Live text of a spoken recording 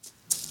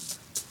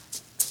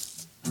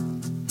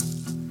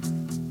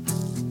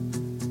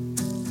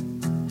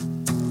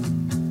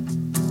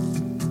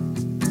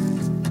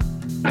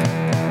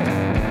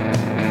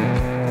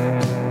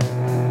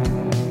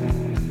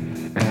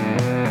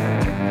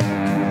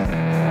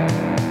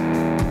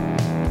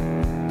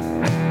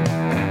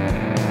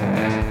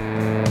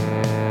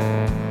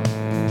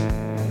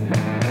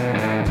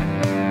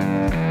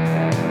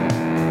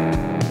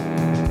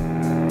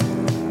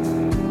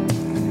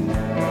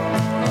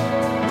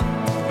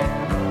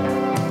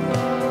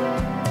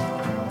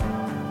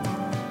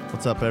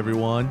What's up,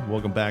 everyone?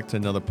 Welcome back to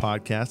another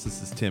podcast.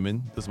 This is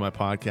Timon. This is my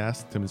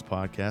podcast, Timon's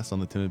Podcast on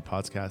the Timon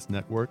Podcast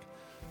Network.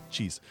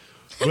 Jeez.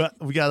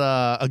 We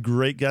got a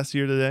great guest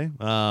here today.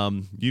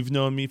 You've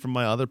known me from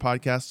my other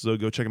podcasts, so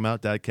go check them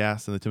out,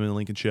 Dadcast and the Timon and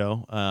Lincoln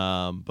Show.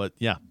 But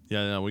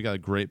we got a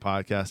great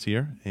podcast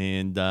here.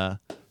 And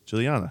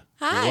Juliana,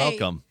 hi.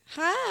 Welcome.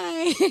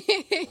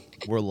 Hi.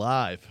 We're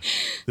live.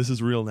 This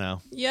is real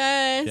now.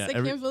 Yes, I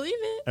can't believe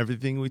it.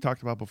 Everything we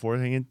talked about before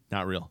hanging,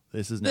 not real.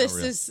 This is not real.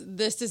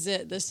 This is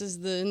it. This is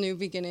the new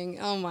beginning.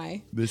 Oh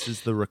my. This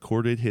is the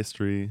recorded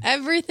history.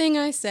 Everything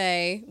I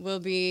say will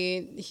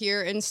be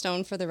here in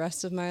stone for the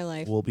rest of my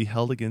life. Will be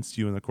held against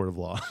you in the court of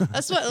law.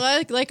 That's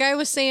what, like I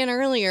was saying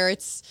earlier,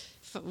 it's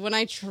when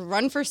I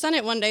run for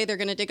Senate one day, they're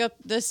going to dig up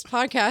this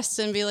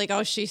podcast and be like,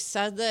 oh, she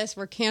said this.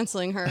 We're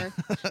canceling her.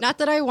 Not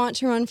that I want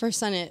to run for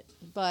Senate,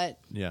 but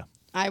yeah,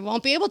 I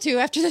won't be able to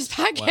after this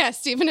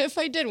podcast, even if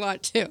I did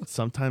want to.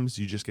 Sometimes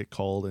you just get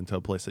called into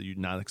a place that you're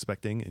not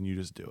expecting and you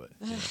just do it.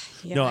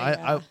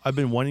 I've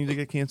been wanting to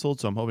get canceled,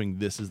 so I'm hoping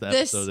this is the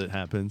episode that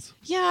happens.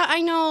 Yeah,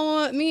 I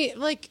know.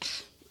 I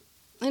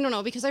don't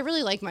know, because I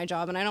really like my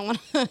job and I don't want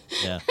to.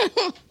 Yeah.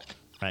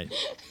 Right.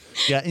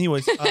 Yeah,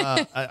 anyways,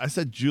 I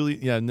said Julie.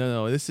 Yeah,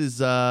 no. This is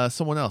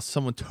someone else.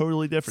 Someone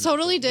totally different.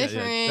 Totally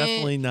different. Yeah,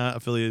 definitely not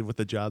affiliated with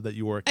the job that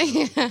you work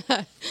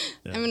yeah.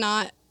 I'm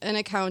not an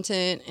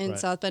accountant in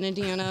South Bend,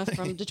 Indiana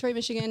from Detroit,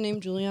 Michigan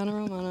named Juliana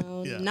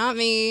Romano. Yeah. Not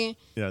me.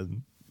 Yeah.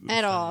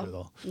 At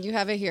all. You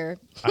have it here.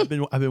 I've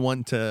been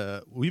wanting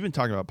to. We've been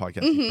talking about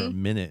podcasting for a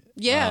minute.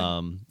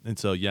 Yeah. And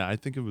so I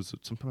think it was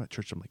sometime at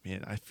church. I'm like,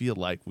 man, I feel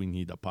like we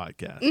need a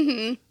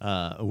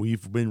podcast.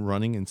 We've been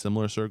running in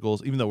similar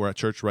circles, even though we're at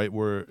church, right?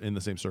 We're in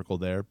the same circle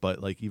there,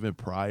 but like even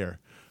prior,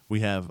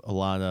 we have a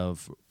lot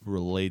of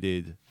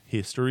related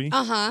history,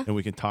 and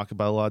we can talk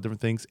about a lot of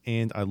different things.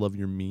 And I love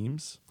your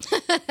memes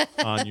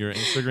on your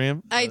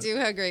Instagram. I do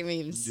have great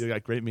memes. You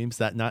got great memes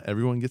that not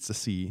everyone gets to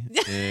see,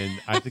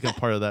 and I think I'm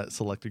part of that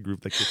selected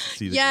group that gets to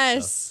see.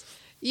 Yes,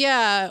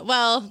 yeah.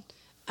 Well,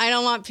 I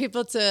don't want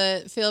people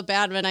to feel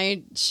bad when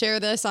I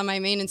share this on my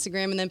main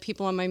Instagram, and then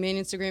people on my main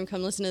Instagram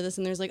come listen to this,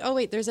 and there's like, oh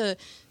wait, there's a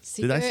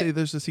secret. Did I say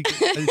there's a secret?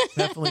 I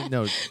definitely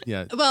no.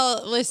 Yeah.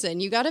 Well,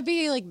 listen, you got to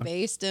be like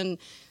based and.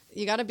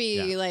 You got to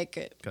be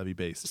gotta be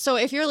based. So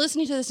if you're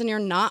listening to this and you're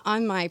not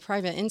on my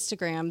private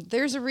Instagram,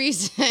 there's a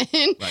reason.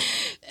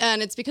 Right.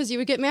 And it's because you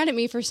would get mad at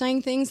me for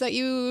saying things that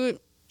you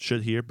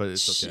should hear, but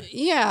it's okay.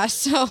 Yeah.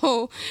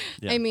 So,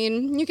 I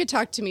mean, you could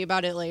talk to me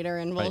about it later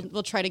and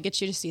we'll try to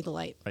get you to see the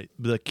light. Right.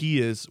 But the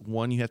key is,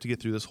 one, you have to get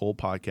through this whole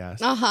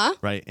podcast.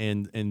 Right.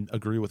 And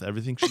agree with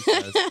everything she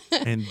says.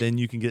 And then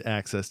you can get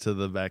access to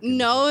the back.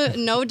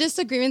 No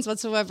disagreements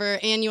whatsoever.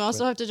 And you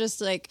also have to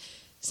just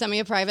send me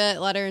a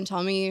private letter and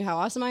tell me how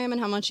awesome I am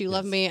and how much you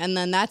love me, and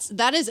then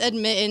that is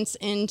admittance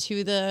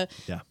into the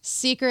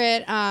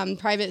secret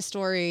private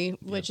story,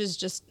 which is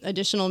just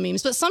additional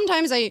memes. But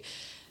sometimes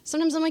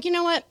I'm like, you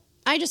know what?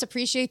 I just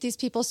appreciate these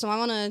people, so I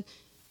want to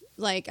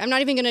I'm not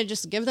even gonna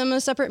just give them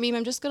a separate meme.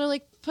 I'm just gonna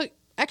put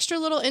extra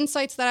little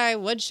insights that I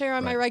would share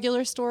on my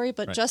regular story,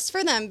 but just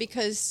for them,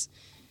 because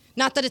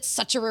not that it's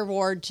such a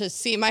reward to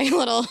see my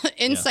little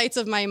insights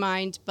of my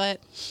mind,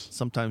 but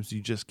sometimes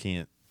you just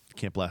can't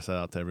blast that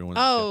out to everyone.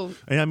 Oh.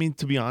 And I mean,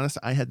 to be honest,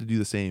 I had to do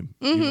the same.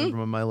 You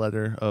remember my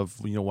letter of,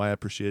 why I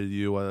appreciated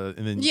you.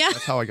 And then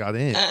that's how I got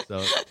in.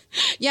 So,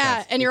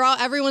 and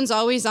everyone's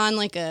always on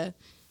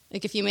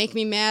if you make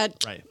me mad,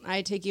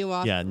 I take you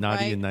off. Yeah.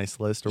 Naughty and nice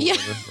list or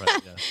whatever.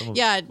 Right.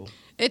 Yeah. Cool.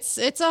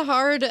 It's a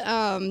hard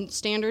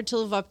standard to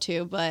live up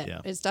to, but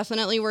it's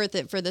definitely worth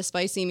it for the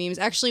spicy memes.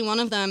 Actually, one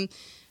of them,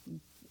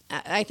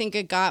 I think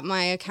it got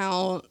my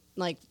account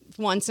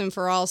once and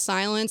for all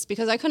silenced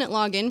because I couldn't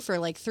log in for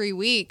 3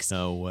 weeks.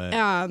 No way.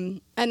 And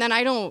then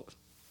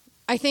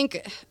I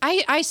think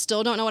I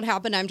still don't know what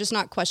happened. I'm just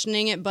not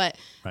questioning it, but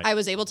I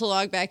was able to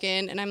log back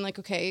in and I'm like,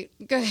 okay,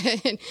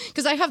 good.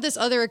 Because I have this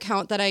other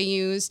account that I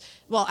use.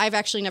 Well, I've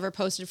actually never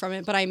posted from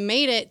it, but I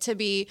made it to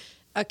be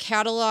a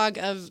catalog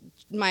of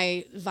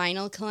my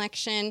vinyl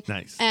collection.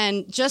 Nice.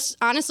 And just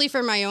honestly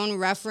for my own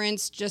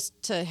reference, just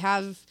to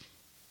have...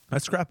 A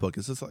scrapbook.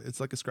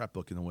 It's like a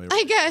scrapbook in a way. Right?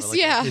 I guess,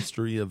 A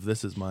history of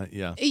this is my,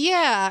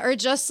 Yeah, or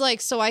just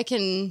so I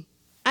can,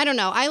 I don't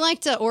know. I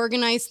like to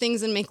organize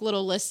things and make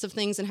little lists of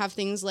things and have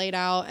things laid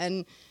out.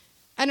 And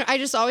I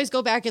just always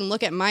go back and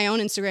look at my own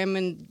Instagram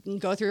and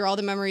go through all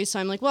the memories. So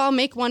I'm like, well, I'll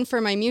make one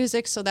for my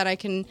music so that I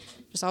can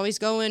just always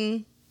go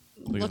and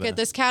look at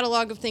this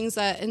catalog of things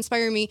that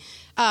inspire me.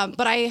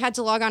 But I had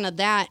to log on to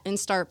that and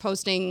start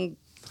posting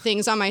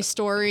things on my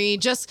story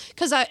just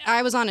because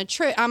I was on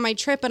my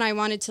trip and I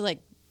wanted to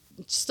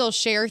still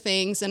share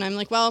things, and I'm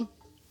like, well,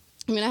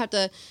 I'm gonna have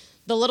to,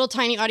 the little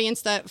tiny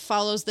audience that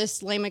follows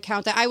this lame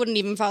account that I wouldn't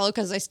even follow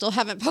because I still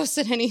haven't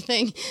posted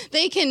anything,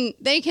 they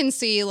can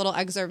see little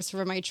excerpts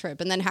from my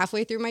trip. And then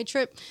halfway through my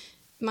trip,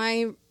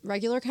 my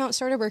regular account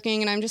started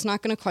working, and I'm just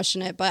not gonna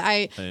question it. But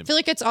I feel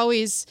like it's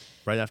always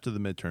right after the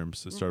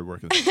midterms it started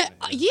working.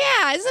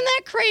 Yeah, isn't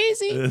that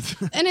crazy?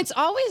 And it's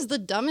always the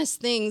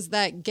dumbest things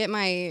that get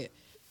my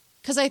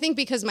because I think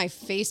because my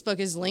Facebook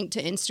is linked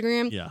to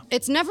Instagram, Yeah.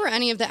 it's never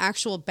any of the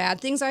actual bad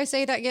things I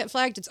say that get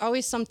flagged. It's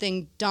always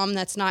something dumb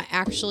that's not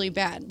actually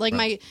bad.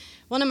 Like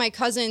one of my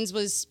cousins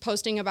was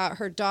posting about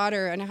her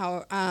daughter and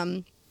how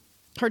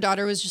her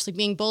daughter was just like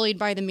being bullied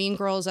by the mean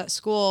girls at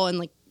school in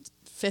like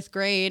 5th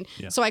grade.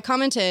 Yeah. So I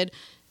commented,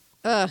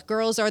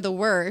 girls are the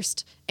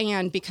worst.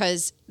 And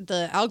because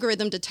the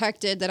algorithm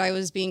detected that I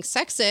was being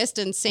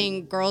sexist and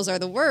saying girls are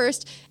the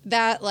worst,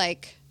 that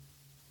like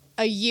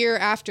a year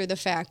after the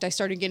fact, I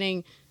started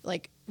getting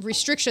like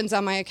restrictions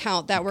on my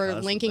account that were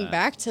linking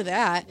back to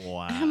that.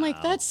 Wow. And I'm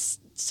like, that's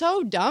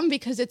so dumb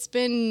because it's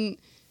been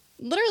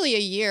literally a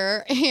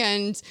year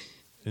and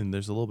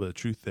there's a little bit of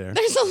truth there.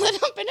 there's a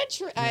little bit of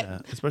truth. Yeah,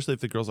 especially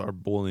if the girls are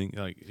bullying.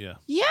 Like, yeah.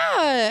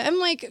 Yeah. I'm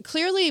like,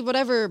 clearly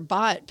whatever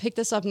bot picked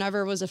this up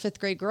never was a 5th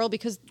grade girl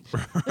because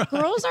the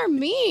girls are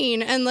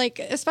mean. And like,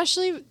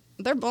 especially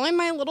they're bullying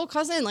my little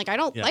cousin. Like, I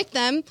don't like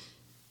them.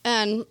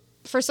 And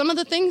for some of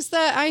the things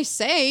that I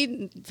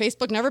say,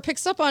 Facebook never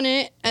picks up on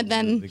it. And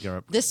then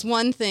this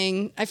one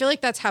thing, I feel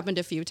like that's happened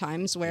a few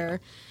times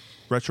where...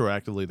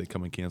 Retroactively, they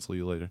come and cancel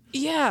you later.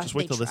 Yeah. Just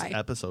wait till this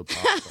episode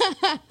pops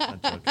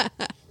up.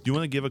 Do you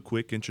want to give a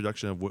quick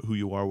introduction of who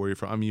you are, where you're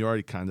from? I mean, you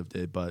already kind of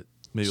did, but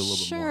maybe a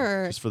little bit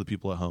more. Just for the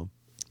people at home.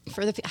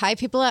 For the hi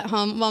people at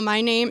home. Well, my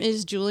name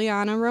is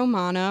Juliana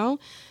Romano.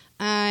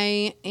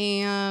 I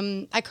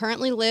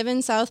currently live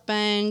in South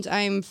Bend.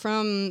 I'm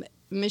from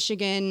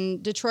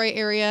Michigan, Detroit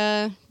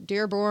area,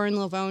 Dearborn,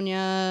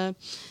 Livonia.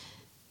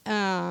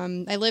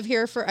 I live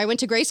here I went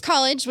to Grace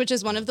College, which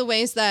is one of the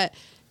ways that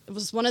it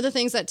was one of the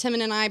things that Tim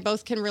and I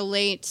both can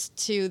relate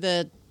to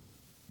the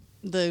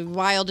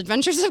wild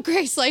adventures of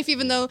Grace life,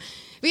 even though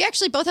we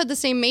actually both had the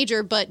same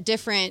major, but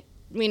different.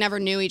 We never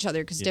knew each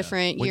other because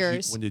different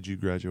years. When did you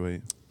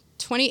graduate?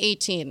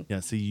 2018. Yeah,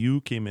 see, you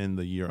came in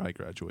the year I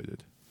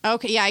graduated.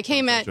 Okay, yeah, I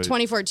came at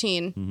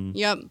 2014. Mm-hmm.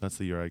 Yep. That's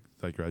the year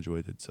I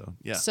graduated, so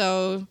yeah.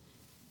 So...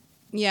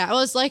 yeah, it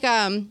was like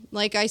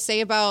I say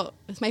about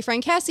my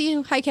friend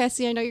Cassie. Hi,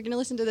 Cassie. I know you're going to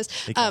listen to this.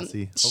 Hey,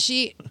 Cassie.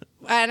 She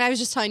and I was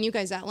just telling you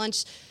guys at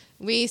lunch.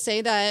 We say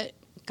that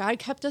God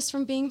kept us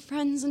from being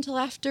friends until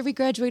after we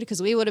graduated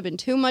because we would have been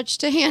too much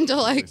to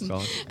handle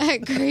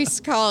at Grace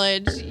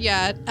College.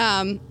 Yeah.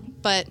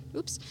 But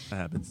oops. That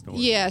happens. Don't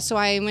worry. Yeah. So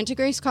I went to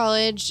Grace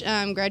College,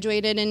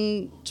 graduated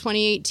in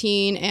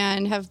 2018,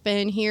 and have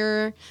been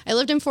here. I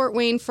lived in Fort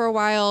Wayne for a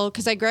while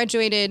because I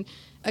graduated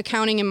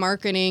accounting and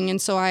marketing,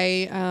 and so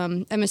I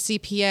am a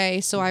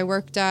CPA, so I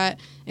worked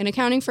at an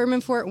accounting firm in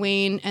Fort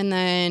Wayne, and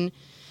then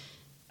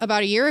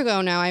about a year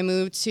ago now I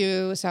moved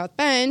to South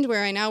Bend,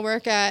 where I now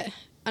work at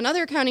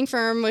another accounting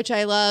firm, which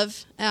I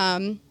love,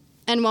 and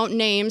won't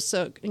name,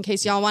 so in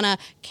case y'all want to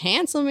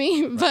cancel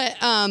me, but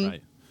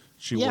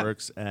She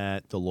works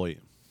at Deloitte.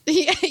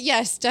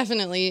 Yes,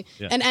 definitely.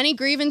 Yeah. And any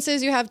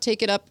grievances you have,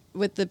 take it up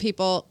with the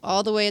people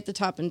all the way at the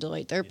top in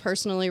Deloitte. They're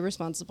personally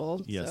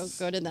responsible. Yes.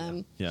 So go to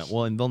them. Yeah.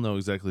 Well, and they'll know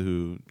exactly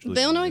who.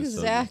 They'll know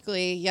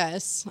exactly.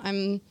 Yes.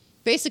 I'm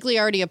basically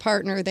already a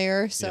partner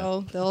there.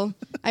 So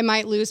I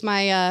might lose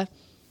my,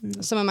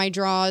 some of my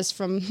draws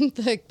from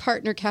the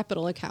partner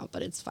capital account,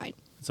 but it's fine.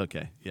 It's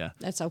okay. Yeah.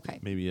 That's okay.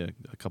 Maybe a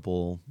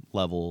couple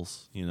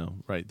levels,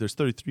 right. There's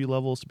 33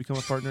 levels to become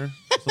a partner,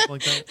 something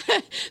like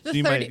that.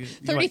 The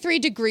 33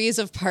 degrees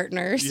of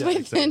partners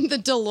within the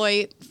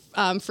Deloitte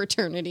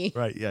fraternity.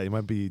 Right. Yeah. You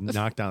might be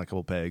knocked down a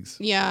couple pegs.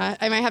 Yeah.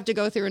 I might have to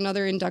go through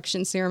another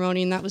induction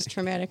ceremony, and that was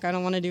traumatic. I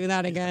don't want to do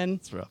that again.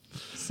 It's rough.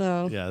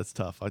 So. Yeah, it's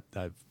tough.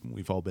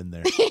 We've all been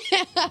there.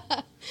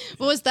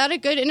 Well, was that a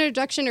good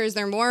introduction, or is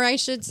there more I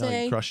should say?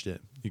 No, you crushed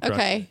it.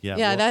 Okay. It.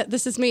 Yeah.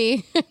 This is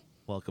me.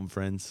 Welcome,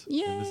 friends.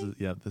 Yeah.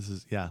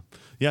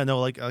 No,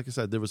 like I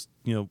said, there was,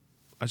 I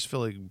just feel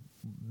like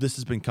this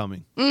has been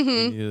coming.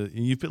 Mm-hmm.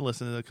 You've been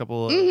listening to a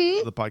couple of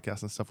the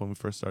podcasts and stuff when we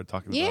first started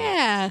talking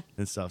about it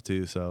and stuff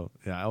too. So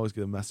yeah, I always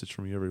get a message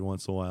from you every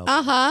once in a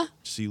while.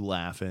 See you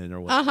laughing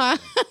or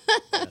whatever.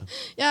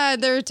 Yeah,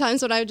 there are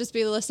times when I would just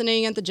be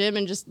listening at the gym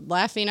and just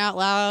laughing out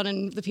loud,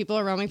 and the people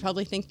around me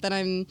probably think that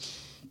I'm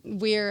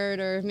weird,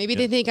 or maybe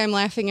they think I'm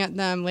laughing at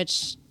them,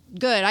 which...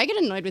 good. I get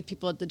annoyed with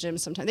people at the gym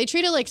sometimes. They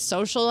treat it like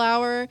social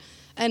hour,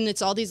 and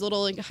it's all these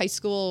little high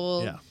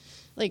school,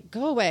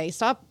 go away,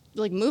 stop,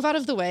 move out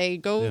of the way,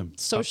 go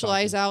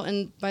socialize out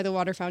and by the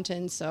water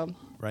fountain. So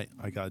right,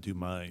 I gotta do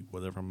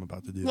whatever I'm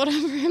about to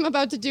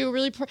do.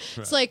 Really,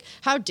 it's like,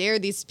 how dare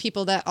these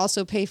people that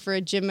also pay for a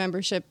gym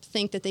membership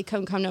think that they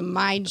can come to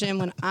my gym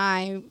when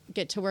I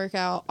get to work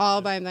out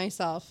all by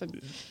myself?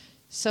 And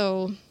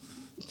so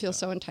I feel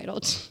so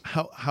entitled.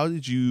 How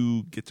did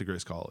you get to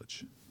Grace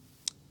College?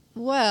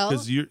 Well,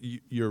 because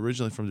you're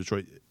originally from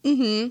Detroit,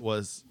 and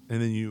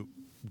then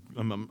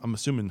I'm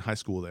assuming high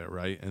school there,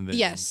 right? And then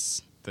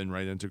then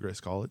right into Grace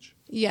College.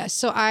 Yes.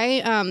 So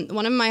I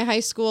one of my high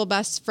school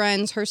best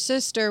friends, her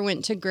sister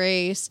went to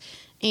Grace,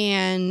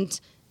 and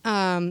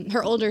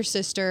her older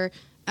sister,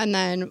 and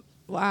then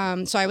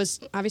so I was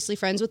obviously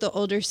friends with the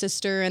older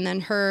sister, and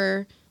then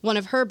one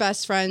of her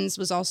best friends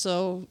was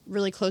also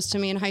really close to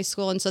me in high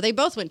school, and so they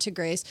both went to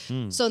Grace.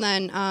 So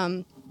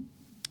then.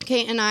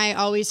 Kate and I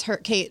always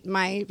heard, Kate,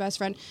 my best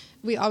friend,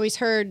 we always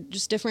heard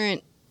just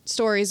different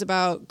stories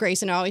about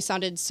Grace, and it always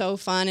sounded so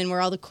fun and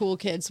where all the cool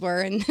kids were.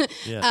 And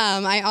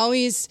I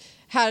always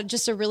had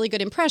just a really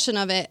good impression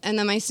of it. And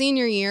then my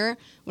senior year,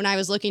 when I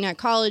was looking at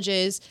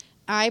colleges,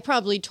 I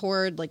probably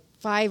toured like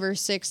 5 or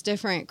 6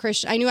 different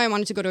Christian. I knew I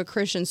wanted to go to a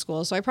Christian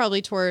school, so I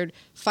probably toured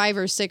 5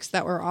 or 6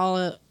 that were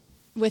all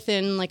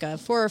within like a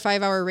 4 or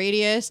 5 hour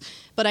radius.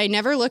 But I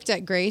never looked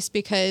at Grace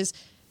because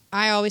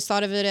I always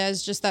thought of it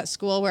as just that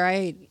school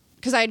where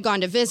because I had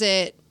gone to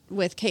visit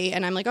with Kate,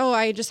 and I'm like, oh,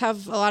 I just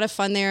have a lot of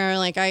fun there.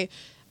 Like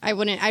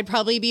I'd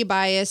probably be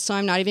biased, so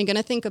I'm not even going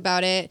to think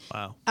about it.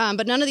 Wow.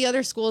 But none of the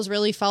other schools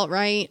really felt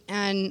right.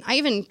 And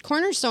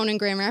Cornerstone in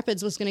Grand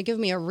Rapids was going to give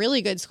me a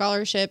really good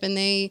scholarship, and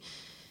they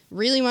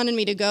really wanted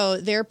me to go.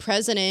 Their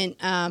president,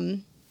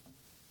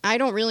 I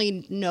don't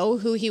really know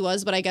who he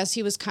was, but I guess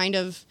he was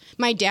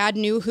my dad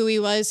knew who he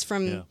was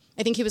from,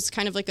 I think he was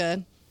kind of like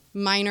a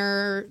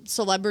minor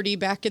celebrity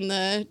back in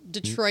the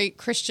Detroit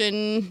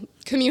Christian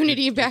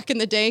community back in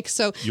the day.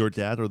 So your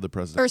dad or the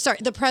president? Or sorry,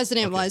 the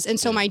president was. And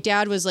so my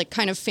dad was like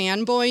kind of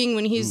fanboying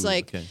when he's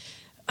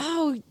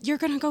oh, you're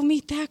going to go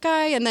meet that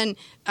guy. And then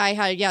I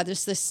had,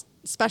 this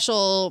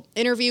special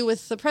interview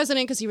with the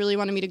president because he really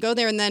wanted me to go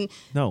there. And then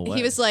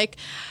he was like,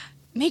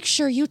 make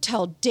sure you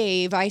tell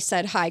Dave I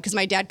said hi, because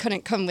my dad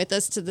couldn't come with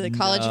us to the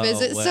college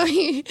visit. Way.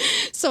 He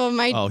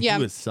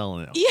was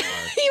selling it.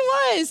 Yeah, he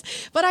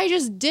was. But I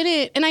just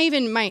didn't.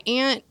 And my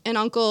aunt and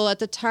uncle at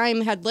the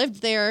time had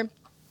lived there.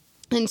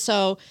 And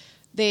so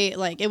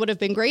it would have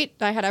been great.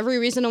 I had every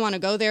reason to want to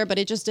go there, but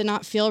it just did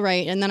not feel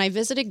right. And then I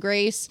visited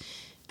Grace.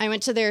 I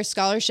went to their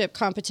scholarship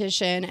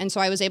competition. And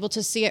so I was able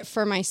to see it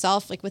for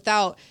myself, like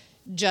without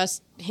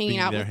just hanging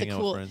out with the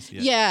cool.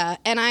 Yeah.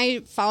 And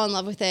I fell in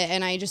love with it.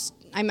 And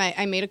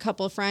I made a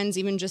couple of friends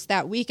even just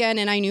that weekend,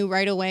 and I knew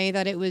right away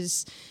that it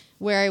was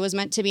where I was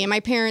meant to be. And my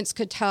parents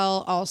could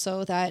tell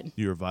also that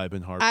you were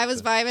vibing hard. I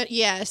was vibing,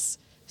 yes.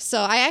 So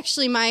I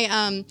actually,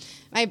 my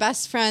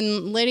best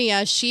friend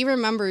Lydia, she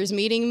remembers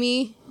meeting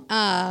me,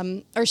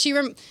 she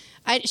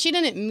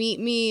didn't meet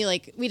me,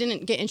 like we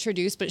didn't get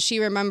introduced, but she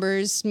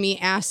remembers me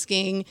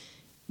asking.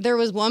 There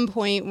was one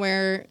point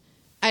where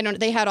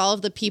they had all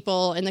of the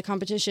people in the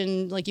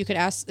competition, like you could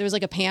ask, there was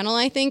like a panel,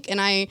 I think,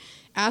 and I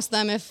asked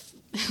them if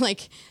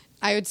like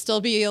I would still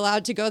be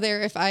allowed to go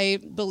there if I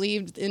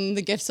believed in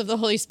the gifts of the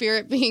Holy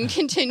Spirit being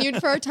continued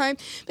for a time,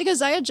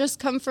 because I had just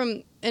come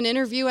from an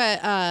interview or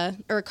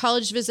a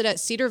college visit at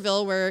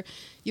Cedarville where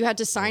you had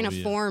to sign a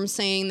form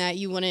saying that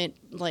you wouldn't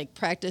like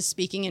practice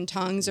speaking in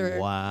tongues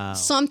or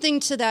something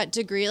to that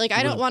degree. Like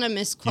I don't want to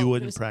misquote. You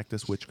wouldn't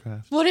practice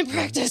witchcraft? Wouldn't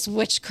practice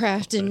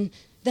witchcraft and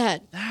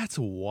That's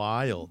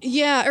wild.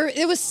 Yeah, or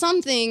it was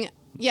something.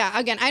 Yeah,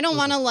 again, I don't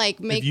want to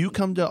make... If you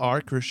come to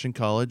our Christian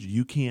college,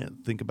 you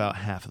can't think about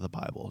half of the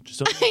Bible. Just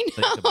don't think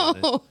about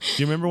it. Do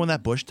you remember when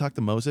that bush talked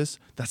to Moses?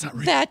 That's not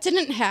real. That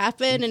didn't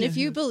happen, and if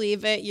you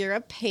believe it, you're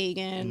a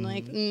pagan.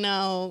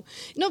 No.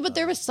 No, but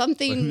there was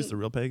something... But who's the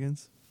real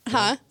pagans?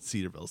 Huh?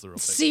 Cedarville's the real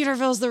pagan.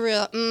 Cedarville's the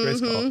real...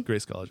 Mm-hmm.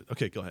 Grace College.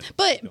 Okay, go ahead.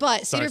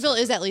 But Cedarville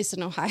is at least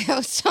in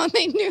Ohio, so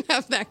they do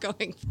have that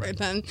going for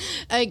them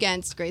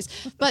against Grace.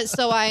 But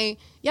so I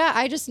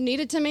just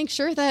needed to make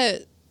sure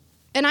that...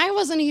 And I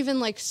wasn't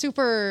even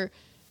super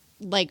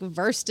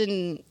versed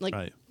in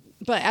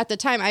but at the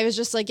time I was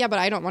just but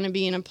I don't want to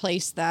be in a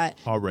place that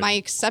already my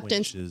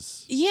acceptance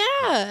is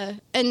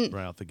and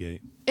right out the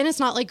gate. And it's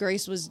not like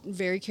Grace was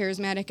very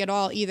charismatic at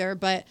all either,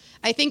 but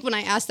I think when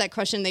I asked that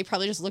question they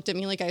probably just looked at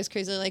me like I was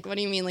crazy, like what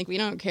do you mean, like we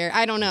don't care.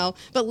 I don't know,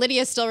 but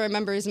Lydia still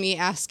remembers me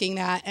asking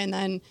that, and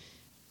then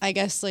I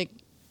guess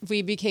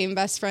we became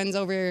best friends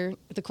over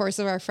the course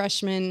of our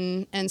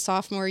freshman and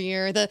sophomore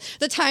year. The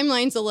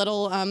timeline's a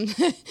little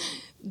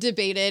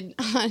debated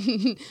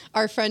on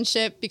our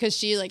friendship because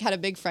she had a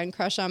big friend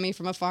crush on me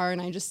from afar,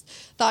 and I just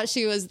thought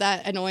she was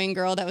that annoying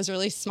girl that was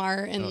really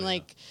smart,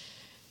 and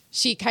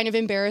she kind of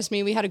embarrassed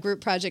me. We had a group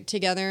project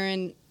together,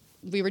 and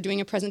we were doing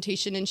a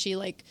presentation, and she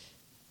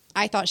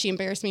I thought she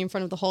embarrassed me in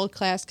front of the whole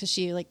class because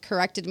she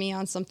corrected me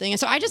on something, and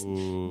so I just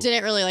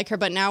didn't really like her.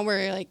 But now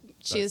we're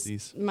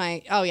she's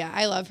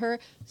I love her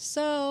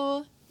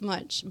so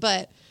much.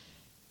 But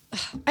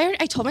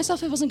I told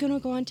myself I wasn't going to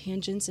go on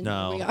tangents, and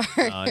here we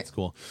are. No, it's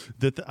cool.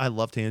 I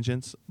love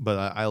tangents, but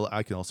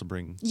I can also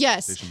bring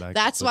yes. Back,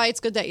 that's why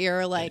it's good that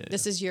you're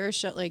this is your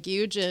show.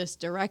 You just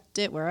direct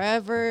it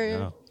wherever.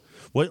 Yeah.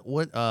 What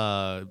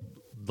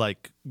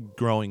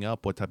growing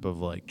up, what type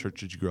of church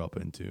did you grow up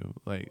into?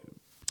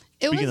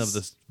 Speaking of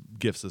the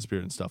gifts of the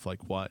Spirit and stuff,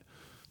 what?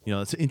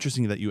 It's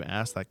interesting that you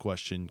asked that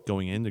question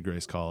going into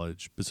Grace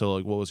College. But so,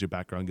 what was your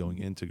background going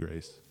into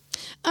Grace?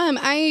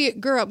 I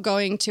grew up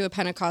going to a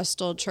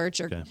Pentecostal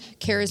church or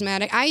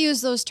charismatic. I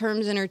use those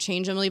terms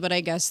interchangeably, but I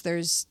guess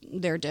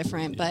they're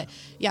different. Yeah. But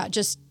yeah,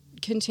 just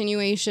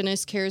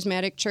continuationist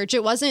charismatic church.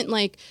 It wasn't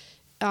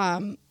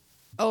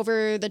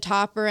over the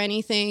top or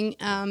anything,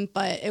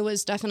 but it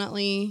was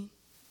definitely,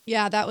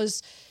 that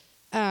was...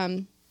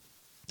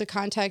 the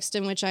context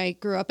in which I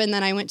grew up. And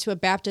then I went to a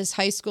Baptist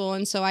high school.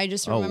 And so I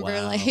just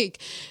remember like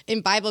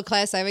in Bible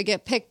class, I would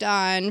get picked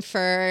on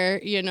for,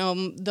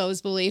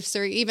 those beliefs,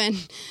 or even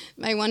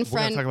my one friend. We're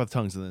going to talk about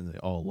tongues, and then they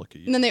all look at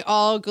you. And then they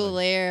all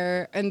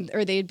glare,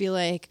 or they'd be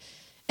like,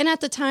 and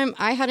at the time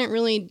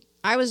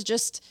I was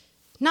just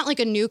not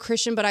like a new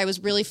Christian, but I was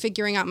really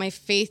figuring out my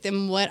faith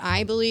and what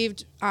I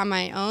believed on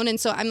my own. And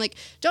so I'm like,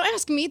 don't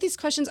ask me these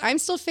questions. I'm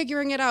still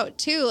figuring it out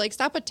too. Like,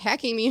 stop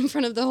attacking me in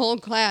front of the whole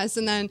class.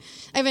 And then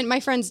my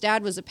friend's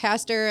dad was a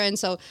pastor. And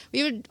so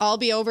we would all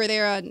be over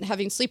there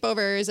having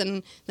sleepovers.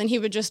 And then he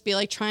would just be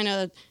like trying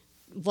to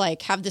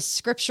like have this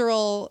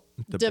scriptural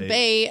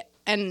debate.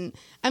 And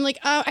I'm like,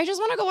 I just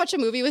want to go watch a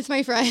movie with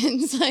my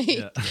friends.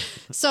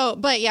 So,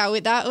 but yeah,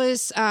 that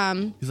was.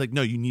 He's like,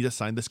 no, you need to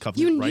sign this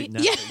covenant right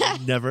now. Yeah.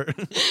 Never.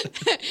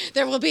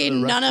 There will be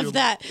none of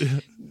that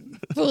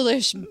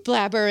foolish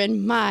blabber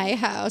in my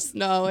house.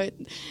 No,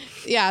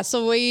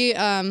 So we, but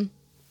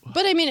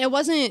I mean, it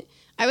wasn't.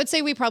 I would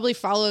say we probably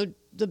followed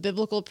the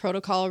biblical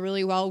protocol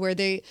really well, where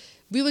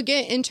we would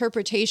get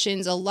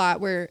interpretations a lot,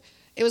 where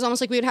it was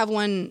almost like we would have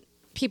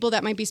people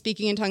that might be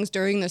speaking in tongues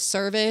during the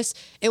service.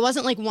 It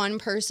wasn't like one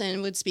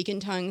person would speak in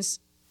tongues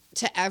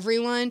to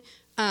everyone,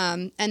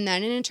 and then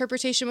an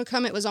interpretation would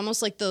come. It was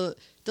almost like the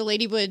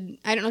lady would,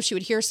 I don't know if she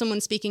would hear someone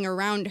speaking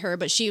around her,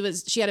 but she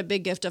had a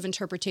big gift of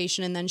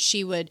interpretation, and then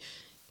she would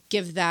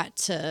give that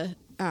to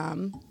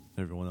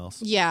everyone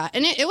else. Yeah,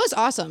 and it was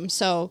awesome.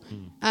 So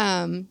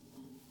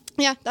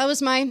yeah, that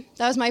was my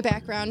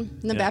background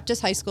in the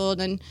Baptist high school, and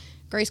then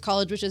Grace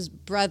College, which is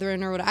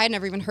Brethren or what. I had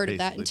never even heard of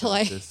that until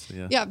Baptist,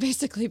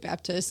 basically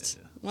Baptist,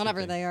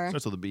 whatever they are.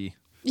 Starts with a B.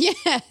 Yeah.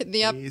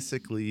 Yep.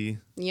 Basically.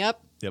 Yep.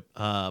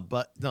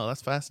 But no,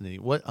 that's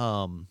fascinating. What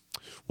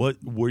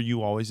were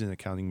you always an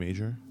accounting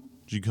major?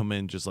 Did you come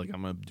in just like,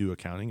 I'm gonna do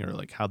accounting, or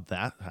like how'd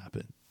that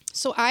happen?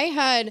 So I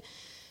had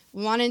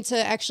wanted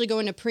to actually go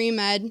into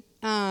pre-med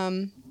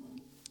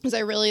because I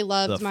really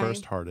loved the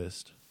first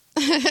hardest.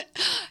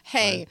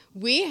 Hey,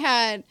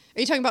 right? Are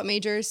you talking about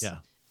majors? Yeah.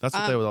 That's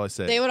what they would always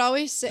say. They would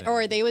always say,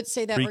 or they would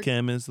say that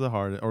pre-chem is the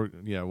hardest, or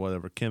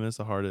whatever. Chem is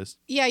the hardest.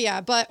 Yeah.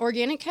 But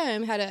organic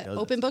chem had an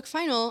open book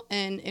final,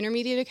 and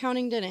intermediate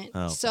accounting didn't.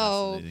 Oh,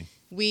 so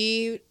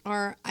we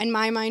are, in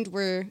my mind,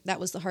 that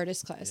was the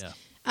hardest class.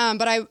 Yeah.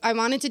 But I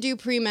wanted to do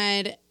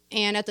pre-med,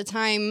 and at the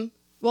time,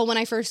 when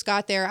I first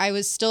got there, I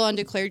was still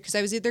undeclared because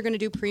I was either going to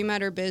do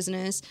pre-med or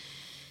business,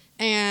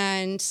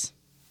 and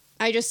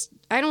I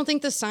don't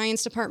think the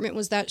science department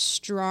was that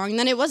strong. And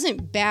then it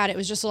wasn't bad. It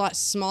was just a lot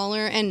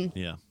smaller. And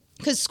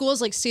because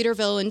schools like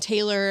Cedarville and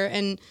Taylor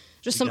and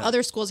just some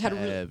other schools had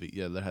heavy.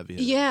 Yeah, they're heavy.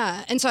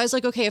 Yeah. And so I was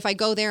like, okay, if I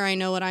go there, I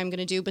know what I'm going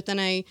to do. But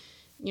then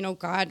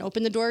God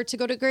opened the door to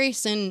go to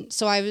Grace. And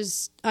so I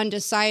was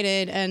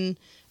undecided. And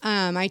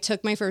I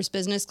took my first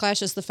business class,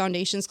 just the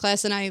foundations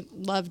class, and I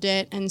loved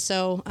it. And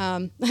so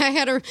I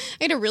had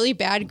a really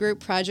bad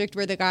group project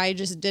where the guy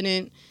just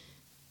didn't.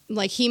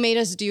 Like, he made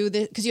us do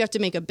this because you have to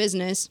make a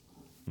business.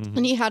 Mm-hmm.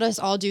 And he had us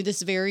all do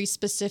this very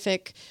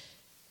specific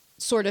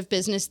sort of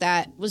business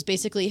that was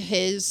basically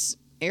his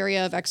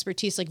area of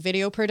expertise, like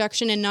video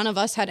production. And none of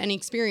us had any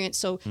experience.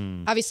 So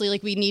obviously,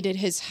 like, we needed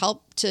his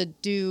help to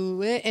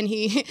do it. And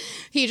he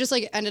just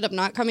like ended up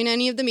not coming to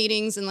any of the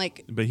meetings. And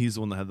like, but he's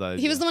the one that had the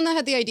idea. He was the one that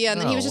had the idea. And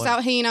then he was just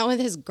out hanging out with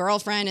his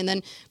girlfriend and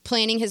then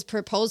planning his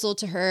proposal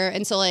to her.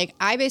 And so like,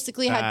 I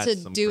basically had to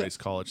do Grace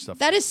College stuff.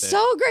 That is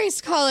so Grace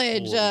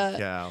College. Holy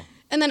cow.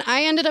 And then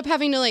I ended up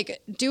having to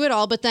like do it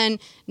all, but then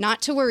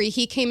not to worry,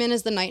 he came in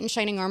as the knight in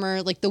shining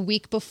armor like the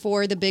week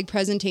before the big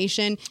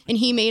presentation, and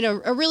he made a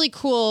really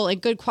cool, like,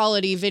 good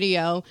quality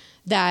video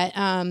that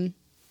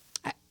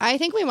I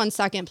think we won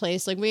second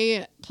place. Like,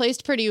 we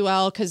placed pretty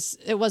well because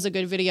it was a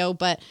good video,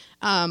 but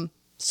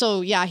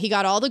so yeah, he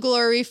got all the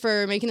glory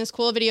for making this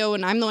cool video,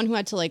 and I'm the one who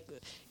had to like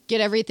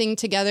get everything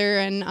together,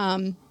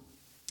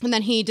 and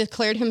then he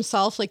declared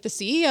himself like the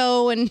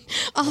CEO and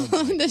all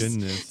of this.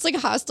 Goodness. It's like a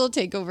hostile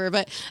takeover.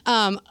 But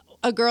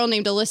a girl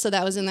named Alyssa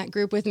that was in that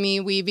group with me,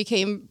 we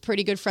became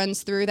pretty good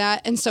friends through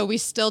that. And so we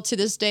still, to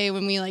this day,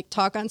 when we like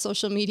talk on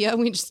social media,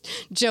 we just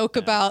joke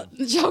about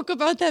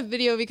that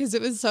video because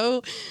it was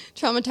so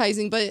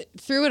traumatizing. But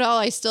through it all,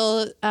 I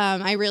still,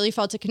 I really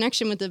felt a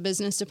connection with the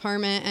business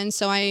department. And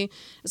so I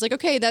was like,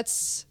 okay,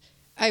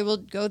 I will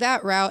go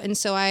that route. And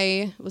so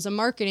I was a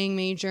marketing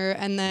major.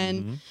 And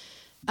then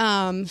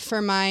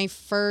for my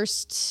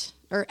first,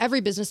 or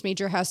every business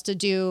major has to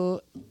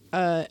do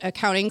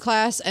accounting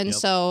class. And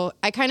so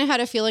I kind of had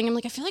a feeling,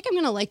 I feel like I'm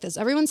going to like this.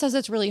 Everyone says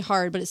it's really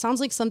hard, but it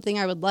sounds like something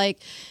I would like.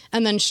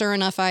 And then sure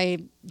enough, I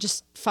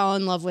just fell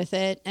in love with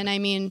it. And I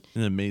mean,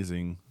 an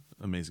amazing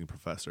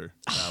professor.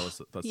 That's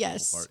the cool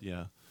part.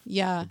 Yeah.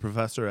 Yeah. The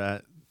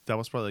professor that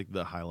was probably like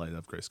the highlight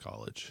of Grace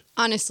College.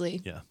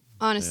 Honestly. Yeah.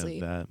 Honestly.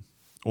 Yeah, that.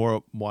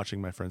 Or watching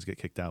my friends get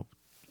kicked out.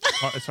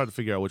 It's hard to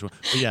figure out which one.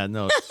 But yeah,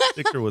 no,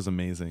 Sticker was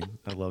amazing.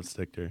 I love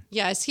Sticker.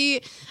 Yes,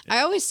 I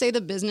always say the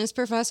business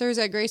professors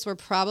at Grace were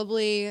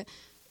probably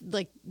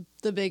like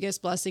the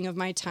biggest blessing of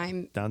my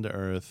time. Down to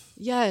earth.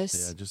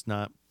 Yes. Yeah, just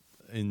not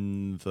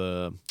in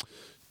the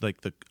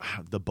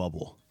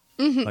bubble.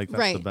 Like that's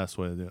right. the best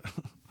way to do it.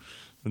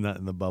 And not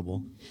in the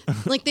bubble.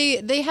 Like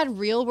they had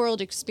real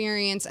world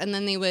experience, and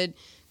then they would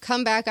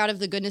come back out of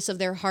the goodness of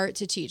their heart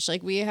to teach.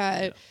 Like we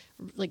had,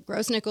 like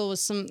Grossnickel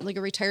was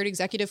a retired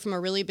executive from a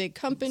really big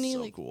company.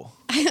 So like cool.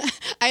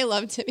 I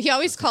loved him. He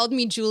always called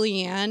me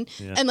Julianne,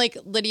 Yeah. and like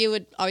Lydia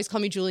would always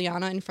call me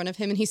Juliana in front of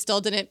him, and he still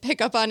didn't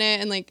pick up on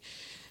it. And like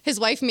his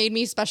wife made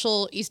me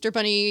special Easter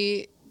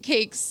bunny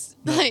cakes,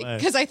 No like way.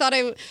 because I thought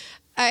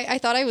I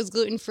thought I was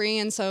gluten free,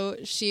 and so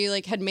she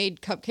like had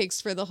made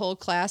cupcakes for the whole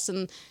class,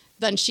 and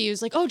then she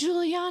was like, "Oh,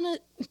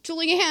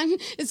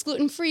 Julianne is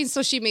gluten free,"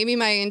 so she made me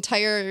my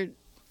entire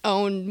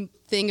own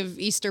thing of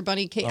Easter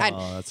bunny cake.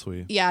 Oh, that's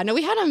sweet. Yeah, no,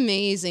 we had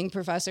amazing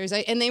professors,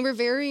 and they were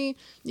very.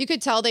 You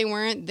could tell they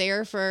weren't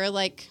there for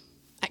like,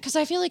 because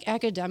I feel like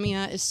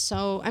academia is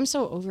I'm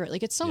so over it.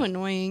 Like it's so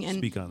annoying, and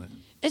Speak on it.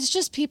 it's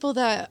just people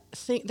that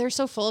think they're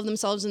so full of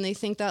themselves, and they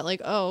think that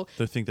like, oh,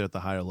 They think they're at the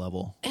higher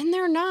level. and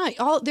they're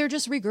not. They're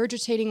just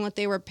regurgitating what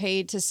they were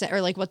paid to say,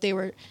 or like what they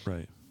were.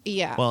 Right.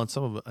 Yeah. Well, and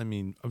some of it, I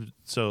mean,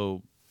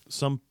 so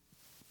some,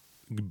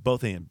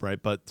 both and,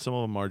 right? But some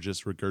of them are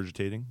just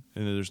regurgitating,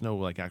 and there's no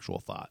like actual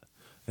thought.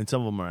 And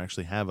some of them are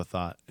actually have a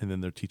thought, and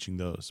then they're teaching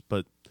those.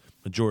 But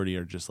majority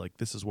are just like,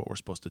 this is what we're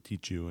supposed to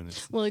teach you, and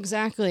it's well,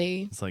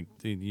 exactly. it's like,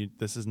 dude,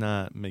 this does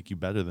not make you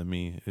better than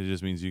me. It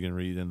just means you can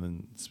read and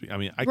then speak. I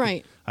mean,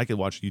 Right. I could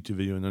watch a YouTube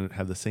video and then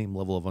have the same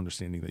level of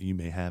understanding that you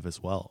may have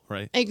as well,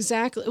 right?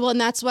 Exactly. Well,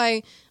 and that's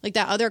why, like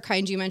that other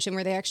kind you mentioned,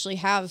 where they actually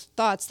have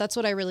thoughts. That's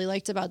what I really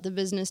liked about the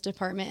business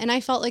department, and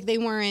I felt like they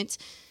weren't.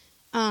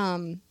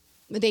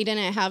 They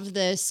didn't have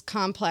this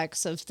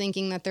complex of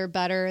thinking that they're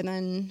better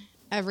than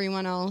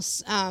everyone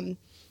else.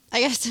 I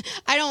guess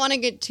I don't want to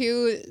get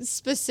too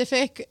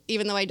specific,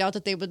 even though I doubt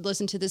that they would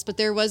listen to this. But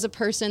there was a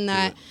person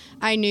that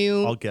I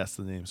knew. I'll guess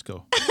the names.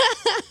 Go.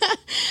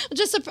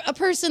 Just a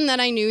person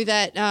that I knew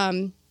that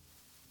an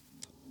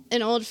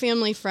old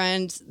family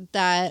friend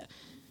that,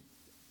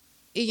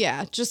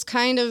 yeah, just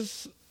kind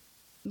of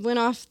went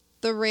off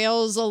the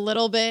rails a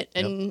little bit,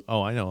 and Yep.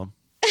 Oh, I know him.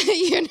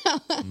 you know,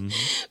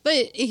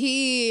 but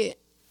he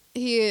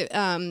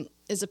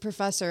is a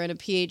professor and a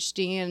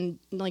PhD and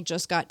like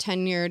just got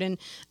tenured, and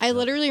I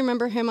literally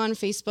remember him on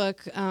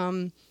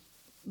Facebook.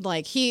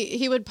 Like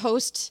he would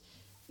post,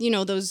 you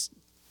know, those.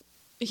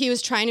 He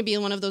was trying to be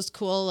one of those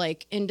cool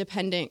like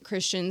independent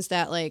Christians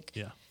that like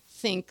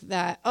think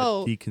that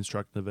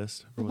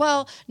deconstructivist.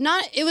 Well,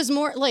 not. It was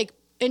more like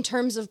in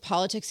terms of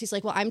politics. He's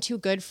like, well, I'm too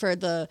good for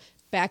the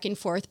back and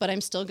forth, but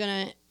I'm still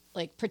gonna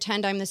like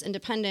pretend I'm this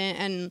independent.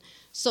 And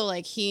so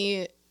like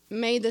he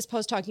made this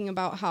post talking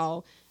about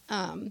how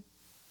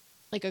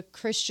like a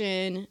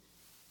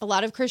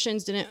lot of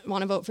Christians didn't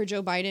want to vote for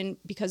Joe Biden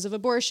because of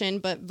abortion,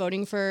 but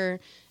voting for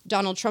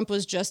Donald Trump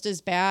was just as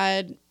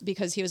bad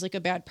because he was like a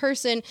bad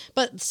person.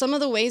 But some of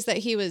the ways that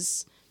he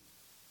was,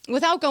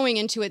 without going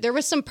into it, there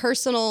was some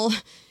personal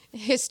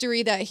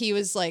history that he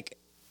was like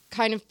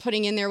kind of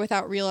putting in there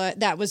without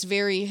that was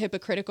very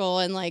hypocritical,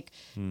 and like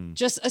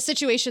just a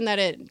situation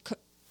that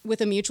with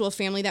a mutual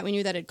family that we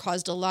knew that had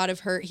caused a lot of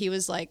hurt. He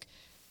was like,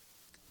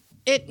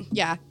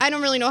 I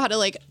don't really know how to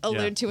like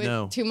allude to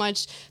it too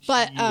much,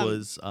 but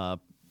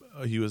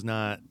he was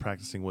not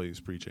practicing what he was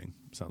preaching.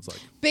 Sounds like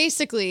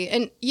basically,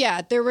 and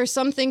there were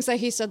some things that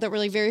he said that were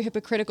like very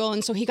hypocritical,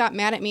 and so he got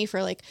mad at me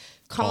for like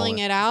calling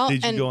it out.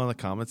 Did you go on the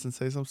comments and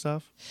say some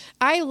stuff?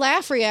 I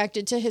laugh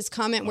reacted to his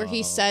comment where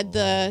he said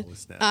the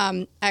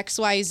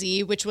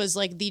XYZ, which was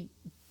like the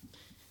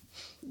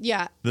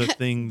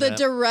thing the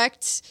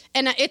direct,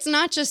 and it's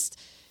not just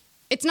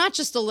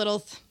a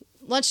little.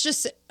 Let's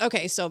just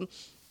so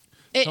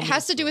it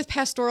has to do with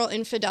pastoral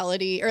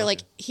infidelity, or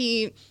like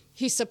he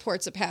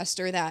supports a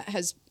pastor that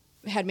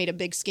had made a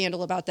big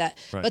scandal about that.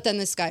 Right. But then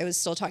this guy was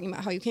still talking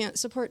about how you can't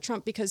support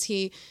Trump because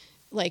he's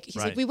like,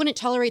 we wouldn't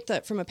tolerate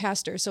that from a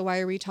pastor. So why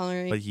are we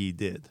tolerating? But he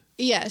did.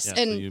 Yes.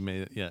 Yeah, and so you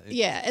made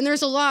it. And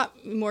there's a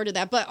lot more to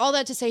that, but all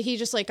that to say, he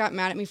just like got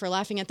mad at me for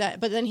laughing at that.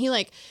 But then he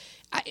like,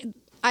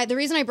 the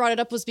reason I brought it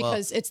up was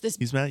because it's this.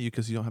 He's mad at you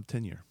because you don't have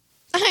tenure.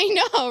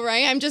 I know,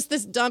 right? I'm just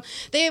this dumb.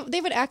 They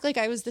would act like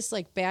I was this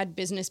like bad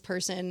business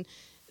person,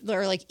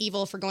 or like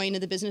evil for going to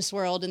the business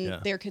world, and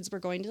their kids were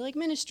going to like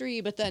ministry,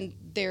 but then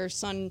their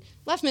son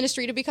left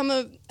ministry to become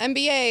a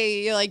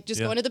MBA, like just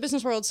going to the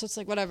business world. So it's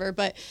like whatever.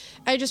 But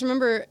I just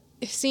remember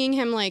seeing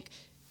him like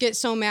get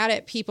so mad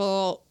at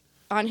people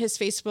on his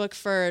Facebook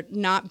for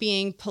not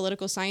being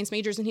political science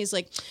majors, and he's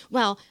like,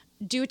 well,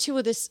 due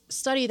to this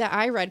study that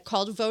I read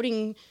called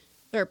voting.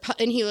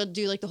 And he would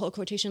do like the whole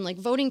quotation, like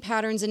voting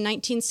patterns in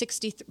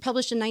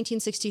published in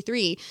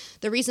 1963.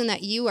 The reason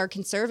that you are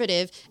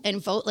conservative and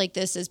vote like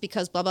this is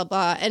because blah, blah,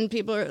 blah. And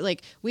people are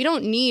like, we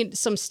don't need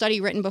some study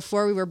written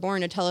before we were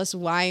born to tell us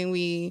why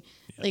we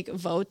like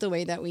vote the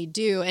way that we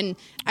do. And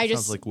I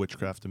Sounds just like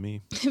witchcraft to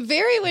me.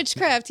 very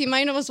witchcraft. He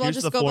might as well Here's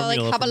just the go by like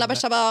formula haba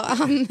laba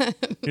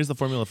shaba Here's the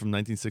formula from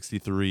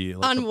 1963.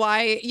 Like on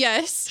why.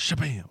 Yes.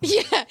 Shabam.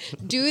 Yeah,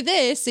 do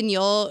this and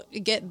you'll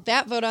get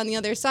that vote on the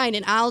other side,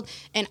 and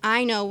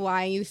I know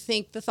why you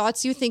think the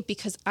thoughts you think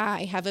because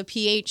I have a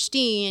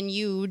PhD and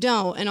you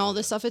don't, and all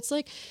this stuff. It's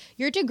like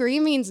your degree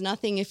means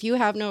nothing if you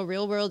have no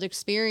real world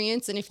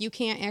experience and if you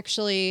can't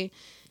actually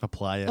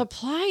Apply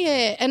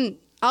it. And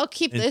I'll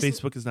keep and this.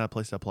 Facebook is not a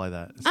place to apply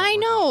that. It's not I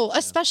working. know,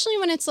 especially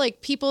when it's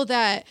like people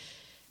that,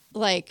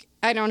 like,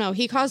 I don't know,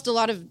 he caused a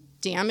lot of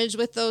damage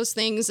with those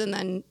things, and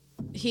then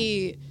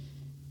it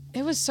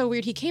was so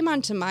weird. He came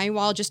onto my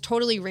wall just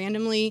totally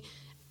randomly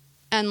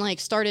and like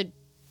started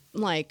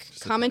like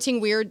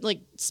commenting weird, like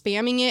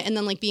spamming it, and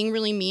then like being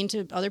really mean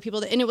to other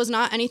people. And it was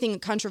not anything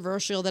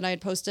controversial that I had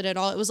posted at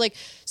all. It was like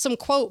some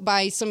quote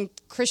by some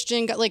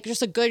Christian guy, like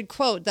just a good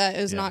quote that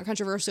is not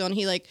controversial. And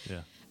he like,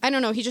 I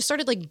don't know, he just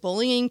started like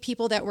bullying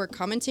people that were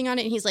commenting on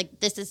it. And he's like,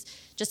 this is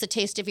just a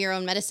taste of your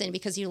own medicine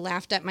because you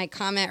laughed at my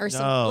comment or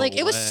something. No like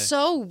it was way.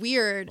 so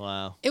weird.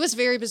 Wow. It was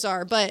very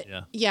bizarre. But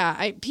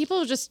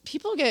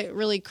people get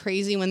really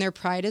crazy when their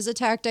pride is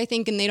attacked, I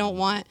think, and they don't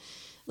want,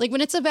 like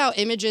when it's about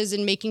images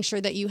and making sure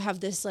that you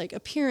have this like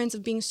appearance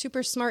of being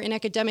super smart and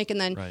academic,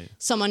 and then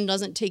someone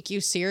doesn't take you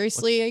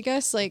seriously, I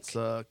guess. Like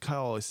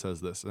Kyle always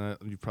says this, and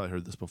you've probably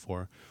heard this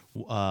before.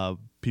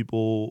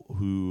 People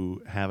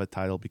who have a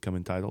title become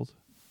entitled.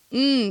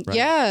 Right?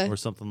 Yeah. Or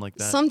something like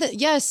that.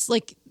 Yes,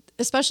 like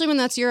especially when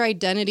that's your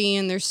identity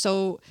and there's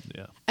so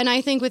and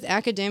I think with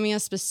academia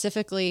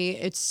specifically,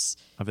 it's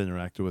I've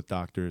interacted with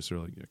doctors who are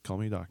like, call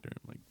me doctor.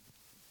 I'm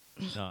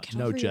like,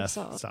 no, Jeff.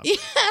 Yourself. Stop.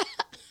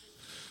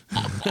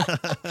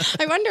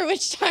 I wonder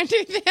which doctor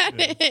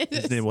that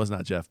is. His name was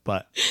not Jeff,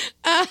 but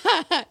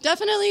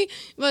definitely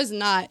was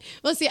not.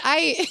 Well, see,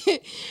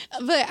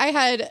 but I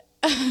had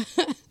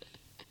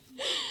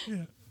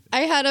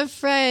I had a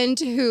friend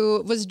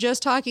who was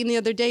just talking the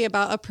other day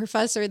about a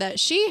professor that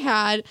she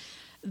had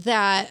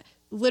that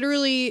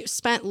literally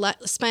spent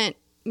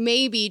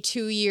maybe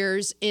 2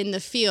 years in the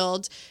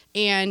field,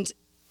 and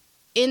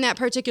in that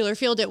particular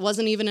field, it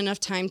wasn't even enough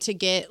time to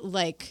get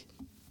like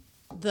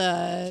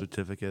the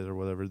certificate or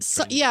whatever.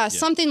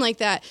 Something like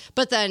that.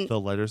 But then the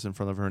letters in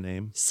front of her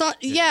name.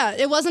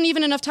 It wasn't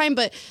even enough time,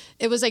 but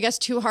it was, I guess,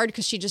 too hard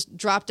because she just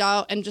dropped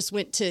out and just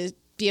went to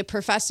be a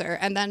professor,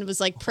 and then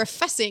was like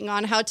professing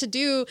on how to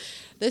do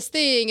this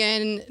thing.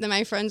 And then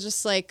my friend's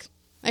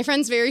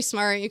very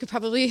smart. You could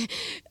probably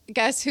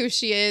guess who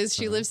she is.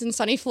 She lives in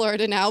sunny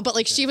Florida now, but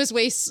like she was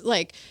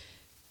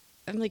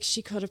I'm like,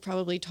 she could have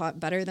probably taught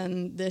better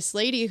than this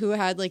lady who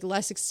had like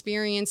less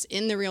experience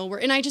in the real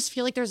world. And I just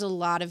feel like there's a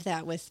lot of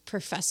that with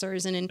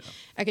professors and in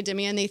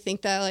academia, and they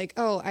think that like,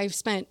 oh, I've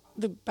spent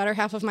the better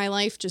half of my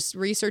life just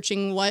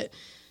researching what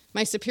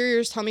my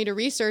superiors tell me to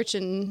research,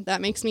 and that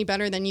makes me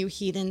better than you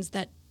heathens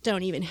that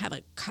don't even have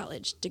a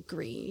college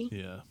degree.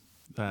 Yeah.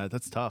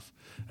 That's tough.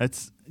 I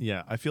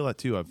feel that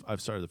too.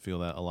 I've started to feel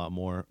that a lot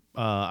more.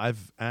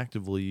 I've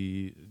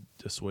actively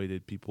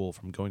dissuaded people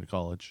from going to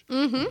college.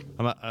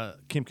 Mm-hmm. I'm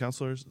camp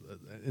counselors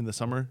in the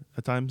summer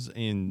at times,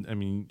 and I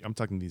mean, I'm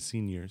talking these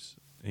seniors,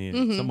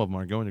 and some of them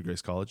are going to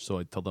Grace College, so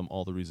I tell them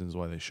all the reasons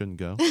why they shouldn't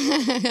go,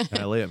 and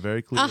I lay it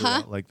very clearly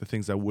out, like the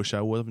things I wish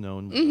I would have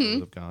known when I would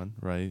have gone.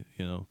 Right?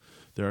 You know,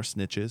 there are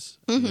snitches.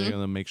 They're going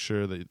to make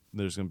sure that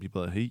there's going to be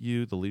people that hate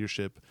you. The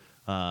leadership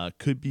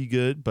could be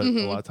good, but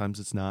a lot of times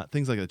it's not.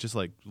 Things like that. Just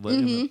like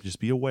just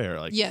be aware.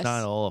 Like it's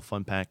not all a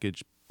fun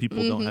package.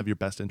 People don't have your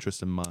best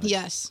interest in mind.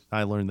 Yes.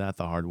 I learned that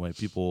the hard way.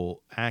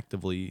 People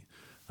actively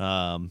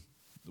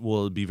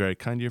will be very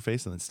kind to your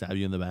face and then stab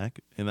you in the back.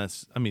 And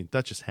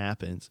that just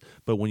happens.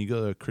 But when you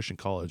go to a Christian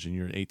college and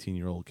you're an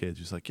 18-year-old kid,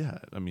 you're just like,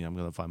 I'm going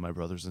to find my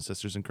brothers and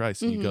sisters in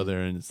Christ. And you go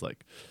there and it's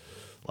like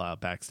a lot of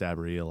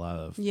backstabbery, a lot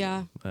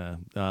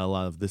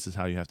of this is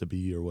how you have to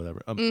be or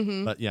whatever.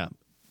 But yeah,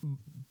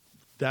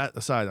 that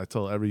aside, I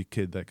tell every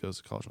kid that goes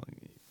to college, I'm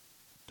like,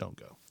 don't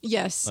go.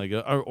 Yes. Like,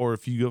 or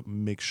if you go,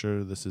 make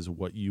sure this is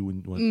what you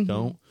want.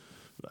 Don't.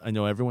 I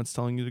know everyone's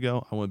telling you to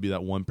go. I want to be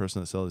that one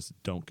person that says,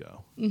 don't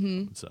go.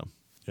 So,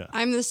 yeah.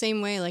 I'm the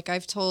same way. Like,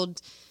 I've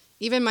told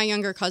even my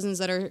younger cousins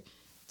that are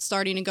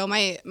starting to go.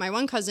 My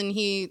one cousin,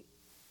 he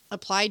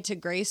applied to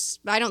Grace.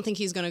 I don't think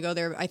he's going to go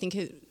there. I think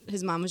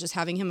his mom was just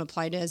having him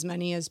apply to as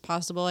many as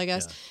possible, I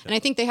guess. Yeah. And I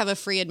think they have a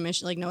free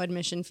admission, like no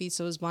admission fee,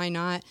 so why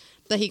not?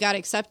 But he got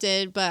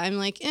accepted. But I'm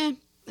like,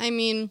 I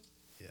mean,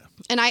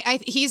 and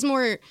he's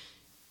more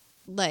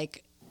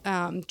like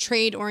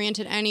trade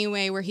oriented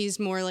anyway, where he's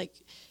more like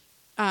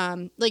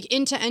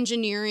into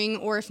engineering,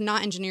 or if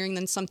not engineering,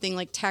 then something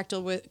like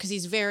tactile with, because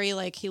he's very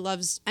like, he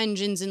loves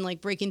engines and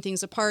like breaking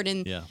things apart.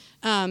 And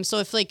so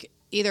if like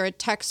either a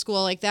tech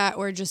school like that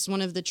or just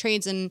one of the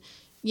trades, and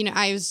you know,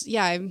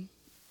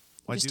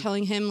 I'm just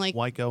telling him like,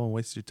 why go and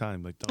waste your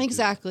time? Like, don't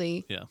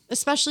exactly. Yeah.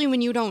 Especially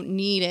when you don't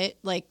need it.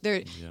 Like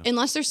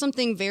unless there's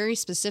something very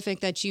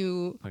specific that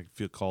you like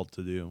feel called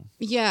to do.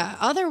 Yeah.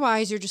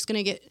 Otherwise you're just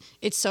going to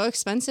it's so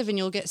expensive and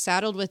you'll get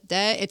saddled with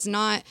debt. It's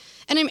not,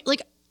 and I'm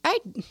like,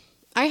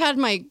 I had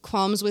my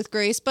qualms with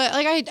Grace, but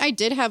like I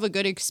did have a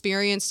good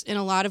experience in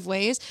a lot of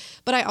ways.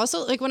 But I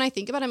also like when I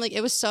think about it, I'm like,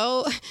 it was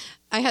so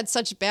I had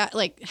such bad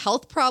like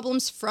health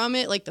problems from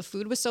it. Like the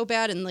food was so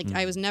bad and like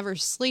I was never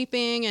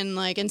sleeping. And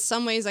like in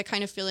some ways I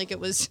kind of feel like it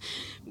was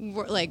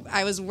like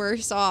I was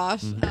worse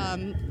off.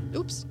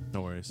 Oops.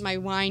 No worries. My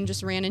wine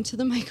just ran into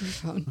the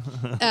microphone.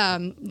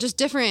 Just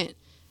different.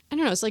 I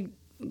don't know. It's like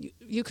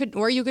you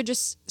could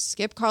just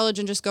skip college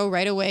and just go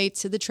right away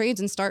to the trades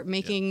and start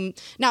making.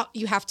 Now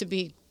you have to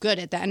be good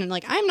at that. And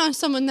like, I'm not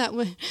someone that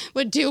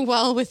would do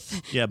well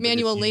with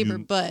manual labor,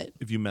 but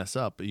if you mess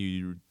up,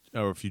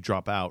 or if you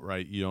drop out,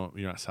 right, you're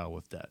not saddled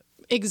with debt.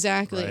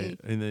 Exactly. Right?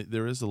 And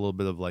there is a little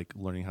bit of like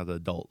learning how to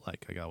adult.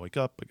 Like I gotta wake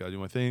up, I gotta do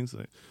my things.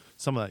 Like,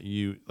 some of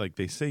that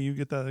they say you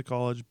get that at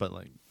college, but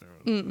like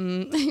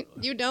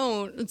you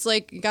don't. It's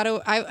like you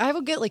gotta. I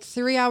would get like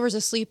 3 hours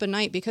of sleep a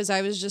night because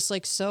I was just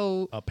like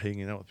so up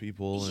hanging out with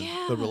people. And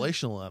yeah. The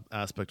relational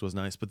aspect was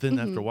nice, but then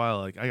after a while,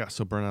 like I got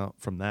so burnt out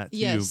from that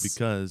too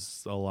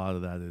because a lot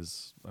of that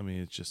is. I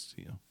mean, it's just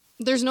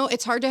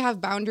it's hard to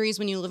have boundaries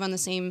when you live on the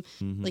same,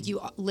 like you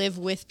live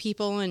with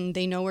people and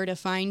they know where to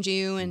find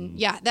you. And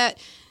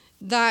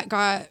that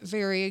got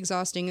very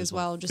exhausting as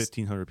well. Just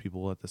 1,500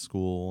 people at the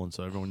school. And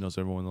so everyone knows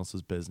everyone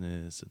else's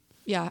business.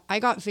 Yeah. I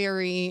got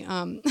very,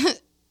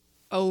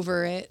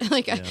 over it.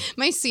 Like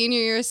my senior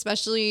year,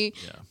 especially,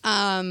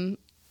 I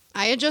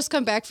had just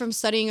come back from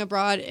studying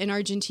abroad in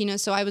Argentina.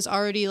 So I was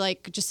already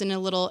like just in a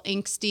little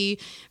angsty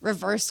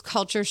reverse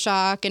culture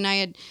shock. And I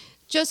had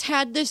just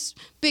had this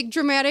big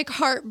dramatic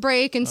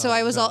heartbreak, and so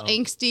I was all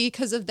angsty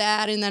because of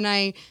that. And then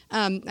I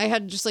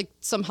had just like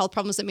some health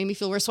problems that made me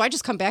feel worse. So I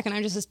just come back and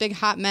I'm just this big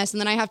hot mess. And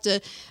then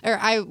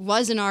I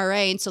was an RA,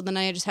 and so then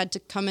I just had to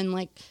come and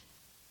like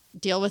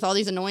deal with all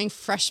these annoying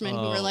freshmen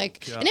who were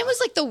like, God. And it was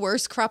like the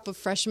worst crop of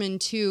freshmen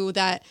too.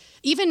 That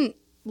even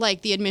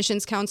like the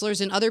admissions counselors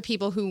and other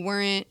people who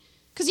weren't.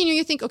 Because,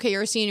 you think, okay,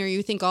 you're a senior,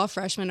 you think all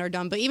freshmen are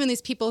dumb. But even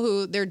these people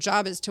who their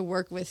job is to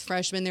work with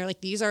freshmen, they're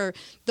like, this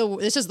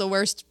is the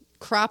worst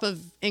crop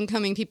of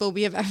incoming people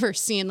we have ever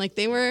seen. Like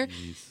they were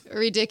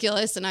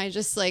ridiculous. And I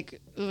just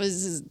like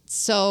was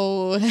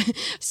so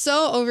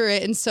over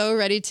it and so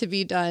ready to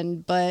be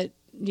done. But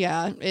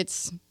yeah,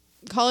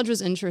 college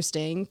was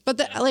interesting.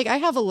 But I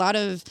have a lot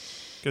of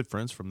good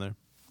friends from there.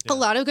 Yeah. A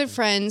lot of good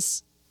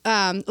friends.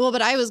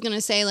 But I was going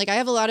to say, like, I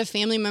have a lot of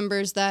family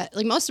members that,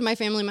 like, most of my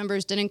family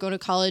members didn't go to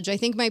college. I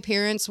think my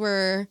parents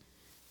were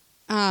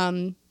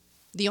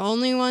the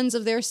only ones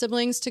of their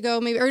siblings to go,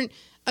 maybe, or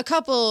a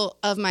couple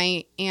of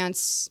my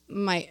aunts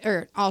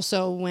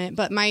also went,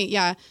 but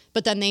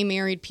then they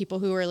married people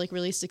who were, like,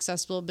 really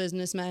successful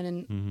businessmen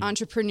and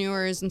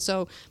entrepreneurs. And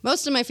so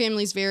most of my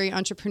family's very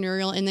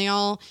entrepreneurial, and they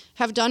all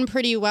have done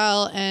pretty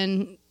well,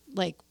 and,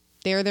 like,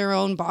 they're their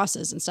own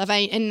bosses and stuff.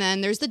 And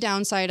then there's the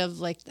downside of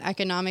like the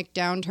economic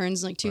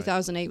downturns. Like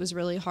 2008 was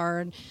really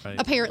hard. Right.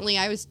 Apparently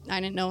I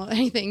didn't know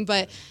anything,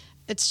 but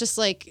it's just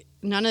like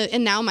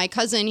and now my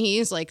cousin,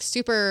 he's like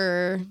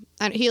super,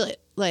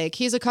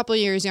 he's a couple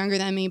years younger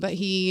than me, but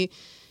he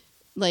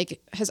like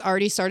has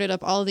already started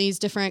up all these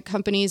different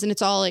companies, and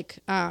it's all like,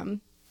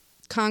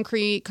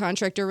 concrete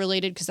contractor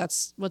related because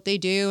that's what they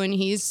do, and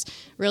he's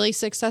really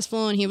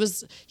successful, and he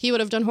would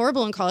have done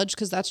horrible in college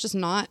because that's just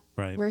not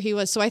where he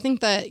was. So I think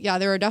that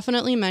there are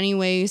definitely many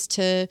ways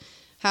to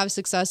have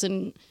success,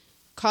 and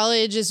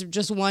college is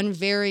just one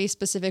very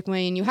specific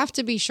way, and you have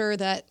to be sure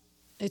that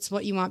it's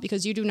what you want,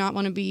 because you do not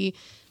want to be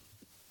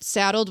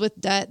saddled with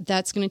debt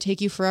that's going to take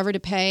you forever to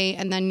pay,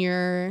 and then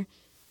you're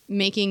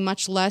making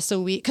much less a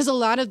week, because a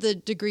lot of the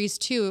degrees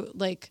too,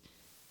 like,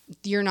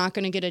 you're not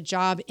going to get a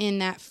job in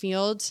that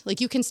field. Like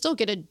you can still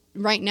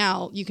right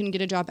now you can get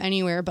a job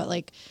anywhere, but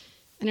like,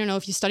 I don't know,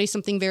 if you study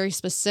something very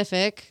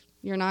specific,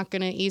 you're not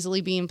going to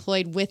easily be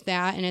employed with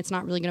that, and it's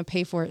not really going to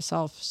pay for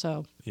itself.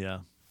 So yeah,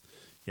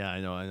 I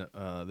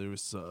know. There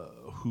was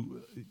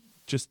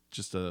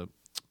just a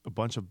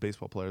bunch of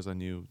baseball players I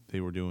knew.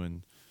 They were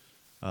doing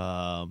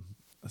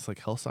it's like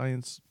health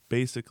science,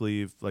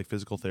 basically, like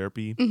physical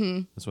therapy.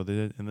 That's what they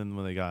did. And then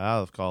when they got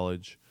out of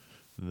college,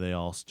 they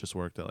all just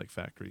worked at like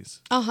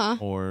factories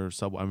or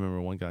Subway. I remember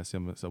one guy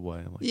saying at Subway.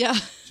 I'm like, yeah.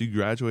 So you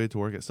graduated to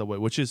work at Subway,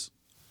 which is,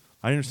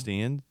 I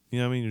understand. You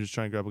know what I mean? You're just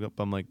trying to grab a cup.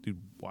 I'm like, dude,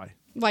 why?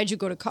 Why'd you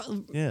go to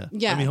college? Yeah.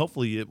 Yeah. I mean,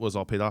 hopefully it was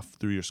all paid off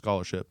through your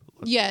scholarship.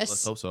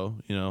 Let's hope so,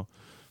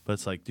 But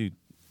it's like, dude,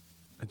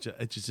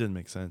 it just didn't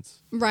make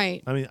sense.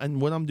 Right. I mean,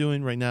 and what I'm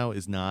doing right now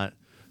is not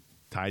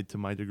tied to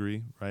my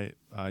degree, right?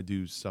 I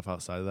do stuff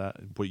outside of that.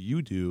 What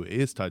you do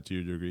is tied to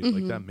your degree.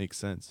 Like that makes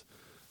sense.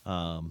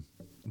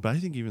 But I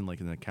think even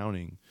like in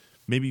accounting,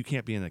 maybe you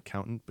can't be an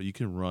accountant, but you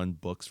can run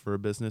books for a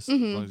business as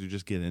long as you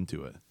just get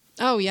into it.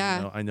 Oh,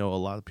 yeah. I know a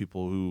lot of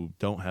people who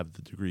don't have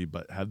the degree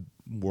but have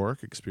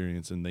work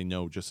experience, and they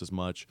know just as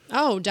much.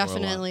 Oh,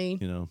 definitely.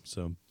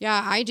 So.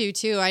 Yeah, I do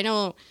too. I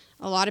know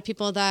a lot of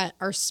people that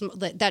are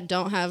that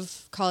don't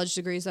have college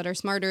degrees that are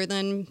smarter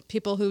than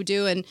people who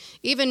do. And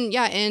even,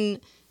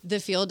 in the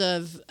field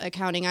of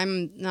accounting,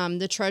 I'm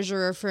the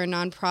treasurer for a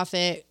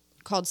nonprofit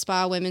called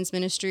Spa Women's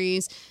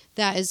Ministries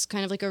that is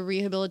kind of like a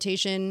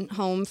rehabilitation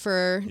home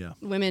for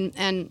women.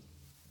 And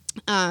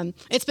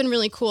it's been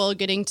really cool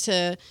getting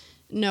to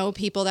know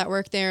people that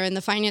work there. And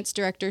the finance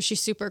director,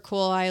 she's super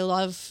cool. I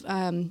love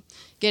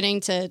getting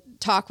to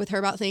talk with her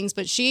about things.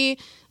 But she,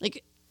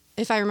 like,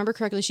 if I remember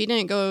correctly, she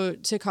didn't go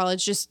to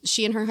college. Just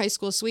she and her high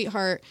school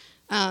sweetheart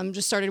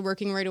just started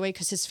working right away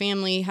because his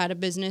family had a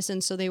business,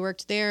 and so they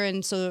worked there.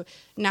 And so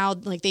now,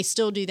 like, they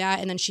still do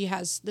that. And then she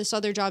has this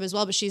other job as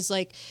well. But she's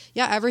like,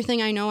 yeah,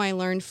 everything I know I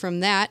learned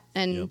from that.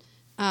 And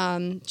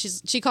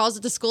she calls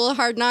it the school of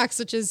hard knocks,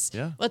 which is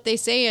what they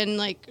say. And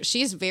like,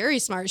 she's very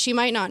smart. She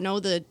might not know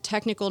the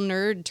technical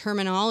nerd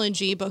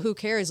terminology, but who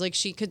cares? Like,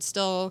 she could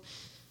still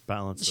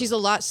balance. She's a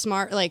lot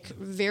smart, like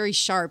very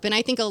sharp. And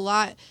I think a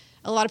lot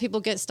of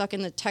people get stuck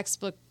in the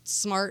textbook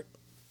smart,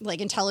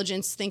 like,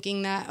 intelligence,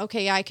 thinking that,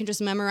 okay, I can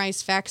just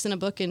memorize facts in a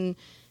book and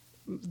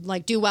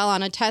like do well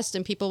on a test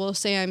and people will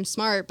say I'm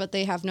smart, but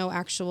they have no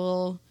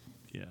actual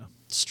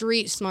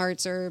street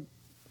smarts, or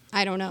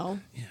I don't know.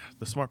 Yeah,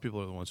 the smart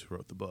people are the ones who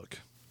wrote the book.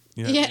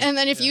 Yeah, and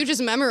then if you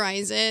just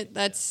memorize it,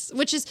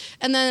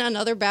 and then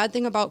another bad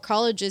thing about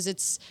college is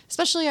it's,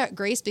 especially at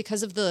Grace,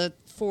 because of the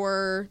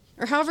 4,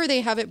 or however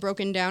they have it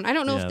broken down. I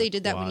don't know if they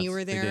did that when you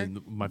were there.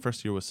 My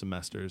first year was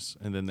semesters,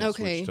 and then they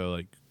switched to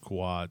like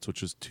quads,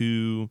 which was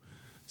 2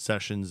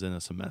 sessions in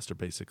a semester,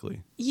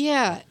 basically.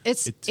 Yeah,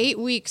 it's 8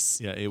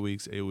 weeks. Yeah, 8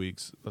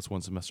 weeks. That's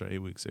one semester, 8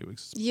 weeks.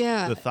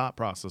 Yeah. The thought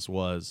process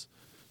was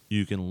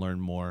you can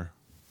learn more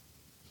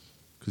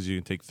because you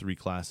can take 3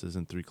 classes,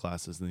 and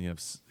then you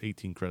have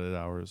 18 credit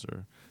hours,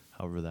 or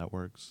however that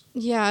works.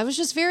 Yeah, it was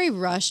just very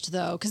rushed,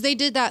 though, because they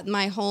did that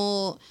my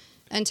whole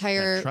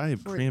entire... Try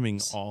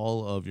cramming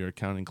all of your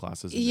accounting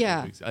classes in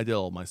 8 weeks. I did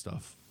all my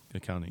stuff,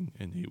 accounting,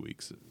 in 8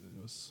 weeks.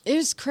 It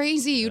was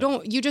crazy.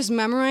 You just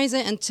memorize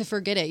it and to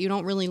forget it. You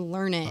don't really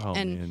learn it. Oh,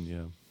 man,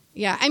 yeah.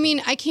 Yeah, I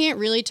mean, I can't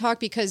really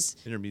talk because...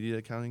 Intermediate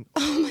accounting?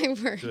 Oh, my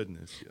word.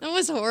 Goodness. Yeah. That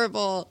was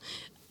horrible.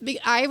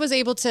 I was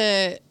able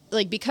to,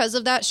 like, because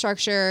of that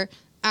structure,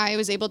 I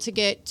was able to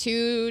get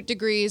 2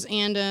 degrees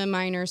and a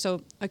minor,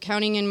 so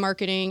accounting and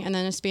marketing, and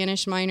then a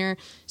Spanish minor.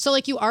 So,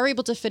 like, you are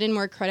able to fit in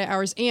more credit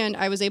hours, and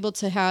I was able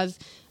to have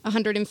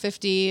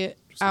 150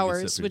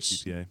 hours,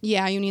 which, CPA.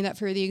 Yeah, you need that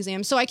for the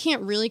exam. So I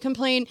can't really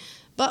complain,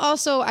 but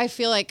also I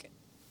feel like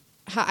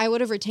I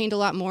would have retained a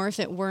lot more if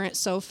it weren't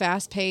so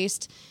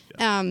fast-paced.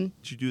 Yeah.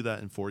 Did you do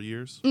that in 4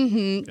 years?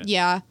 Mm-hmm, okay.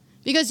 Yeah.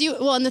 Because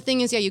and the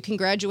thing is, you can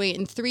graduate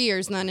in 3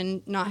 years then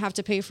and not have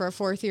to pay for a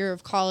 4th year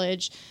of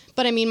college.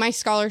 But I mean, my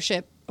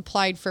scholarship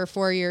applied for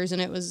 4 years,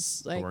 and it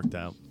was like...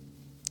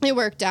 It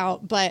worked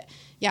out. But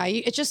yeah,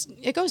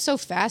 it goes so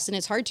fast, and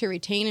it's hard to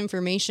retain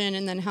information.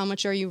 And then how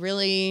much are you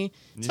really...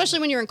 Especially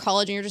when you're in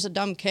college and you're just a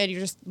dumb kid. You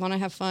just want to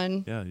have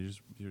fun. Yeah,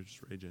 you're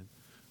just raging.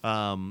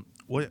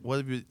 What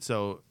have you...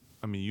 So,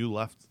 I mean, you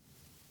left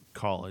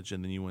college,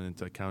 and then you went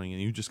into accounting,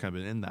 and you just kind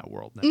of been in that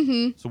world now.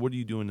 Mm-hmm. So what are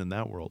you doing in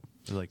that world?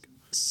 Like...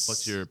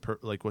 What's your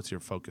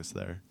focus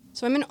there?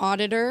 So I'm an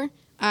auditor.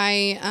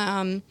 I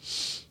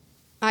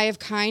have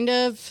kind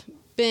of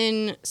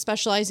been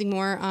specializing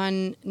more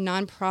on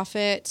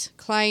nonprofit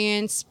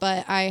clients,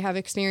 but I have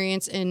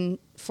experience in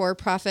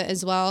for-profit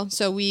as well.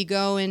 So we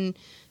go and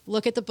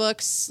look at the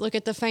books, look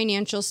at the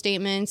financial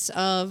statements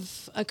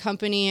of a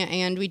company,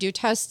 and we do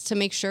tests to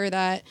make sure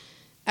that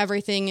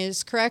everything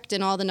is correct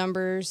and all the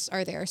numbers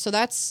are there. So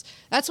that's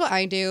what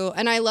I do,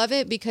 and I love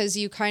it because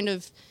I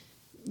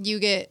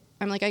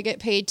get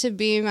paid to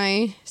be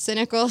my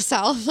cynical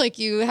self. Like,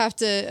 you have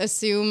to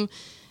assume,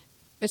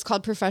 it's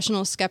called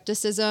professional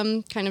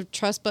skepticism, kind of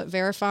trust but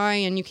verify,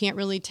 and you can't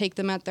really take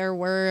them at their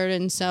word.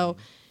 And so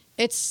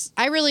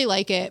I really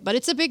like it, but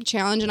it's a big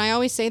challenge. And I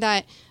always say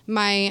that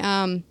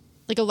a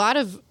lot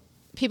of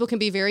people can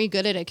be very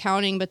good at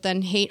accounting, but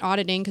then hate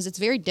auditing because it's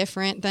very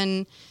different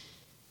than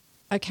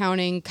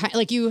accounting.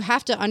 Like, you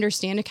have to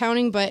understand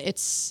accounting, but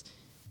it's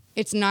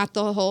not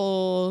the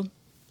whole...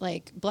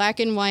 like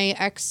black and white,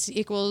 X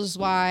equals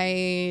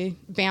Y,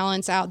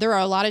 balance out. There are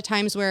a lot of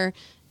times where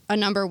a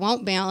number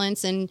won't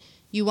balance and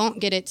you won't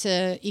get it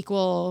to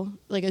equal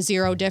like a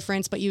 0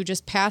 difference, but you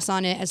just pass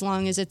on it as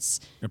long as it's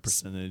a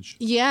percentage.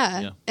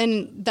 Yeah.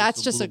 And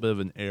that's just a little bit of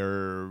an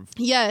error.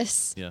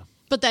 Yes. Yeah.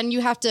 But then you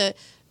have to,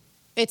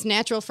 it's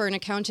natural for an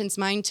accountant's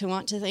mind to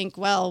want to think,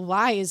 well,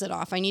 why is it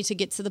off? I need to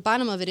get to the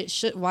bottom of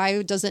it.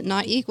 Why does it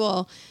not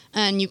equal?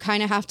 And you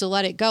kind of have to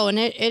let it go. And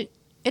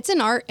it's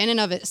an art in and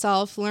of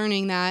itself,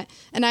 learning that.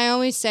 And I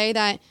always say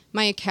that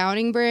my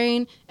accounting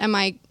brain and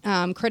my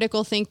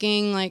critical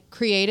thinking, like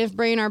creative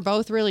brain, are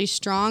both really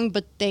strong,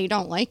 but they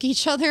don't like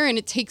each other. And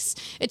it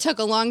took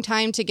a long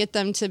time to get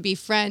them to be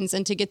friends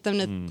and to get them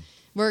to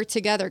work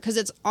together. Because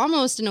it's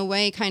almost, in a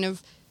way, kind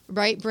of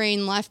right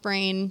brain, left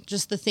brain,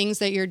 just the things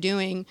that you're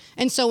doing.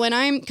 And so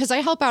because I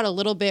help out a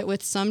little bit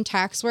with some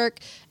tax work,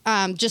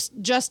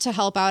 just to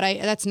help out.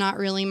 That's not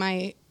really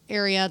my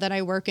area that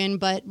I work in,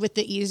 but with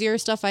the easier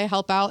stuff I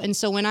help out. And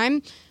so when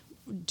I'm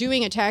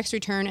doing a tax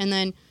return and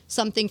then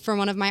something for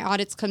one of my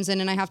audits comes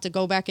in and I have to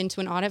go back into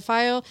an audit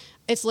file,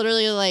 it's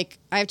literally like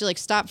I have to like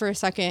stop for a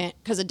second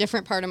because a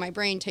different part of my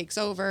brain takes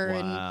over.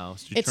 Wow. And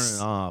So you turn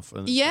it off.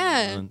 And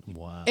yeah.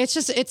 Wow.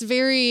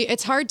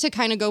 It's hard to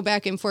kind of go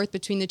back and forth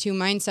between the two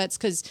mindsets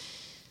because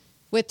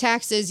with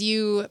taxes,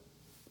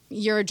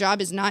 your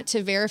job is not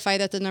to verify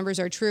that the numbers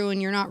are true,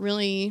 and you're not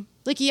really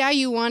like, yeah,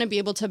 you want to be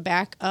able to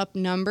back up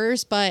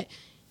numbers, but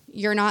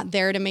you're not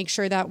there to make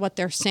sure that what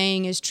they're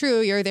saying is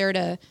true. You're there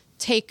to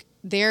take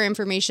their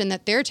information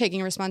that they're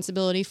taking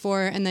responsibility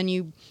for, and then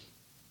you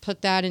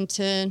put that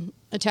into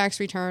a tax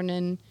return.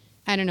 And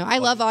I don't know. I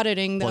love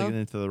auditing, though. Plug it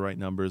into the right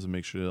numbers and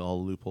make sure that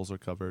all the loopholes are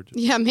covered.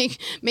 Yeah,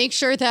 make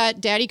sure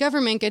that daddy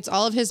government gets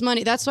all of his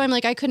money. That's why I'm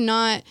like, I could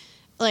not...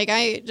 Like,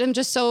 I'm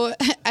just so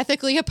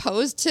ethically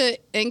opposed to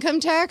income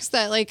tax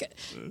that, like,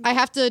 I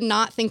have to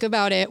not think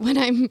about it when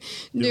I'm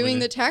doing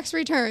the tax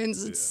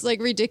returns. It's,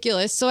 like,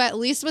 ridiculous. So at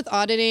least with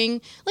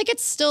auditing, like,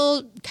 it's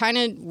still kind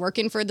of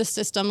working for the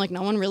system. Like,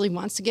 no one really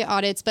wants to get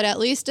audits, but at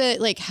least it,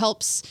 like,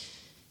 helps.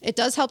 It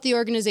does help the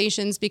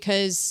organizations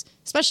because,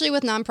 especially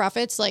with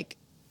nonprofits, like,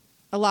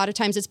 a lot of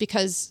times it's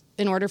because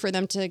in order for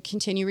them to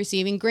continue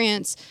receiving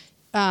grants,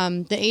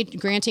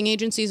 granting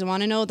agencies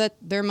want to know that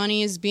their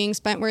money is being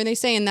spent where they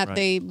say and that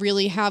they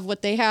really have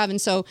what they have.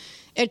 And so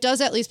it does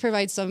at least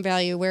provide some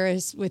value.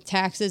 Whereas with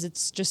taxes,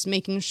 it's just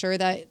making sure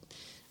that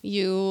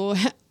you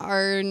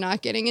are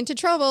not getting into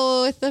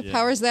trouble with the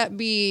powers that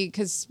be,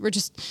 because we're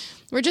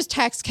just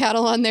tax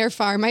cattle on their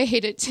farm. I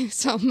hate it too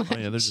so much. Oh,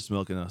 yeah, they're just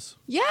milking us.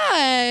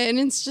 Yeah, and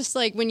it's just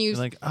like when you... You're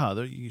like,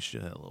 you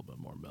should have a little bit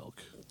more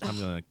milk. I'm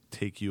going to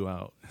take you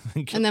out.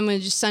 And then we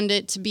just send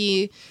it to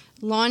be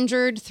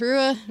laundered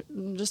through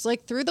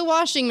the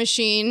washing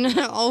machine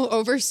all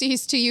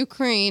overseas to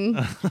Ukraine.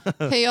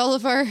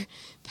 Send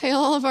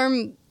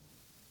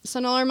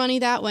all our money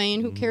that way,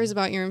 and who cares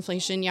about your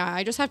inflation? Yeah,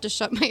 I just have to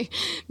shut my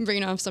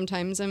brain off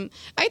sometimes. I'm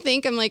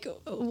like,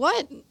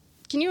 what?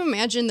 Can you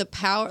imagine the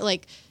power,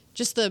 like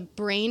just the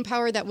brain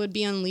power that would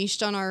be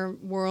unleashed on our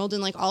world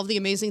and like all of the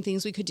amazing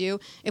things we could do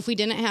if we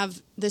didn't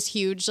have this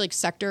huge like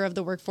sector of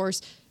the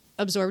workforce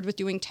absorbed with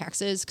doing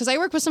taxes? Because I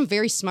work with some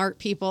very smart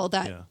people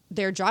that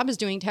their job is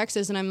doing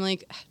taxes, and I'm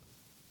like,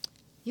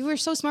 you were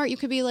so smart, you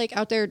could be like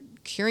out there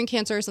curing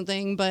cancer or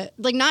something, but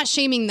like not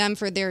shaming them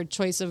for their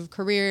choice of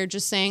career,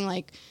 just saying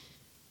like,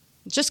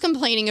 just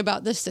complaining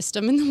about the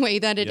system and the way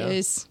that it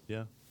is.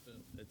 Yeah,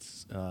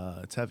 it's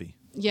heavy.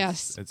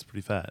 Yes, it's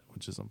pretty fat,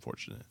 which is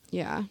unfortunate.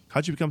 Yeah.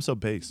 How'd you become so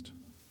based?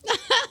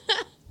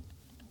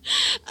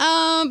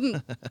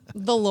 The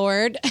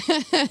Lord.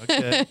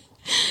 Okay.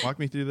 Walk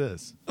me through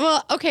this.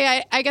 Well,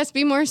 okay, I guess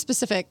be more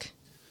specific.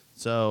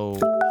 So,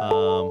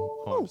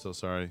 I'm so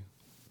sorry.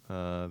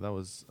 That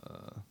was,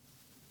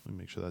 let me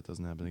make sure that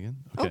doesn't happen again.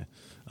 Okay.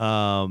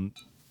 I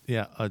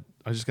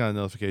just got a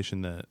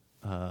notification that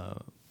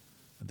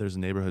there's a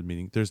neighborhood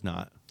meeting. There's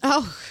not.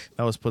 Oh.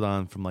 That was put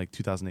on from like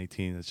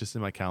 2018. It's just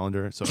in my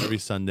calendar. So every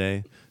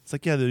Sunday, it's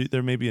like,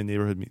 there may be a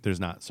neighborhood meeting. There's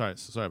not. Sorry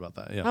about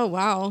that. Yeah. Oh,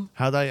 wow.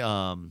 How'd I,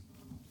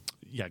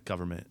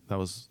 government.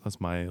 That's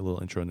my little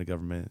intro into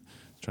government.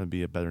 Trying to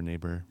be a better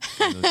neighbor.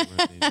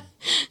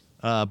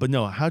 But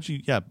no, how'd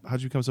you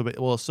become so big?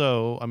 Well,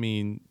 so, I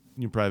mean,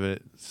 your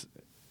private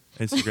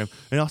Instagram.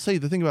 And I'll say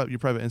the thing about your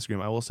private Instagram,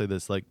 I will say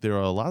this, like there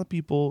are a lot of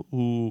people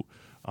who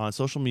on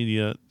social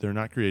media, they're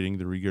not creating,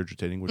 they're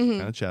regurgitating, which we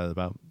kind of chatted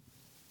about.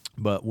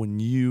 But when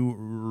you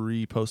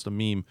repost a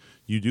meme,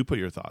 you do put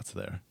your thoughts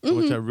there,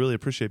 which I really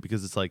appreciate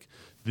because it's like,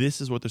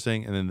 this is what they're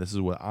saying, and then this is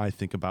what I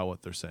think about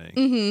what they're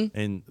saying.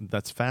 And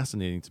that's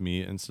fascinating to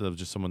me instead of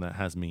just someone that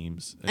has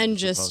memes. And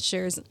just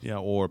shares. Yeah,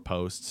 or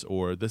posts,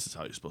 or this is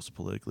how you're supposed to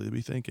politically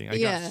be thinking. I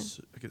get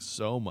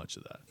so much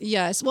of that.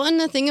 Yes. Well, and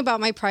the thing about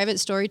my private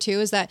story,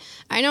 too, is that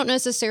I don't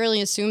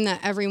necessarily assume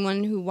that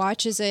everyone who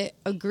watches it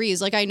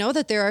agrees. Like, I know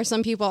that there are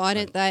some people on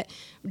it that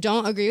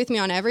don't agree with me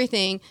on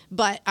everything,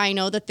 but I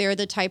know that they're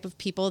the type of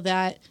people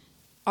that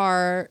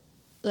are,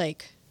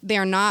 like,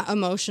 they're not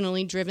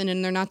emotionally driven,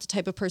 and they're not the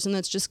type of person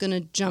that's just going to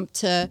jump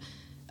to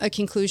a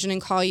conclusion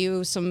and call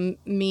you some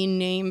mean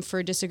name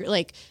for disagree.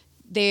 Like,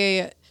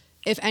 they,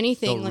 if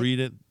anything... They'll read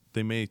it.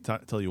 They may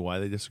tell you why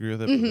they disagree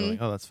with it, but they're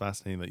like, oh, that's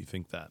fascinating that you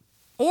think that.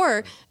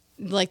 Or,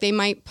 like, they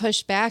might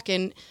push back.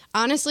 And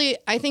honestly,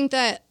 I think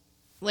that,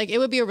 like, it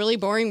would be a really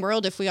boring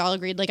world if we all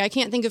agreed. Like, I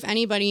can't think of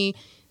anybody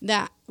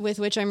that with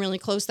which I'm really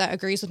close that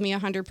agrees with me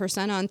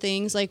 100% on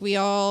things. Like, we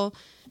all...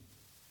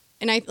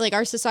 And I like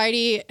our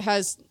society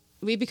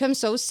we've become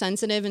so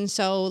sensitive and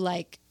so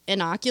like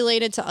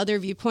inoculated to other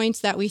viewpoints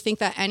that we think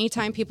that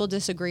anytime people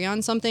disagree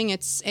on something,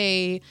 it's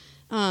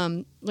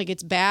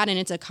it's bad and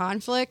it's a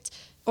conflict,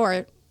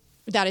 or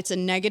that it's a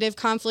negative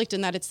conflict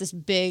and that it's this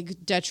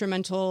big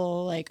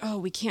detrimental, like, oh,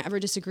 we can't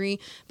ever disagree.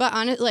 But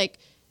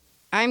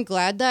I'm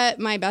glad that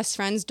my best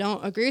friends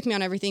don't agree with me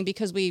on everything,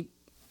 because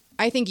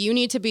I think you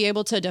need to be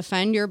able to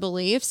defend your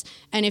beliefs.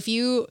 And if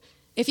you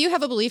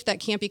have a belief that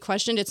can't be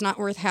questioned, it's not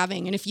worth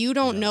having. And if you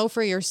don't know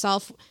for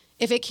yourself,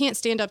 if it can't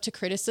stand up to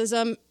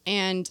criticism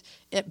and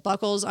it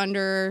buckles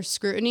under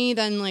scrutiny,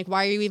 then like,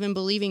 why are you even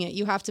believing it?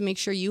 You have to make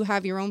sure you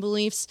have your own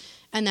beliefs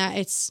and that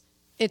it's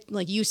it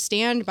like you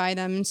stand by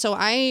them. And so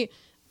I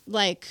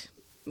like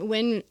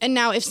and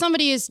now if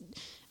somebody is,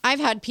 I've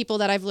had people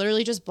that I've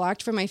literally just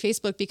blocked from my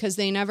Facebook because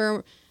they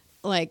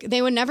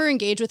would never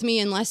engage with me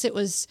unless it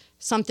was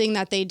something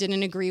that they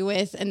didn't agree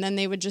with. And then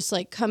they would just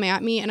like come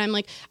at me. And I'm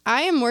like,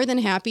 I am more than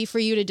happy for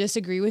you to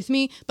disagree with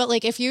me. But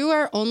like, if you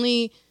are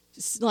only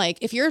like,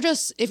 if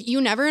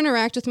you never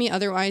interact with me,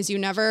 otherwise you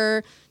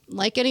never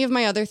like any of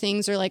my other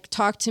things or like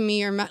talk to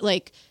me or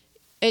like,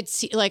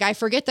 it's like, I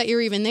forget that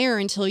you're even there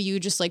until you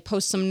just like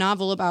post some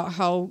novel about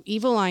how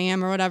evil I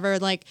am or whatever.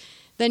 Like,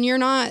 then you're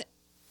not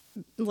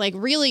like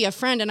really a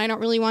friend, and I don't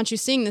really want you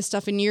seeing this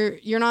stuff, and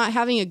you're not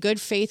having a good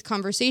faith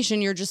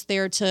conversation. You're just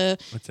there to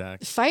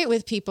fight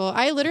with people.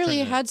 I literally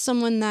had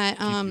someone that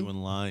keep you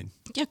in line.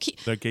 Yeah,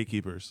 they're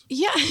gatekeepers.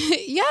 Yeah,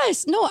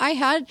 yes. No, I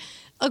had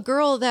a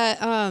girl that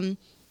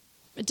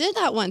did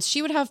that once.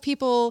 She would have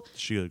people.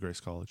 She go to Grace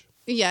College.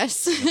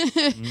 Yes.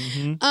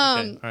 Mm-hmm. Okay.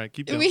 All right,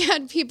 keep going. We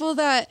had people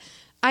that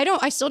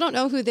I still don't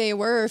know who they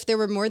were, if there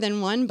were more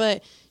than one,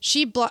 but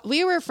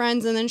we were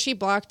friends, and then she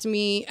blocked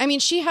me. I mean,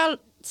 she had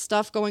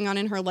stuff going on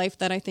in her life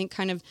that I think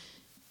kind of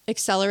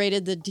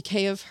accelerated the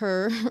decay of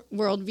her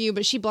worldview,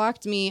 but she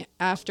blocked me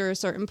after a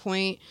certain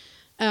point.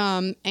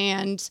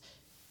 And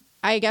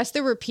I guess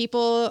there were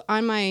people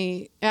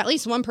at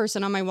least one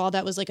person on my wall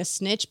that was like a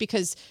snitch,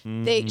 because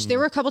there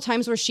were a couple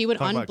times where she would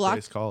unblock. About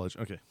Grace College.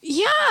 Okay.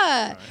 Yeah.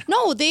 Right.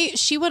 No,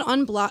 she would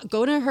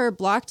go to her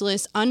blocked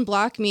list,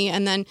 unblock me,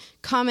 and then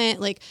comment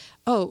like,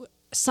 oh,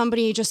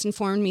 somebody just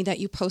informed me that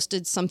you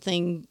posted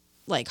something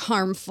like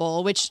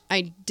harmful, which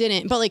I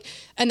didn't, but like,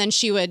 and then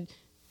she would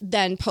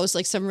then post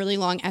like some really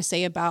long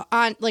essay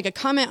on like a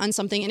comment on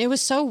something. And it was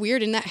so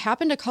weird. And that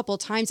happened a couple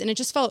times, and it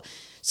just felt,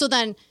 so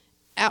then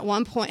at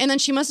one point, and then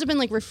she must've been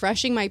like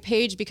refreshing my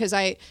page, because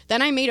I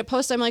made a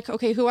post. I'm like,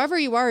 okay, whoever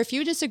you are, if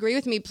you disagree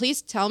with me,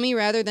 please tell me,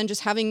 rather than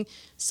just having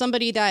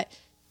somebody that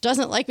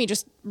doesn't like me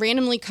just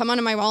randomly come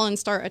onto my wall and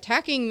start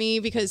attacking me,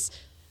 because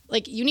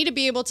like, you need to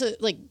be able to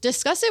like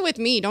discuss it with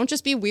me. Don't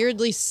just be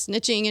weirdly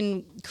snitching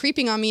and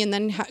creeping on me and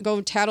then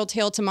go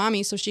tattletale to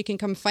mommy so she can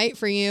come fight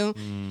for you.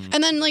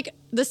 And then like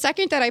the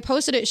second that I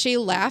posted it, she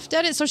laughed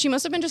at it. So she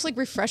must have been just like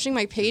refreshing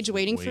my page,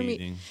 waiting for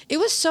me. It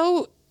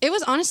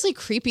was honestly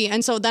creepy.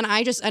 And so then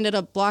I just ended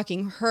up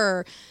blocking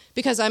her,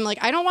 because I'm like,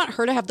 I don't want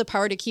her to have the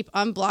power to keep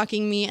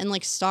unblocking me and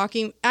like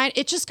stalking.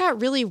 It just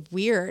got really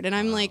weird. And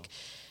I'm like,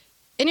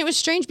 and it was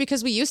strange,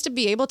 because we used to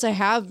be able to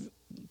have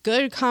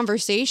good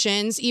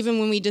conversations even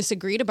when we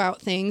disagreed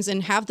about things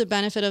and have the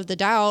benefit of the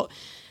doubt.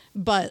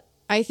 But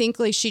I think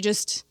like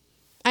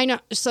I know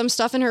some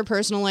stuff in her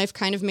personal life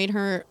kind of made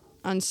her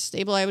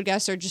unstable, I would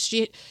guess, or just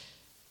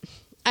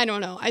I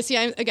don't know.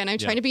 I'm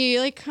trying to be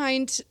like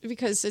kind,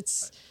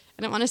 because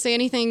I don't want to say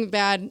anything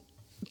bad,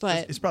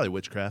 but it's probably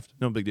witchcraft.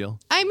 No big deal.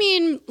 I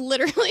mean,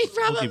 literally,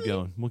 probably.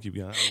 We'll keep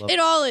going. It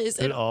all is.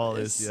 It all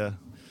is. Yeah.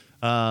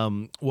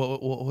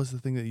 What was the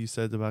thing that you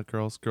said about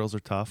girls? Girls are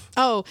tough.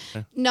 Oh,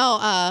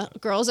 no,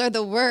 girls are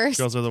the worst.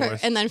 Girls are the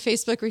worst. And then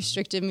Facebook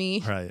restricted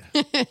me. Right.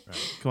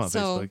 Come on,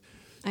 Facebook.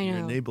 I know. You're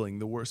enabling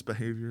the worst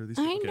behavior of these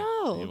people.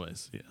 I know.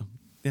 Anyways, yeah.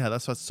 Yeah,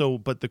 that's what. So,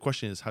 but the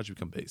question is, how'd you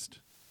become based?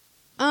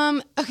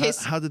 Okay.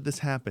 How did this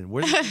happen?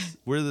 Where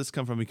did this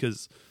come from?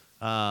 Because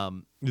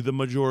the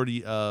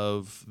majority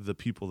of the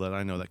people that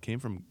I know that came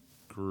from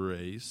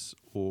Grace,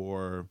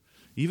 or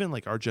even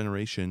like our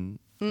generation,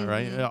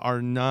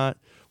 right,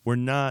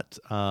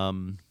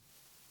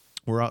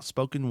 we're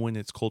outspoken when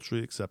it's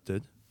culturally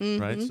accepted,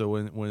 right? So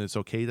when it's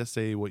okay to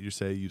say what you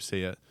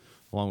say it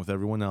along with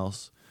everyone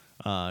else.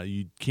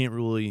 You can't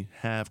really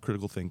have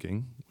critical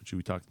thinking, which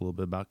we talked a little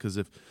bit about, because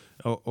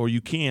or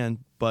you can,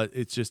 but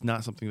it's just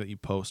not something that you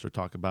post or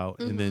talk about.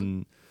 And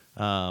then,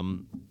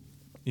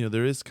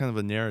 there is kind of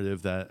a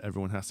narrative that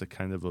everyone has to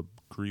kind of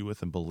agree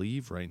with and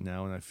believe right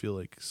now. And I feel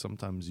like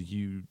sometimes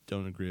you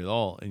don't agree at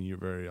all, and you're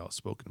very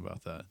outspoken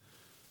about that.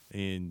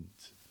 And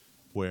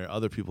where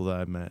other people that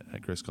I've met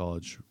at Grace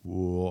College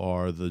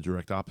are the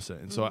direct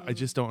opposite. And so I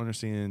just don't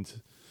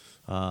understand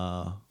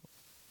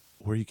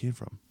where you came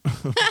from.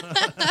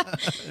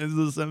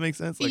 Does that make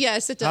sense? Like,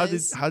 yes, it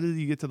does. How did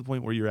you get to the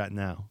point where you're at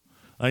now?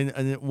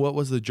 And what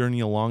was the journey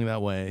along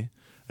that way?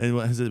 And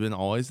has it been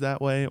always that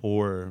way?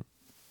 Or,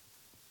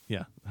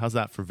 yeah, how's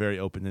that for very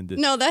open-ended?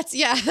 No,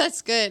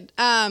 that's good.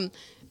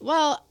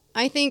 Well,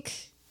 I think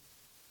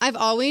I've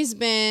always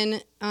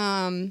been...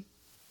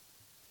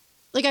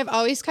 I've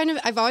always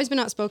been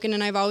outspoken,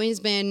 and I've always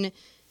been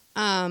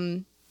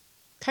kind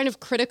of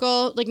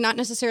critical, like not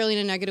necessarily in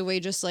a negative way,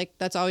 just like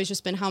that's always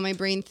just been how my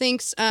brain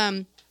thinks.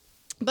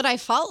 But I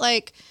felt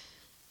like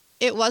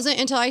it wasn't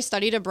until I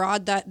studied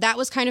abroad that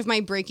was kind of my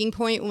breaking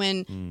point,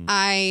 when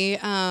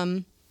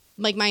I,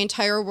 my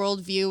entire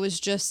worldview was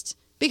just,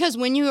 because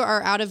when you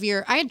are out of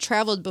I had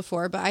traveled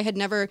before, but I had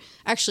never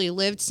actually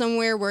lived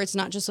somewhere where it's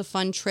not just a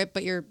fun trip,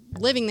 but you're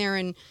living there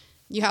and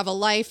you have a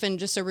life and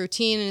just a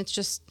routine. And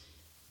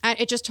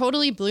it just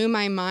totally blew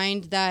my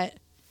mind that,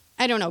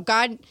 I don't know,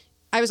 God,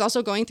 I was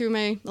also going through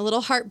a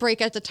little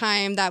heartbreak at the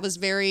time that was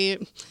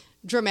very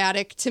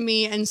dramatic to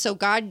me. And so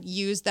God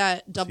used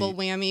that double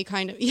whammy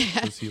kind of,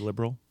 yeah. Was he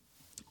liberal?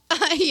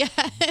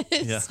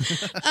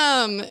 Yes.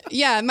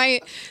 Yeah.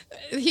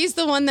 He's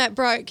the one that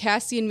brought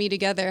Cassie and me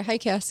together. Hi,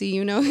 Cassie.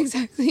 You know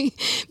exactly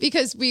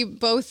because we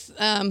both.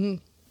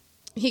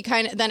 He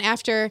kind of then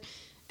after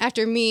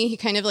me, he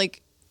kind of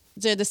like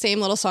did the same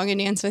little song and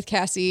dance with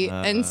Cassie,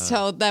 and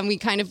so then we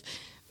kind of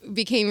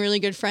became really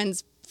good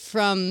friends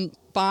from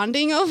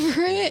bonding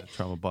over it.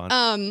 Trauma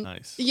bond.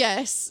 Nice.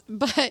 Yes,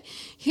 but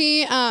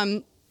he.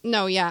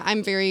 No, yeah,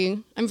 I'm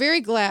very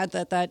glad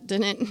that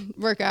didn't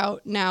work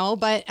out now,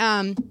 but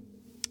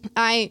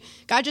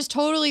God just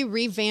totally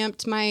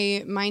revamped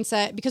my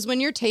mindset because when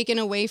you're taken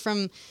away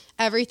from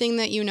everything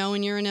that you know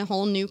and you're in a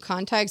whole new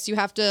context, you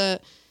have to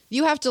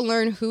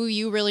learn who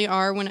you really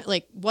are when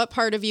like what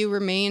part of you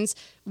remains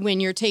when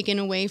you're taken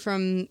away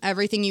from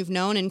everything you've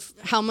known and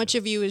how much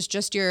of you is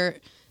just your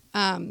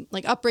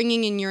like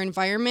upbringing in your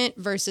environment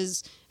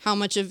versus how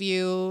much of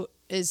you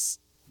is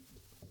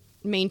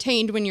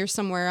maintained when you're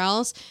somewhere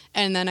else.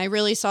 And then I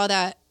really saw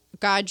that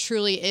God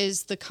truly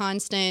is the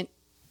constant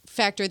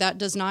factor that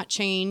does not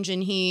change.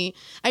 And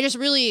I just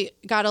really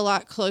got a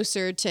lot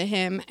closer to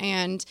him.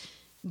 And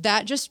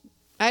that just,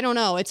 I don't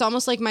know. It's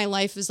almost like my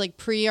life is like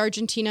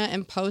pre-Argentina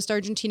and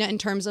post-Argentina in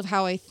terms of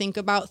how I think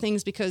about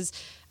things because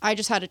I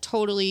just had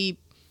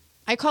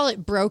I call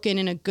it broken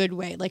in a good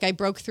way. Like I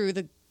broke through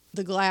the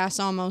glass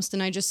almost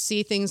and I just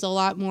see things a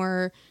lot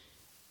more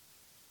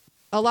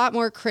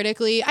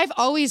critically. I've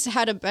always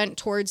had a bent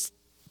towards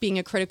being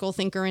a critical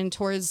thinker and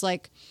towards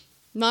like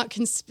not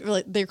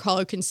they call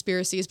it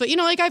conspiracies, but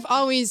like I've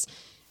always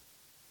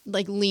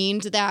like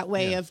leaned that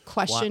way of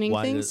questioning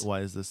things. Why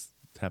does this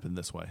happen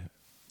this way?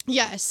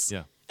 Yes.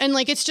 Yeah. And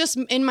like it's just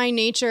in my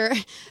nature.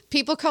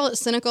 People call it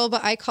cynical,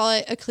 but I call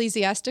it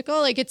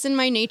ecclesiastical. Like it's in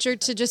my nature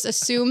to just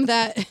assume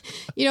that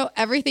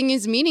everything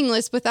is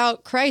meaningless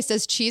without Christ,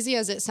 as cheesy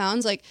as it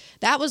sounds. Like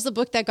that was the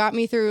book that got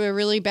me through a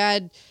really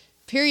bad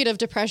period of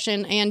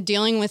depression and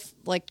dealing with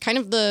like kind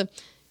of the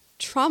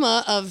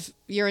trauma of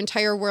your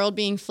entire world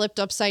being flipped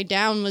upside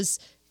down was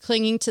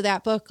clinging to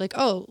that book. Like,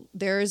 oh,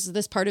 there's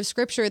this part of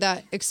scripture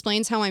that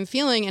explains how I'm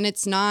feeling. And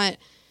it's not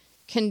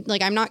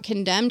I'm not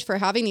condemned for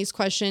having these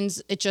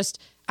questions.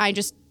 I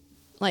just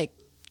like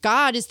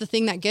God is the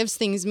thing that gives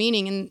things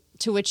meaning and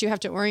to which you have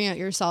to orient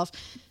yourself.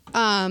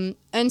 And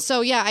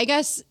so, yeah, I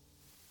guess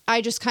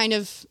I just kind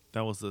of,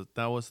 that was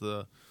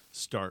the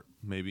start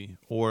maybe,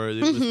 or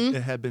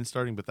it had been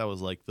starting, but that was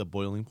like the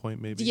boiling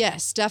point maybe.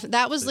 Yes, definitely.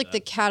 That was like the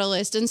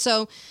catalyst. And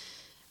so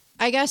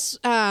I guess,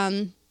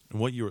 and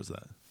what year was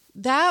that?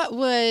 That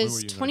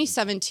was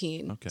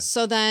 2017. Okay.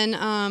 So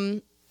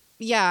then,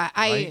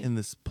 right in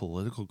this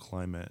political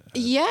climate,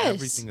 yes,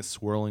 everything is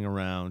swirling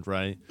around,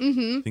 right?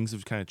 Mm-hmm. Things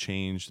have kind of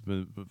changed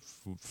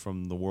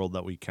from the world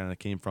that we kind of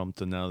came from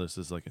to now. This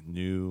is like a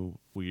new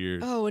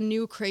weird, a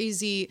new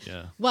crazy.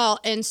 Yeah. Well,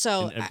 and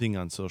so and everything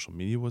on social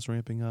media was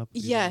ramping up.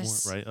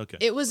 Yes. More, right. Okay.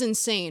 It was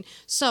insane.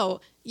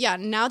 So yeah,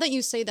 now that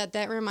you say that,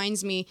 that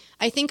reminds me.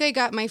 I think I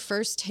got my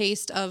first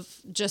taste of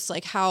just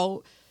like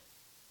how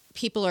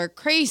people are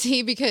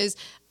crazy because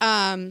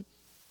I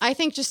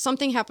think just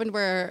something happened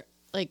where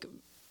like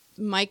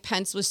Mike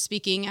Pence was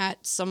speaking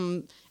at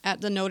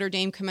the Notre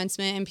Dame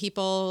commencement and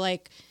people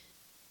like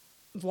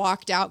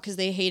walked out because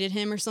they hated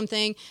him or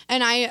something.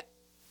 And I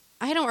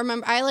don't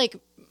remember. I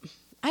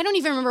don't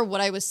even remember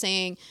what I was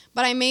saying,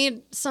 but I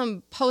made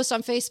some post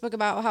on Facebook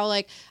about how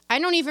like I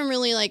don't even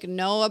really like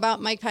know about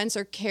Mike Pence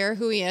or care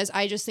who he is.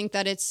 I just think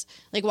that it's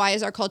like, why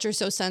is our culture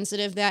so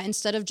sensitive that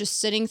instead of just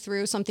sitting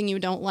through something you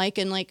don't like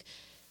and like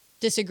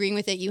disagreeing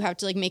with it, you have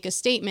to like make a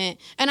statement.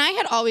 And I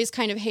had always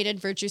kind of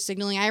hated virtue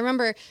signaling. I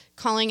remember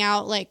calling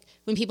out like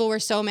when people were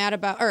so mad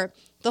about, or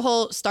the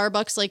whole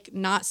Starbucks like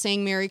not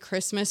saying Merry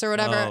Christmas or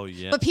whatever. Oh,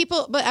 yeah.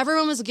 But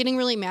everyone was getting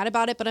really mad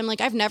about it. But I'm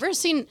like, I've never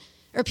seen,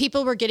 or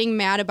people were getting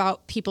mad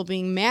about people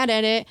being mad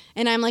at it.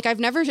 And I'm like, I've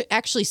never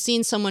actually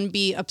seen someone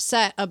be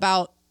upset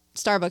about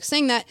Starbucks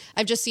saying that.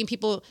 I've just seen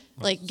people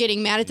like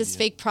getting mad at this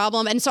fake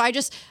problem. And so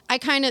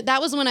that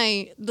was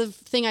when the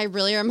thing I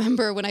really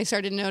remember when I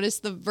started to notice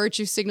the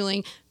virtue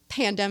signaling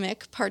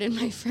pandemic, pardon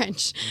my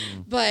French.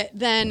 But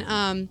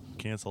then,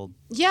 canceled.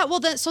 Yeah. Well,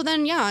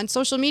 on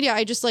social media,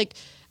 I just like,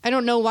 I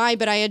don't know why,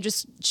 but I had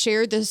just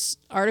shared this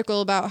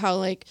article about how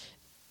like,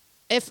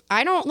 if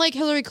I don't like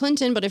Hillary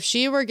Clinton, but if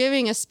she were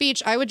giving a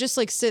speech, I would just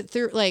like sit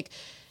through like,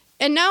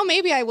 and now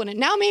maybe I wouldn't.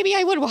 Now maybe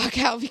I would walk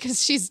out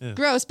because she's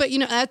gross. But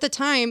at the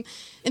time,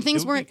 and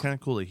things weren't kind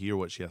of cool to hear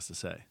what she has to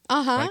say.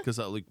 Right? Because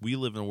like we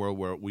live in a world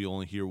where we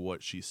only hear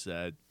what she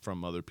said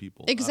from other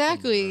people.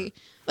 Exactly.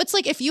 It's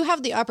like if you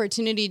have the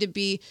opportunity to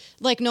be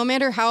like, no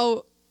matter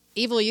how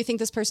evil you think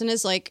this person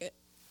is, like,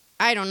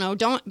 I don't know,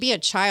 don't be a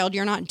child.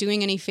 You're not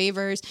doing any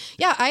favors.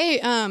 Yeah,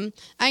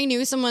 I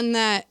knew someone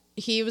that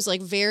he was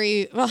like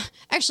very well.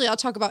 Actually, I'll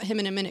talk about him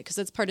in a minute because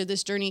that's part of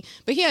this journey.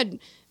 But he had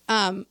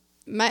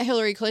met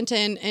Hillary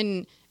Clinton,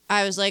 and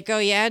I was like, oh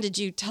yeah, did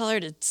you tell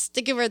her to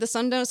stick it where the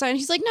sun don't shine?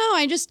 He's like, no,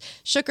 I just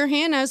shook her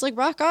hand. I was like,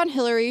 rock on,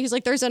 Hillary. He's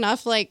like, there's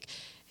enough like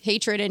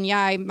hatred, and yeah,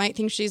 I might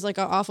think she's like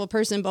an awful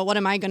person, but what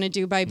am I going to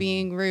do by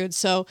being rude?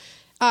 So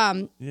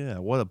Yeah,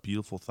 what a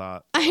beautiful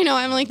thought. I know.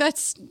 I'm like,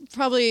 that's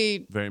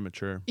probably very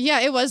mature. Yeah,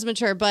 it was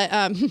mature, but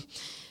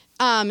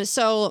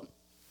so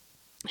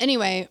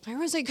anyway, where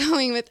was I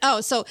going with?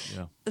 Oh, so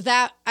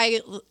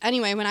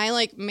anyway, when I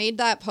like made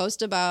that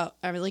post about,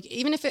 I mean, like,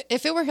 even if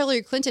it were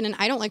Hillary Clinton, and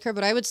I don't like her,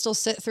 but I would still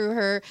sit through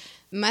her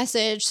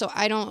message. So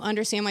I don't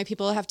understand why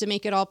people have to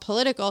make it all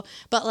political.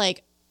 But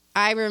like,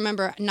 I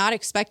remember not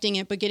expecting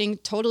it, but getting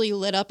totally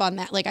lit up on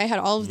that. Like, I had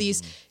all of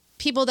these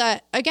people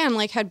that, again,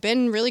 like, had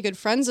been really good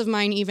friends of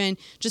mine, even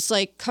just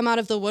like come out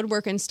of the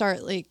woodwork and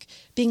start like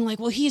being like,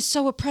 well, he's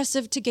so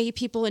oppressive to gay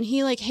people and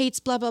he like hates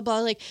blah blah blah.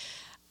 Like,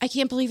 I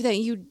can't believe that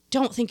you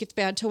don't think it's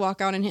bad to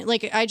walk out and hit.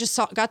 Like, I just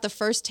got the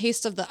first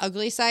taste of the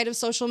ugly side of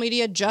social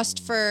media just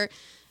for,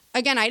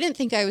 again, I didn't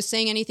think I was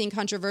saying anything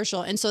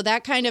controversial, and so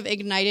that kind of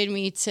ignited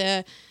me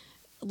to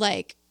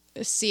like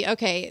see,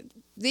 okay,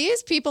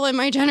 these people in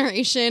my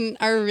generation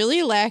are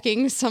really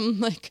lacking some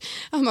like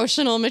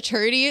emotional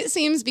maturity, it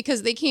seems,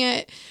 because they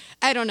can't,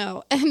 I don't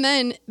know. And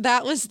then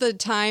that was the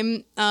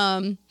time,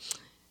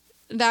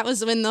 that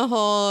was when the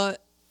whole,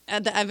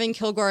 the Evan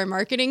Kilgore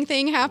marketing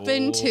thing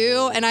happened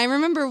too. And I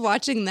remember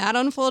watching that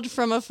unfold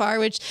from afar,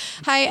 which,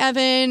 hi,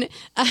 Evan.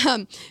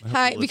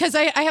 Hi, because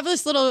I have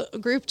this little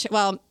group,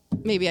 well,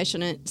 maybe I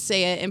shouldn't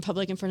say it in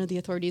public in front of the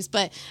authorities,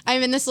 but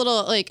I'm in this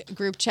little like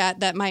group chat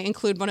that might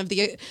include one of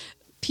the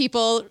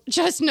people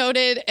just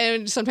noted,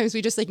 and sometimes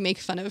we just like make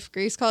fun of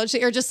Grace College,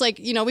 or just like,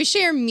 you know, we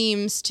share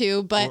memes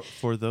too. But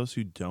for those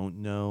who don't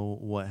know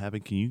what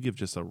happened, can you give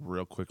just a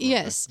real quick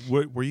yes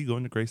were you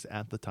going to Grace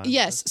at the time?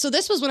 Yes, so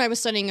this was when I was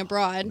studying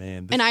abroad.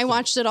 Man, and I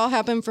watched it all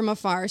happen from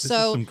afar. This so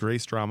is some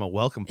Grace drama.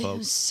 Welcome,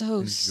 folks. It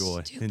was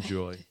so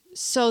enjoy.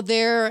 So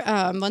there,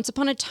 once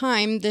upon a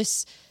time,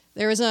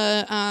 there was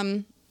a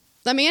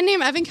man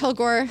named Evan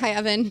Kilgore. Hi,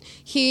 Evan.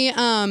 He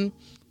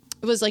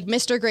it was like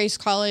Mr. Grace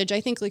College,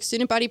 I think, like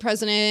student body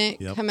president,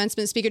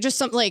 commencement speaker, just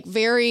something like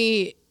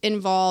very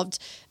involved,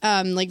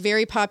 like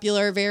very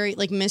popular, very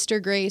like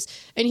Mr. Grace.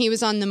 And he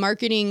was on the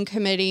marketing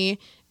committee.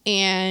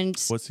 And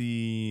was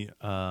he,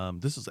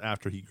 this was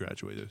after he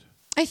graduated.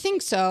 I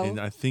think so. And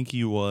I think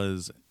he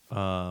was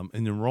in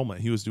enrollment.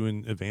 He was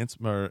doing advanced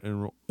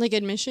like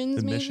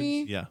admissions,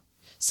 maybe? Yeah.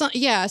 So,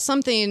 yeah,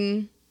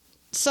 something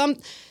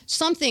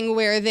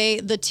where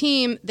the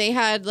team, they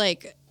had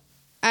like,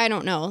 I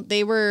don't know,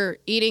 they were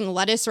eating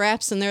lettuce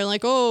wraps and they're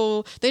like,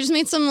 oh, they just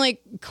made some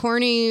like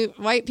corny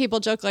white people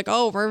joke like,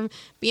 oh, we're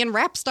being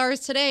rap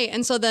stars today.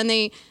 And so then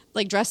they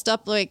like dressed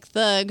up like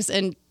thugs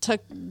and took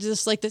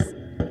just like this,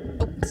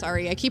 oh,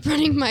 sorry, I keep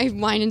running my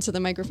wine into the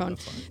microphone.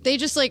 They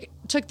just like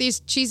took these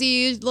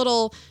cheesy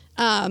little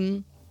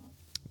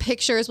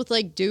pictures with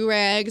like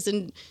do-rags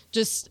and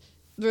just,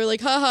 they're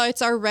like, haha,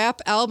 it's our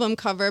rap album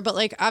cover. But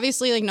like,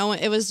 obviously, like no one,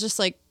 it was just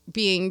like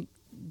being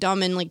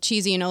dumb and like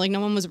cheesy, you know, like no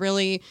one was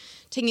really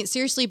taking it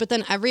seriously. But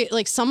then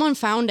someone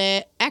found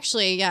it.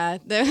 Actually, yeah,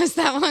 there was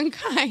that one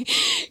guy,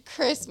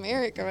 Chris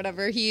Merrick or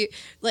whatever. He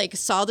like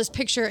saw this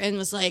picture and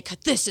was like,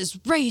 this is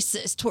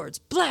racist towards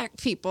black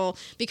people,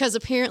 because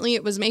apparently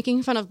it was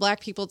making fun of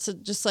black people to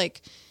just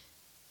like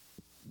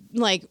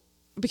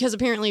because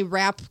apparently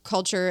rap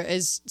culture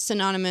is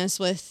synonymous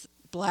with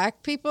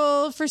black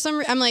people for some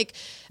reason. I'm like,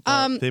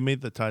 they made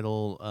the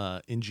title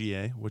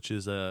NGA, which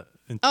is a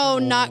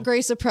not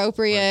Grace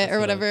appropriate, right, or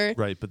whatever.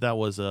 Right, but that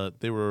was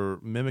they were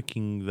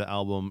mimicking the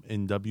album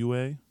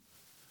NWA,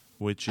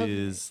 which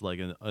is like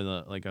an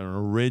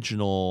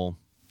original,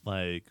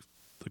 like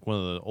one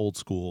of the old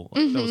school.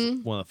 Like, that was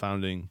one of the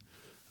founding.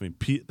 I mean,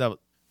 that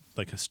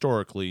like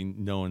historically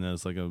known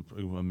as like an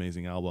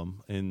amazing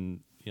album. And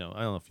you know,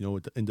 I don't know if you know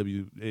what the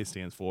NWA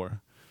stands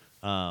for.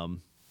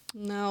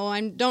 No,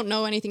 I don't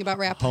know anything about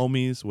rap.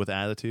 Homies with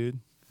attitude,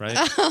 right?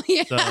 Oh,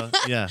 yeah. So,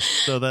 yeah.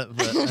 So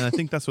and I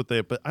think that's what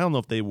but I don't know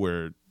if they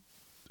were,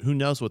 who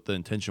knows what the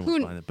intention was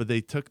behind it, but they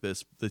took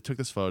this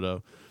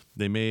photo,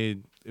 they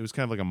made, it was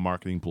kind of like a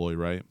marketing ploy,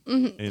 right?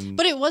 Mm-hmm.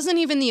 But it wasn't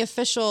even the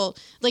official,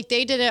 like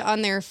they did it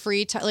on their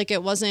free time, like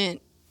it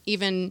wasn't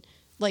even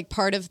like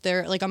part of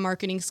their, like a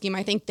marketing scheme.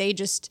 I think they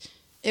just,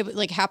 it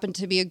like happened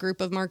to be a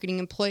group of marketing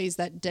employees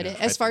that did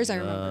it, as far as I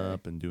remember.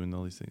 And doing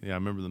all these things. Yeah, I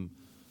remember them.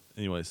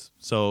 Anyways,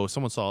 so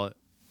someone saw it.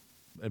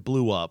 It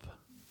blew up.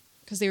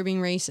 Because they were being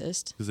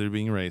racist.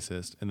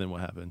 And then what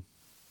happened?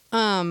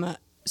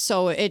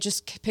 So it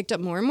just picked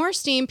up more and more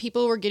steam.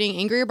 People were getting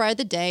angrier by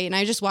the day. And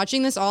I just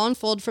watching this all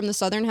unfold from the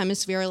Southern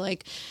Hemisphere,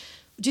 like,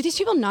 do these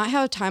people not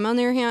have time on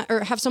their hand,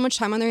 or have so much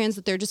time on their hands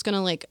that they're just going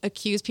to like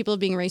accuse people of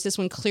being racist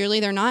when clearly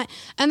they're not?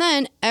 And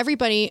then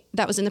everybody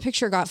that was in the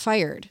picture got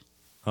fired.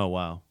 Oh,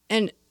 wow.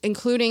 And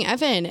including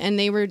Evan. And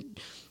they were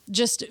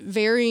just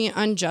very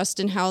unjust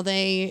in how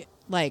they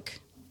like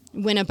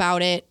went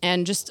about it,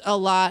 and just a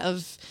lot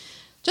of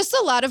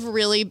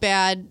really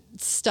bad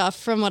stuff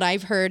from what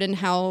I've heard, and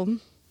how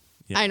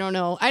I don't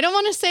know. I don't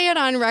want to say it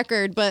on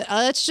record, but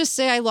let's just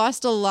say I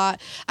lost a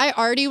lot. I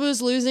already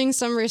was losing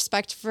some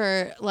respect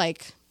for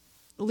like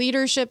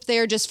leadership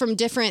there, just from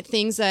different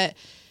things that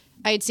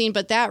I'd seen.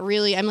 But that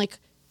really, I'm like,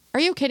 are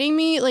you kidding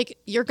me? Like,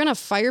 you're going to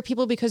fire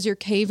people because you're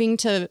caving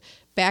to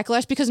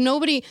backlash? Because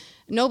nobody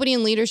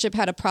in leadership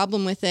had a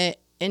problem with it.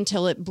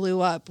 until it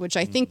blew up, which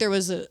I think there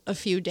was a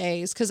few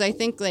days. Cause I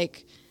think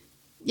like,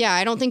 yeah,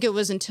 I don't think it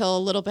was until a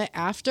little bit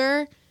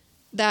after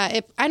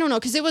that I don't know.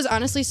 Cause it was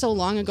honestly so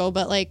long ago,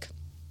 but like,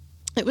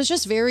 it was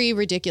just very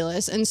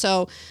ridiculous. And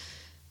so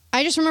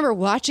I just remember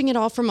watching it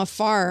all from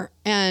afar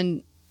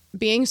and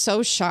being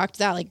so shocked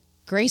that like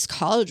Grace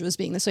College was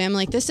being this way. I'm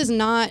like, this is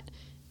not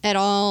at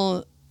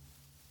all,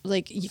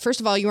 like, first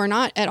of all, you are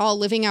not at all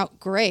living out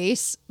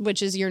Grace,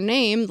 which is your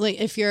name. Like,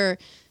 if you're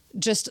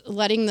just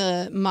letting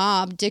the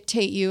mob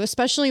dictate you,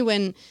 especially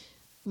when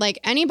like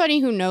anybody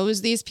who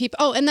knows these people.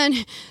 Oh, and then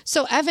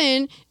so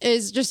Evan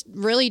is just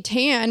really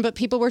tan, but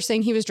people were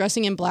saying he was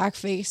dressing in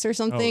blackface or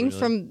something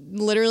from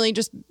literally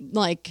just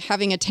like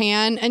having a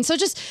tan. And so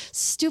just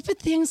stupid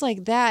things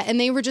like that. And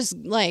they were just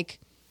like,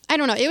 I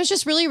don't know. It was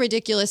just really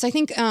ridiculous. I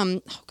think,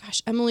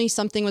 Emily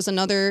something was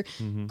another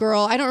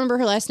girl. I don't remember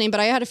her last name, but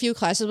I had a few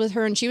classes with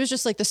her and she was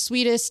just like the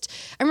sweetest.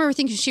 I remember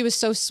thinking she was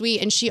so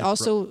sweet. And she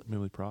also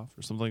Emily Prof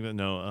or something like that.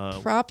 No,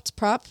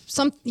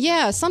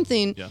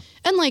 something. Yeah.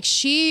 And like,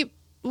 she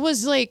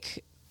was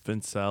like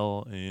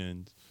Vincel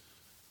and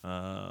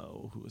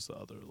who was the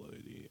other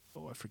lady?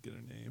 Oh, I forget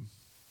her name.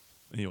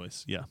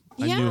 Anyways, yeah.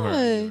 I knew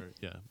her.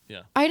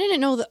 Yeah. I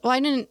didn't know that.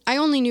 Well, I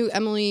only knew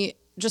Emily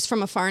just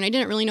from afar, and I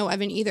didn't really know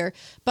Evan either.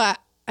 But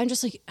I'm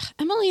just like,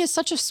 Emily is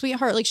such a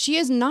sweetheart. Like, she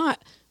is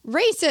not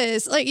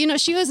racist. Like, you know,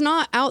 she was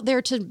not out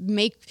there to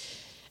make.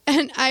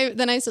 And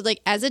I said,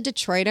 like, as a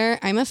Detroiter,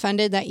 I'm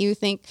offended that you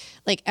think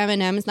like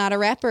Eminem's not a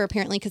rapper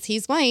apparently because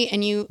he's white,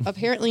 and you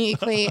apparently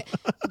equate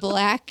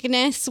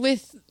blackness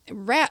with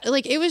rap.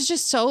 Like, it was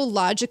just so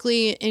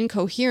logically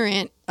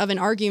incoherent of an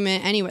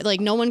argument anyway. Like,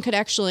 no one could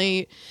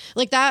actually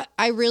like that.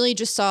 I really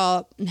just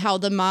saw how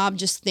the mob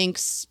just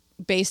thinks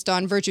based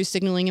on virtue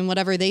signaling and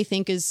whatever they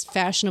think is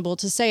fashionable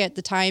to say at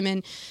the time.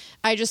 And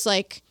I just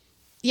like,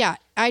 yeah,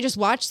 I just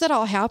watched that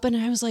all happen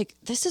and I was like,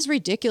 this is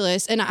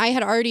ridiculous. And I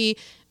had already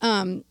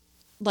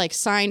like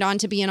signed on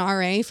to be an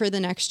RA for the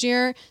next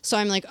year. So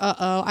I'm like,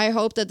 I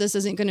hope that this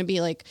isn't going to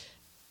be like,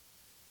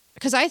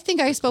 because I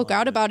think I spoke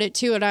out about it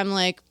too. And I'm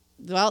like,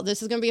 well,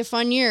 this is going to be a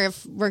fun year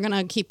if we're going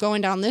to keep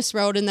going down this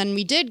road. And then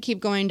we did keep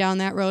going down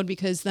that road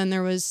because then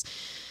there was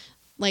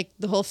like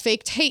the whole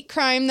faked hate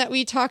crime that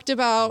we talked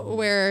about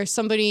where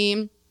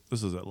somebody...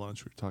 This was at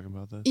lunch. We were talking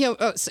about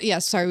this. Yeah.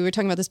 Sorry. We were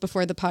talking about this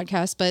before the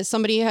podcast, but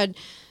somebody had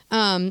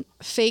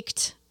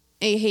faked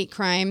a hate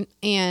crime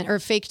or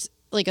faked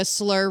like a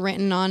slur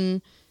written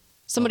on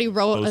somebody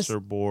wrote poster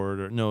board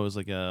it was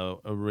like a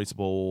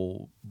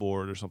erasable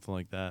board or something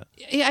like that.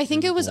 Yeah. I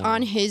think it was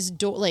on his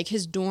door, like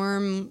his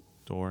dorm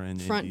door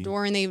and front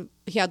door. And he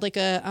had like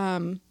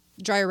a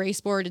dry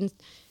erase board and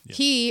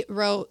he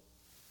wrote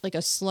like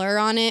a slur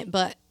on it,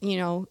 but you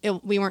know,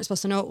 we weren't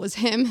supposed to know it was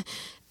him.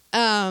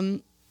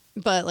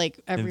 But like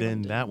everyone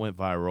and then that went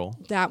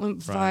viral.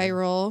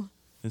 Viral.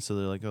 And so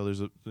they're like, oh,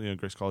 there's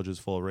Grace College is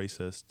full of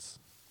racists.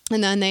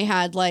 And then they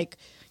had like,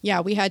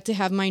 we had to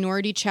have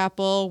minority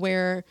chapel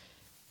where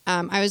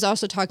I was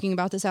also talking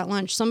about this at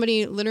lunch.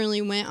 Somebody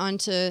literally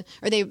went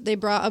they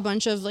brought a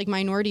bunch of like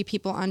minority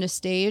people onto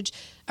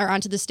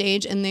the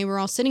stage, and they were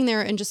all sitting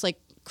there and just like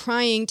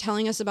crying,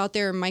 telling us about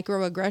their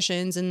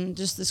microaggressions. And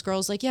just this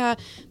girl's like, yeah,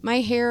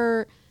 my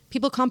hair,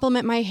 people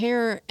compliment my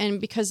hair,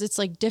 and because it's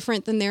like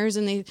different than theirs,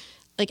 and they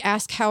like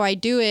ask how I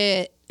do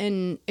it,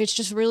 and it's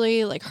just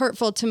really like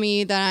hurtful to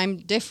me that I'm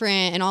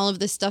different and all of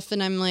this stuff.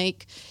 And I'm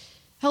like,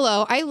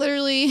 hello, I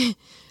literally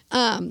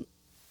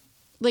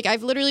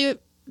I've literally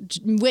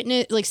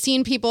witnessed, like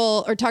seen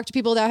people or talked to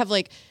people that have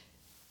like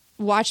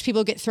watched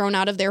people get thrown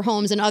out of their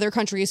homes in other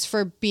countries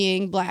for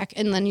being black.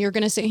 And then you're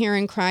going to sit here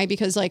and cry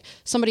because like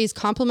somebody's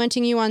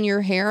complimenting you on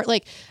your hair.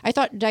 Like, I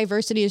thought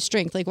diversity is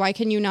strength. Like, why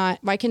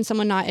can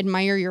someone not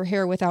admire your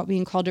hair without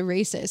being called a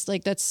racist?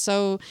 Like,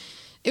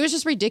 it was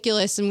just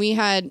ridiculous. And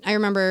I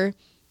remember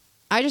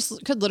I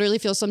just could literally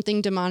feel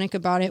something demonic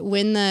about it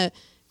when the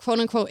quote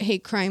unquote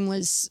hate crime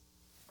was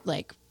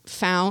like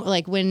found,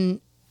 like when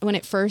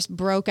it first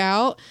broke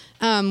out.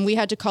 We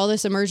had to call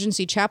this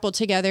emergency chapel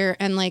together,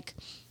 and like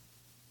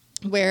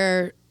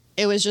where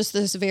it was just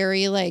this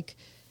very like,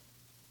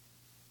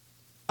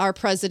 our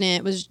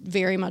president was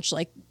very much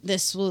like,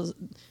 this was,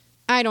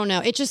 I don't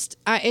know. It just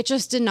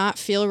did not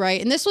feel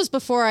right. And this was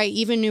before I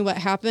even knew what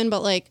happened,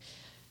 but like,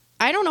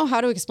 I don't know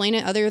how to explain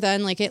it other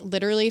than like, it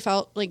literally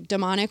felt like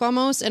demonic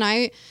almost. And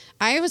I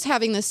was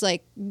having this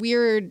like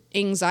weird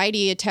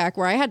anxiety attack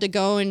where I had to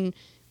go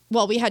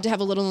we had to have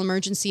a little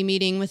emergency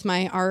meeting with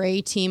my RA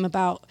team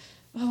about,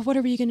 what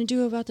are we going to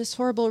do about this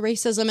horrible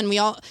racism? And we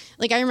all,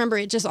 like, I remember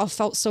it just all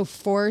felt so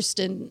forced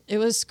and it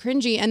was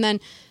cringy. And then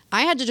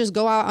I had to just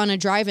go out on a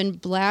drive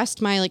and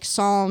blast my like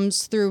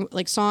Psalms through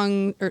like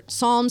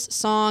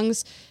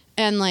songs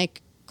and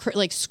like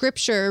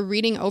scripture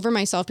reading over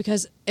myself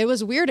because it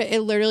was weird.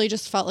 It literally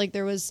just felt like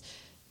there was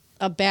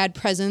a bad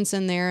presence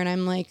in there. And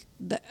I'm like,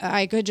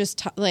 I could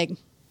just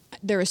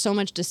there was so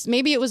much,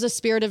 maybe it was a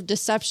spirit of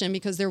deception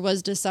because there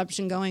was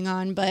deception going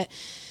on, but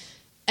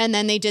And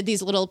then they did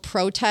these little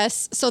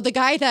protests. So the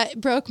guy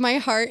that broke my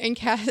heart and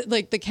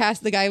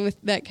the guy with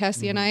that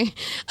Cassie and I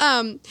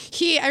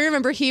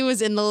remember he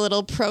was in the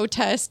little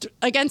protest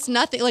against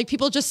nothing. Like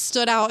people just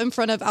stood out in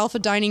front of Alpha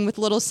Dining with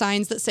little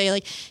signs that say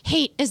like,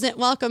 hate isn't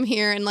welcome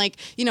here. And like,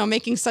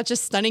 making such a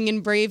stunning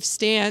and brave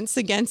stance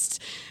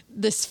against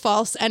this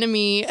false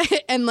enemy.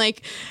 And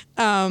like,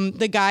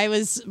 the guy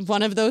was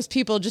one of those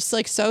people just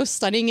like so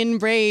stunning and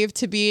brave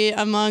to be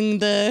among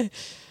the,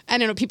 I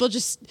don't know, people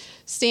just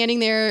standing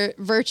there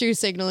virtue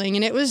signaling.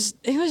 And it was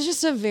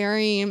just a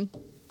very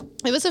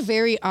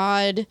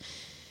odd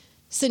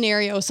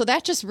scenario. So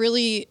that just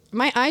really,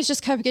 my eyes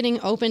just kept getting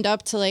opened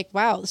up to like,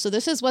 wow, so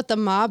this is what the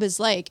mob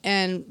is like.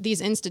 And these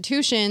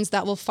institutions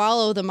that will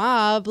follow the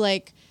mob,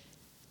 like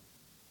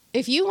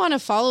if you want to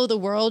follow the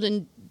world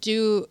and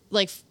do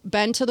like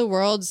bend to the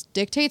world's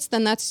dictates,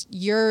 then that's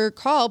your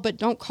call, but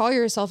don't call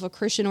yourself a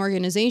Christian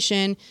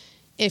organization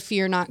if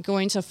you're not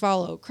going to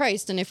follow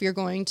Christ, and if you're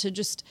going to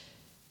just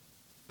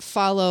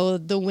follow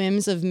the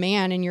whims of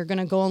man and you're going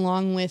to go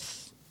along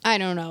with, I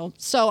don't know.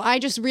 So I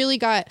just really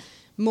got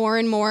more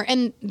and more,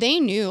 and they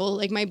knew,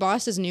 like my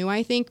bosses knew,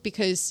 I think,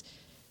 because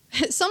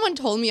someone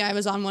told me I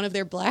was on one of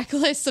their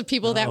blacklists of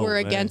people that were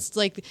against,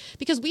 like,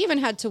 because we even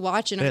had to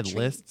watch in they our had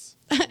lists.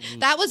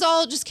 That was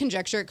all just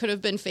conjecture. It could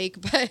have been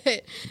fake,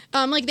 but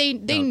like they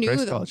knew.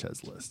 Christ College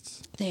has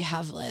lists. They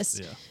have lists.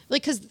 Yeah.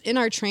 Like, because in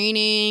our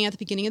training at the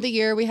beginning of the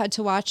year, we had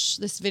to watch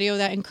this video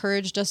that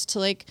encouraged us to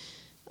like,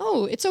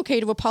 oh, it's okay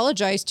to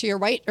apologize to your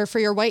white or for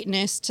your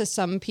whiteness to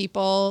some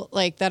people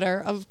like that are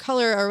of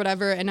color or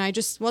whatever. And I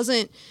just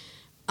wasn't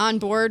on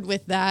board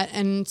with that.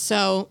 And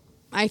so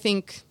I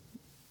think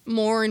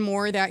more and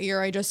more that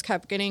year, I just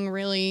kept getting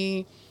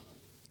really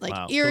like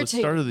irritated. So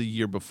it started the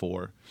year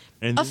before.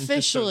 And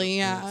officially,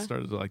 it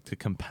started like to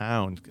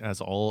compound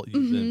as all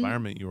the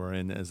environment you were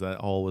in, as that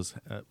all was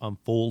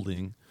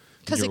unfolding.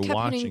 Because it kept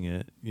watching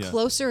getting it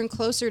closer and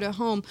closer to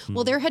home.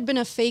 Well, there had been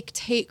a fake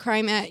hate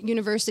crime at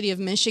University of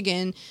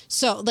Michigan,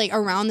 so like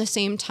around the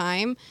same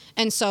time,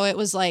 and so it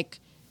was like,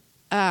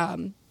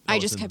 I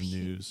just kept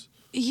news.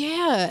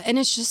 Yeah, and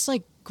it's just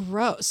like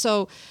gross.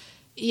 So,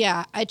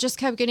 yeah, I just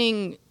kept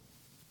getting.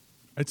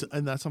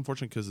 And that's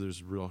unfortunate because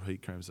there's real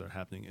hate crimes that are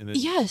happening, and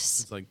yes,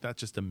 it's like that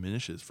just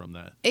diminishes from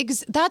that.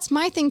 That's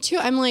my thing too.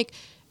 I'm like,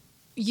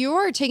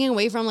 you're taking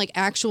away from like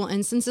actual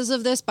instances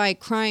of this by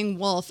crying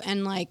wolf,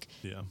 and like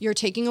you're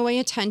taking away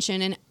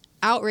attention and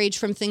outrage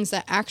from things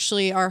that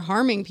actually are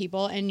harming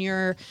people, and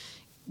you're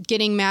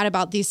getting mad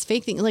about these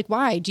fake things. Like,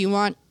 why? Do you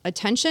want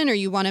attention, or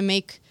you want to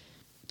make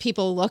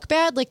people look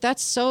bad? Like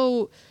that's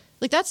so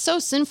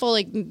sinful.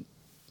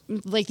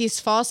 Like these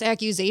false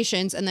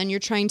accusations, and then you're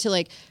trying to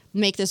like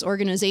make this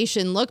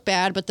organization look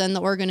bad, but then the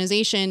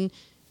organization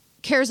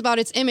cares about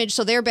its image,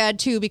 so they're bad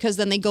too, because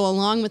then they go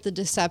along with the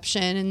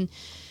deception. And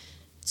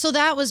so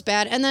that was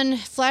bad. And then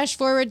flash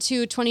forward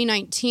to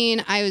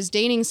 2019, I was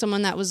dating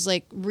someone that was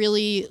like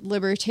really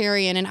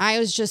libertarian, and I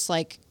was just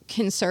like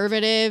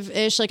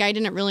conservative-ish. Like I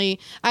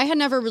had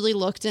never really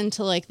looked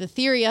into like the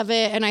theory of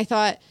it, and I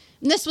thought,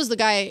 and this was the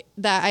guy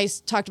that I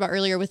talked about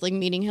earlier with like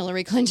meeting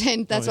Hillary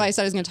Clinton. That's why I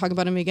said I was going to talk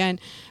about him again.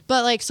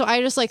 But like, so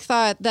I just like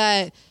thought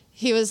that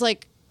he was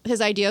like, his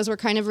ideas were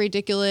kind of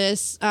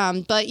ridiculous.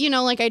 But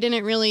like I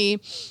didn't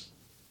really,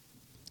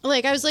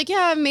 like, I was like,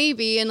 yeah,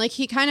 maybe. And like,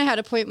 he kind of had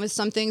a point with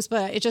some things,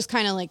 but it just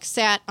kind of like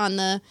sat in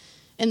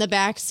the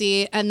back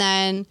seat. And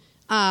then,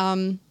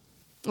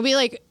 we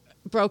like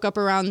broke up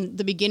around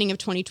the beginning of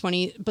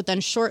 2020, but then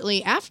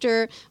shortly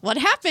after, what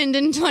happened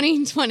in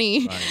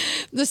 2020?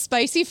 Right. The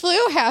spicy flu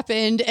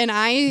happened, and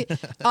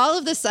all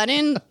of a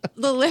sudden,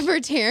 the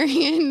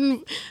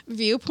libertarian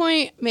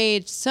viewpoint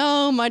made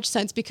so much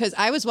sense, because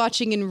I was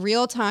watching in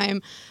real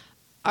time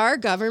our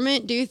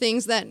government do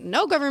things that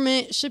no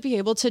government should be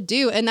able to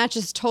do, and that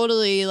just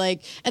totally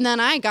like, and then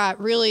I got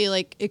really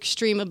like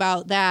extreme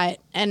about that,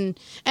 and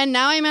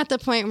now I'm at the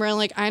point where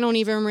like I don't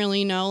even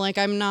really know, like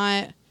I'm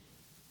not.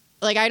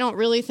 Like, I don't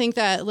really think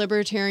that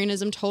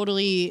libertarianism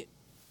totally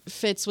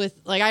fits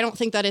with, like, I don't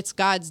think that it's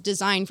God's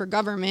design for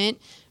government,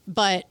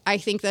 but I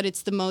think that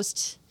it's the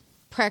most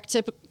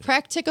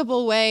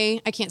practicable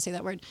way. I can't say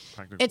that word.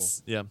 Practical.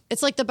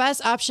 It's like the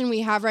best option we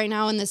have right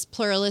now in this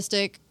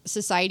pluralistic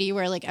society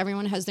where like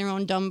everyone has their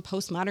own dumb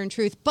postmodern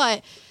truth.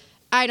 But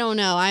I don't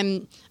know.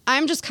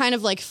 I'm just kind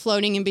of like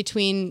floating in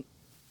between.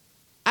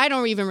 I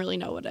don't even really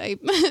know what I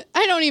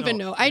don't even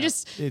know. Yeah.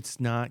 It's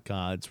not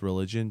God's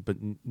religion, but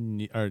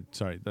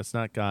that's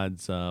not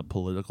God's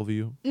political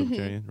view,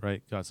 libertarian,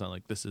 right? God's not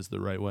like this is the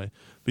right way,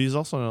 but he's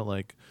also not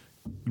like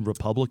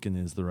Republican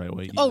is the right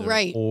way either, oh,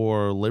 right,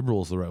 or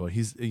liberal is the right way.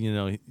 He's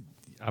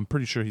I'm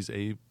pretty sure he's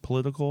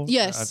apolitical.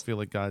 Yes, I feel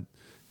like God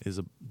is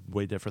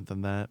way different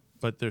than that,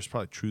 but there's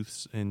probably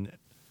truths in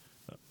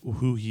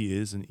who he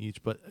is in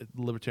each, but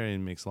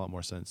libertarian makes a lot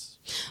more sense.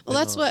 Well,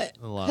 that's what,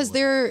 because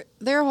their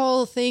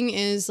whole thing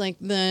is like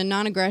the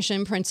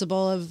non-aggression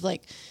principle of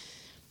like,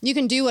 you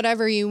can do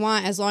whatever you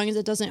want as long as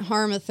it doesn't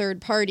harm a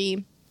third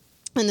party.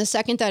 And the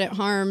second that it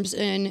harms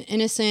an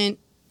innocent,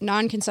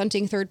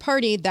 non-consenting third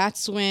party,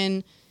 that's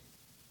when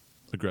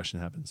aggression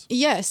happens.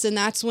 Yes, and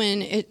that's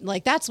when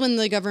that's when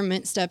the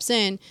government steps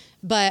in.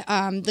 But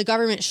the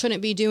government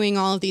shouldn't be doing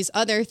all of these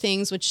other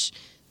things, which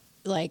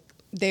like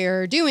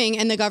they're doing,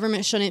 and the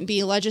government shouldn't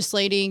be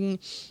legislating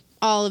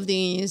all of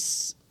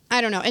these.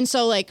 I don't know. And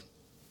so like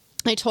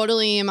I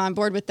totally am on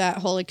board with that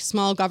whole like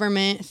small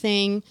government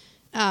thing.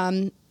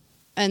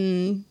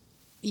 And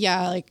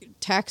yeah, like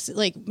tax,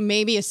 like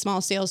maybe a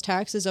small sales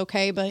tax is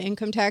okay, but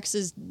income tax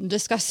is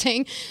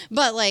disgusting.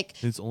 But like,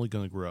 it's only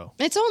going to grow.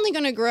 It's only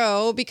going to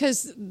grow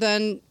because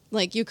then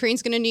like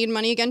Ukraine's going to need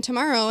money again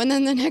tomorrow and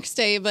then the next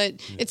day.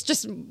 But it's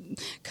just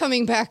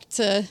coming back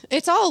to,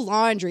 it's all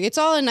laundry. It's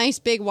all a nice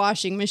big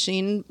washing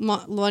machine,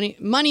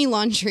 money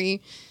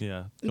laundry.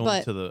 Yeah.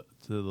 Going to the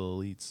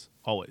elites.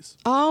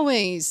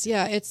 Always.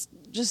 Yeah. It's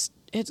just,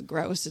 it's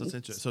gross. That's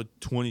interesting. So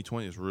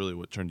 2020 is really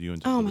what turned you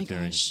into oh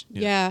libertarian. My gosh.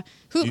 Yeah.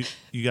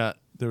 You got,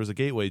 there was a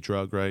gateway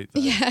drug, right?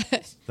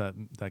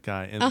 That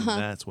guy. And then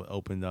that's what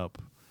opened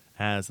up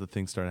as the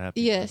things started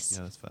happening. Yes.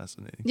 Yeah, that's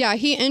fascinating. Yeah.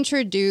 He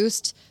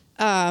introduced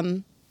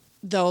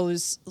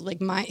those,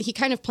 like he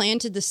kind of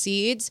planted the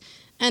seeds.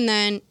 And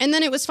then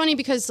it was funny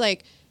because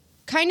like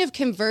kind of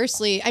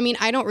conversely, I mean,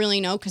 I don't really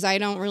know because I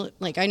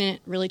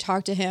didn't really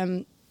talk to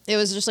him. It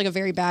was just like a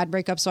very bad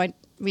breakup. So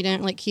we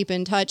didn't like keep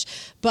in touch.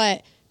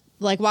 But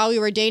like while we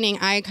were dating,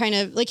 I kind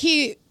of like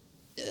he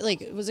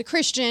like was a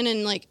Christian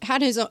and like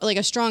had his like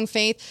a strong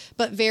faith,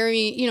 but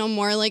very,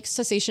 more like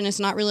cessationist,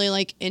 not really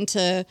like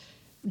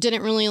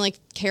didn't really like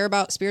care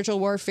about spiritual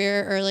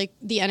warfare or like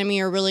the enemy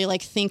or really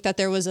like think that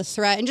there was a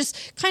threat, and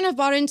just kind of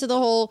bought into the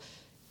whole,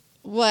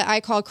 what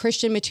I call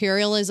Christian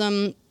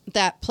materialism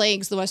that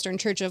plagues the Western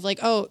church of like,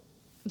 oh,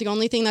 the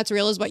only thing that's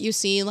real is what you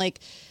see. Like,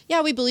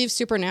 yeah, we believe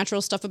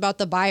supernatural stuff about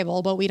the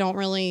Bible, but we don't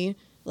really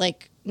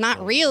like,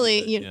 not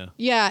really.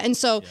 Yeah. And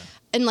so,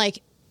 and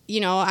like,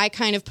 I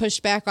kind of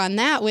pushed back on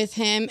that with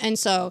him. And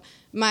so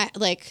I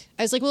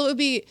was like, well, it would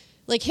be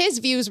like his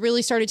views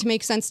really started to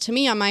make sense to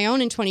me on my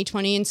own in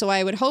 2020. And so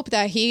I would hope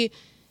that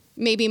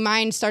maybe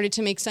mine started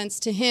to make sense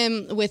to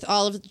him with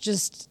all of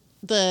just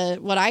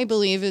what I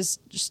believe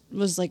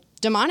was like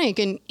demonic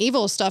and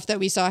evil stuff that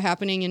we saw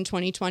happening in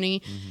 2020.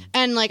 Mm-hmm.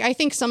 And like, I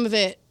think some of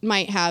it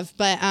might have,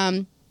 but,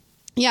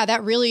 yeah,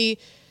 that really,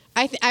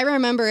 I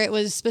remember it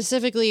was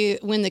specifically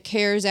when the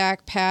CARES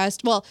Act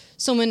passed. Well,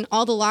 so when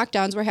all the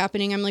lockdowns were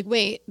happening, I'm like,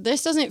 wait,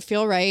 this doesn't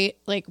feel right.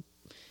 Like,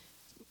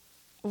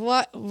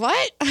 what?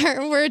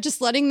 We're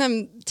just letting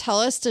them tell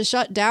us to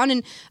shut down.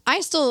 And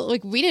I still,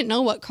 like, we didn't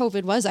know what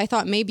COVID was. I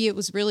thought maybe it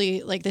was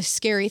really like this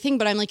scary thing,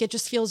 but I'm like, it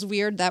just feels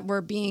weird that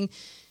we're being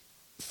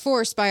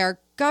forced by our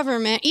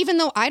government, even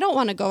though I don't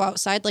want to go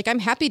outside. Like, I'm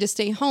happy to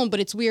stay home, but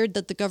it's weird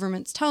that the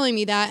government's telling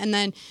me that. And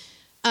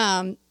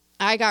then,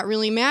 I got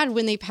really mad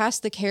when they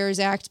passed the CARES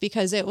Act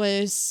because it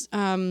was,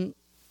 I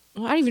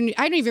don't even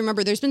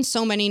remember. There's been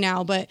so many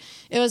now, but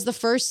it was the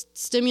first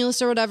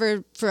stimulus or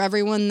whatever for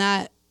everyone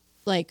that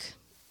like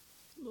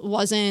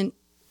wasn't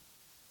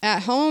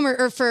at home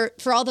or for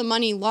all the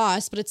money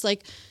lost. But it's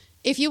like,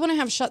 if you wouldn't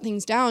have shut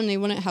things down, they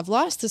wouldn't have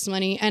lost this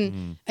money.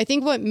 And I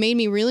think what made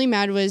me really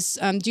mad was,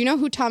 do you know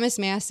who Thomas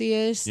Massey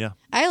is? Yeah.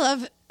 I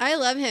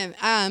love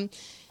him.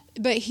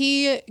 But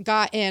he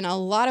got in a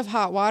lot of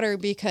hot water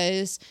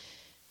because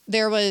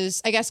there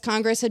was, I guess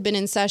Congress had been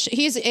in session.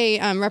 He's a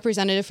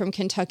representative from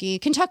Kentucky.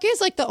 Kentucky is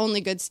like the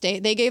only good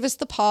state. They gave us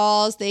the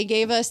Pauls. They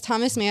gave us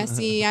Thomas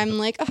Massey. I'm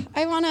like, oh,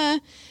 I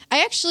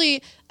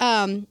actually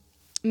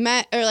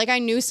I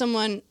knew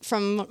someone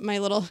from my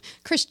little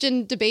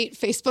Christian debate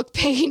Facebook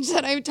page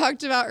that I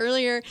talked about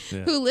earlier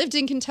who lived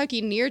in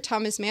Kentucky near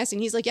Thomas Massey.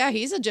 And he's like, yeah,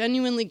 he's a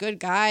genuinely good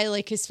guy.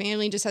 Like his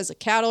family just has a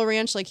cattle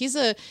ranch. Like he's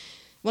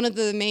one of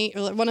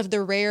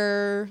the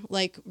rare,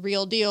 like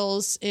real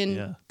deals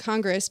in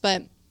Congress.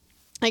 But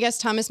I guess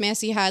Thomas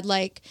Massey had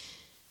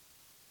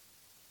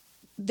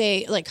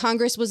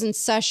Congress was in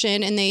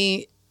session and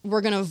they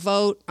were going to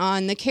vote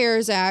on the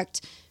CARES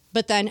Act,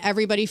 but then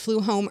everybody flew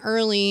home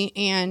early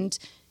and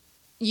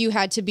you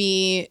had to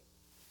be,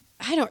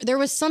 there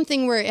was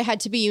something where it had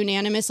to be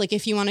unanimous. Like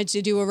if you wanted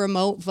to do a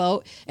remote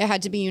vote, it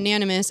had to be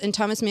unanimous. And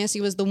Thomas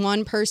Massey was the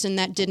one person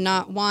that did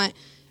not want,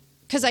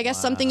 because I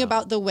guess something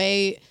about the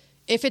way,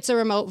 if it's a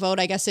remote vote,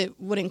 I guess it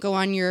wouldn't go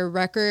on your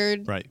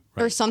record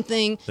or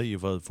something. That you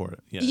voted for it.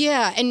 Yeah.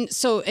 Yeah.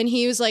 And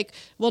he was like,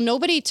 well,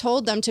 nobody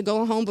told them to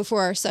go home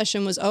before our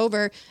session was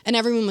over. And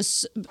everyone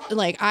was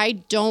like,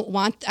 I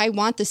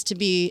want this to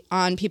be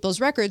on people's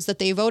records that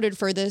they voted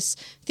for this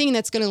thing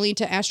that's going to lead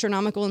to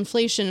astronomical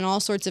inflation and all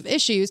sorts of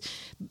issues.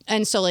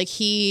 And so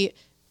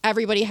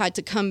everybody had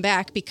to come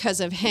back because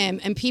of him.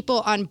 And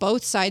people on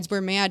both sides were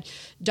mad.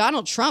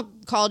 Donald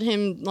Trump called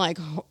him like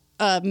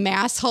a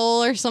mass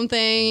hole or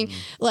something.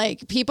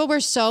 Like people were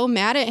so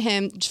mad at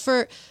him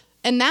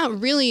and that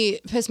really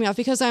pissed me off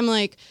because I'm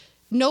like,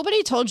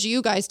 nobody told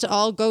you guys to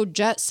all go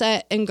jet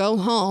set and go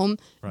home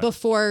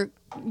before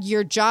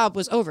your job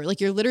was over. Like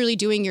you're literally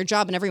doing your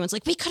job and everyone's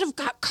like, we could have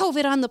got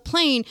COVID on the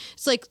plane.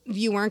 It's like,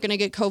 you weren't going to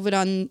get COVID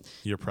on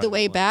the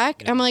way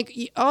back. Yeah. I'm like,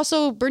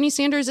 also Bernie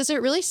Sanders, is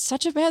it really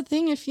such a bad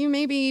thing if you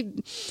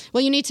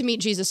you need to meet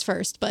Jesus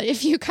first, but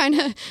if you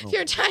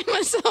your time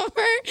was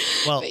over.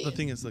 Well, the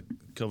thing is, like,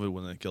 COVID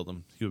wouldn't have killed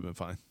him. He would have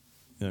been fine.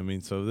 You know what I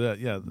mean?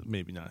 So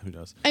maybe not. Who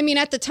knows? I mean,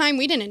 at the time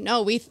we didn't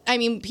know.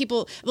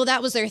 People,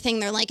 that was their thing.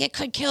 They're like, it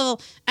could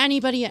kill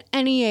anybody at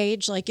any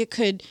age. Like it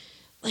could,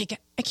 like,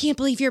 I can't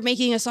believe you're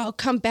making us all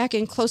come back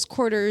in close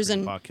quarters.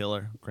 Grandma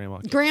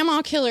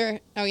killer.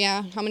 Oh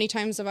yeah. How many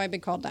times have I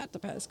been called that the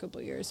past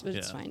couple of years? But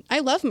it's fine. I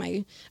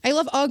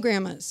love all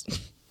grandmas.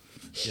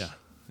 Yeah.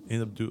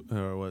 And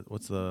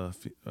what's the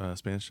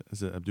Spanish?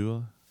 Is it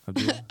Abdullah?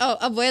 Oh,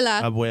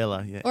 abuela.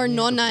 Abuela, yeah. Or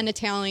nonna in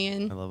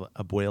Italian. I love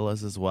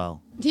abuelas as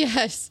well.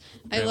 Yes.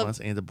 Grandmas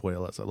and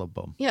abuelas. I love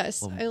both.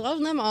 Yes. I love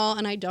them all,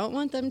 and I don't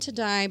want them to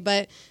die.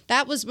 But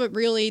that was what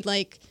really,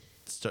 like...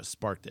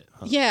 sparked it.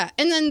 Huh? Yeah.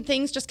 And then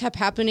things just kept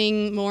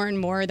happening more and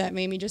more that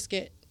made me just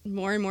get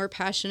more and more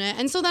passionate.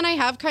 And so then I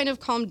have kind of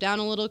calmed down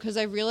a little because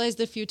I realized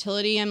the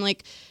futility. I'm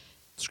like...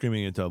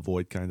 Screaming into a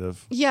void, kind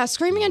of. Yeah,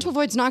 screaming into a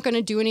void's not going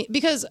to do anything.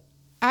 Because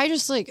I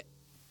just, like...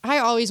 I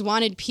always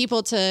wanted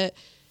people to...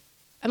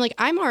 I'm like,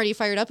 I'm already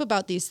fired up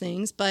about these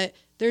things, but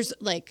there's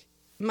like,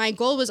 my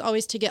goal was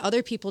always to get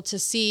other people to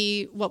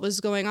see what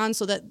was going on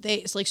so that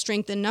they like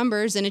strengthen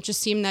numbers. And it just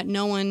seemed that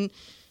no one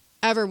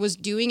ever was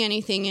doing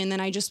anything. And then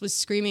I just was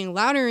screaming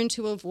louder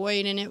into a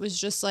void. And it was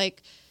just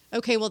like,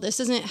 okay, well, this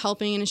isn't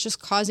helping and it's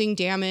just causing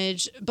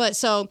damage.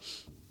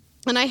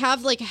 And I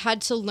have like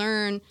had to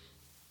learn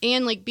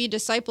and like be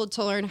discipled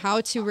to learn how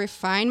to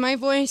refine my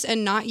voice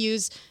and not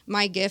use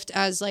my gift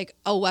as like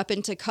a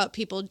weapon to cut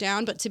people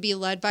down, but to be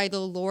led by the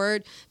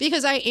Lord,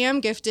 because I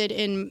am gifted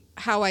in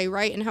how I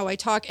write and how I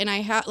talk. And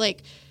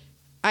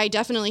I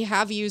definitely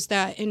have used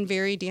that in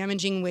very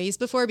damaging ways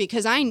before,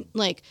 because I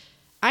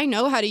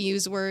know how to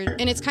use words,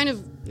 and it's kind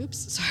of,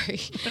 oops, sorry.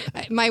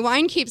 My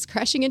wine keeps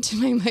crashing into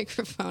my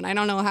microphone. I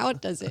don't know how it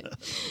does it.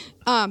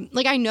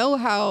 I know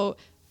how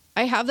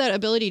I have that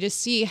ability to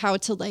see how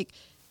to like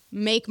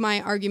make my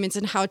arguments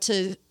and how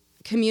to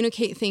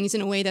communicate things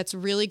in a way that's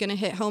really going to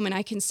hit home. And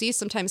I can see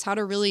sometimes how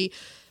to really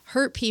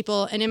hurt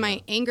people. And in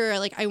my anger,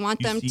 like I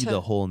want them to see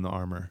the hole in the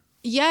armor.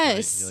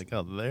 Yes. Right?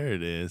 You're like, oh, there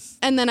it is.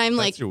 And then I'm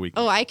like,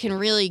 oh, I can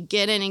really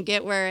get in and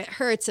get where it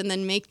hurts and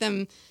then make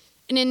them.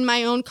 And in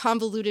my own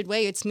convoluted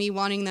way, it's me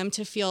wanting them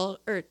to feel,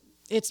 or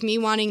it's me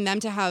wanting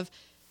them to have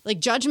like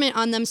judgment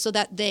on them so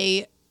that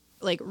they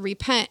like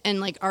repent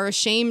and like are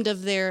ashamed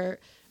of their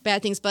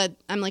bad things. But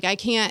I'm like, I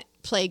can't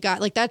play God.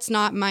 Like that's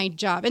not my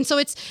job. And so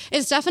it's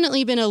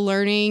definitely been a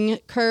learning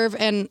curve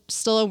and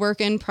still a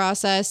work in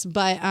process.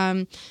 But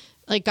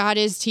like God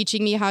is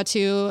teaching me how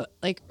to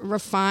like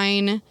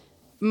refine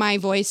my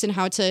voice and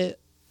how to,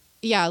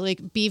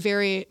 like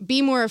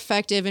be more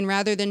effective. And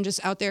rather than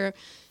just out there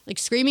like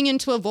screaming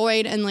into a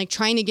void and like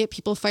trying to get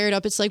people fired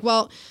up, it's like,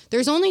 well,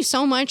 there's only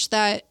so much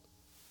that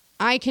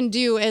I can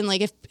do. And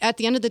like, if at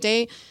the end of the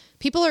day,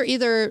 people are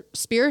either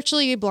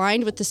spiritually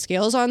blind with the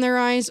scales on their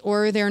eyes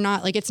or they're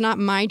not. Like, it's not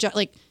my job.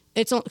 Like,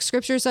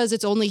 scripture says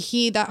it's only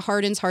he that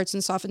hardens hearts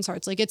and softens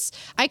hearts. Like,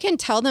 I can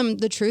tell them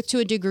the truth to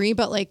a degree,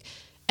 but like,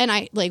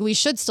 and we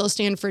should still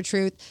stand for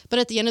truth. But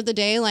at the end of the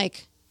day,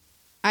 like,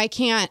 I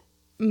can't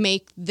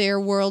make their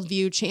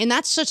worldview change. And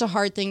that's such a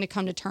hard thing to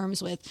come to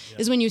terms with,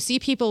 is when you see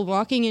people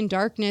walking in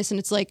darkness and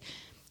it's like,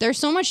 there's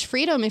so much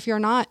freedom if you're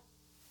not,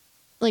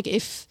 like,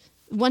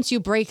 once you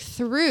break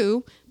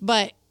through,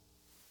 but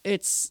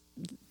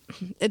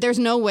there's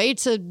no way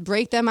to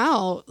break them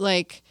out.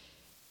 Like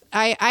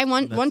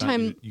one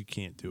time you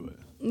can't do it.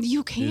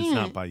 You can't. It's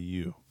not by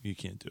you. You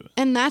can't do it.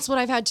 And that's what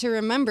I've had to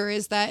remember,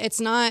 is that it's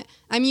not,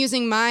 I'm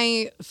using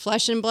my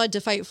flesh and blood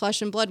to fight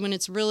flesh and blood when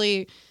it's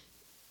really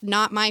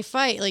not my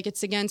fight. Like,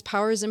 it's against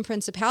powers and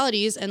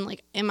principalities, and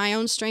like in my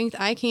own strength,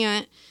 I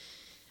can't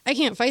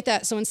fight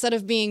that. So instead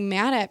of being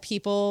mad at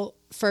people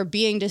for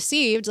being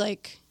deceived,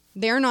 like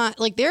they're not,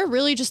 like they're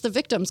really just the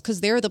victims because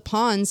they're the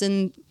pawns,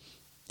 and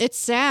it's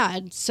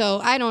sad. So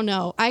I don't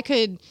know.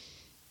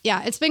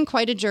 It's been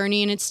quite a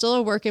journey and it's still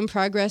a work in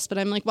progress, but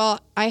I'm like, well,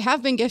 I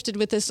have been gifted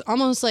with this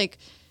almost like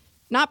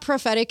not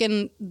prophetic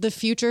in the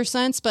future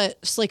sense,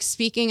 but just like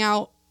speaking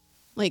out,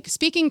 like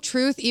speaking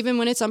truth, even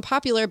when it's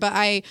unpopular. But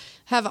I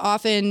have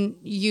often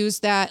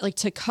used that like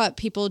to cut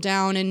people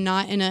down, and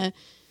not in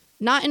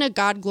a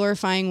God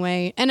glorifying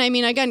way. And I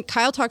mean, again,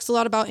 Kyle talks a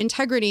lot about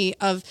integrity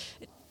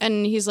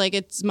and he's like,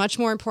 it's much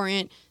more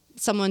important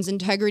someone's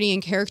integrity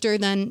and character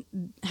than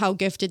how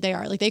gifted they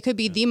are. Like, they could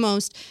be the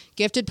most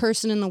gifted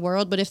person in the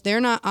world, but if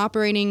they're not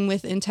operating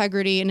with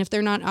integrity and if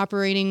they're not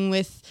operating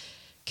with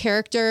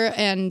character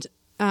and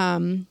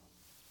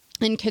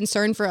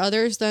concern for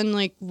others, then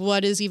like,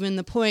 what is even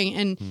the point?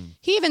 And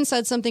he even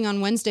said something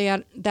on Wednesday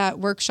at that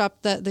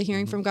workshop, that the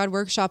Hearing from God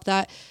workshop,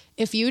 that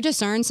if you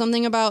discern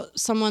something about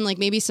someone, like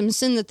maybe some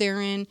sin that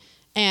they're in,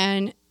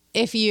 and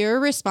if your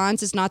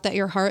response is not that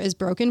your heart is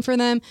broken for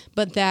them,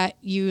 but that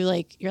you're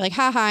like,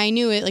 haha, I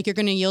knew it, like you're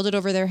going to yield it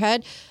over their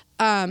head,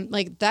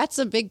 like that's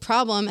a big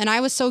problem. And I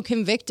was so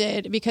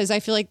convicted because I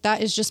feel like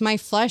that is just my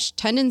flesh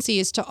tendency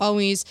is to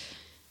always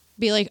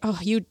be like, oh,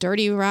 you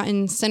dirty,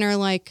 rotten sinner.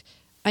 Like,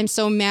 I'm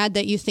so mad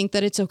that you think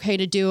that it's okay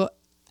to do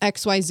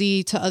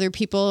XYZ to other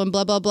people and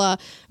blah, blah, blah.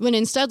 When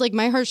instead, like,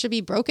 my heart should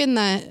be broken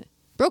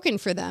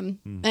for them.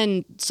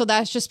 And so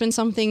that's just been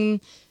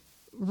something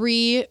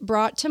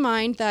brought to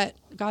mind that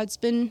God's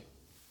been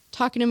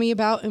talking to me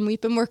about, and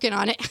we've been working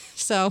on it.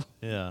 So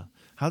yeah.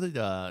 How did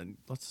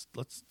let's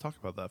talk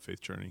about that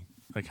faith journey.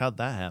 Like, how'd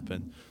that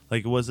happen?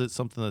 Like, was it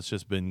something that's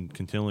just been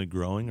continually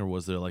growing, or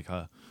was there like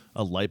a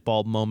light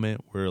bulb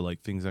moment where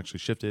like things actually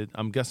shifted?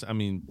 I'm guessing, I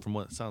mean, from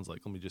what it sounds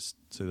like, let me just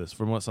say this.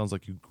 From what it sounds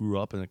like, you grew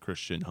up in a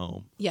Christian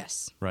home.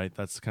 Yes. Right?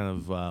 That's kind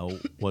of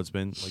what's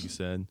been, like you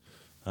said,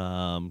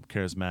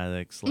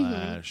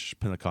 charismatic /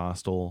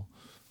 Pentecostal,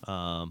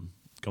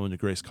 going to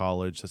Grace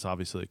College. That's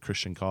obviously a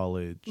Christian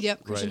college.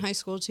 Yep, Christian high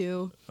school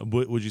too.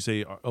 Would you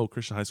say,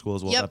 Christian high school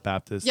as well? Yep. That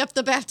Baptist? Yep,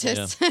 the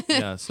Baptist. Yeah.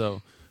 Yeah.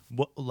 So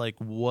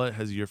what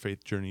has your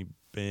faith journey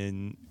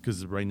been?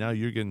 Because right now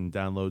you're getting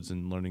downloads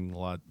and learning a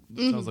lot.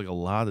 It sounds like a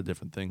lot of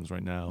different things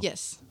right now.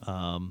 Yes.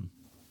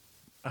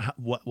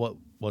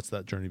 What's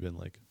that journey been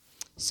like?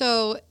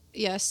 So,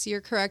 yes,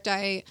 you're correct.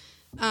 I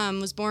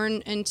was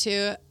born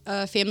into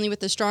a family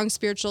with a strong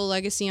spiritual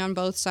legacy on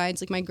both sides.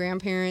 Like my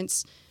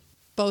grandparents,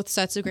 both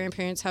sets of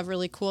grandparents have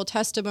really cool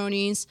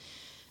testimonies.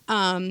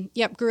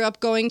 Grew up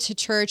going to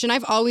church, and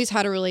I've always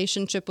had a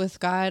relationship with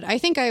God. I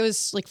think I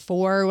was like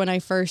 4 when I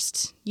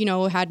first,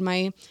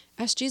 had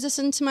asked Jesus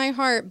into my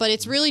heart, but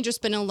it's really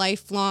just been a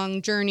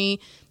lifelong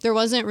journey. There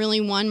wasn't really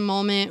one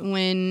moment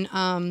when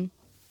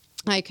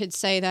I could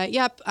say that,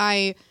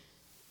 I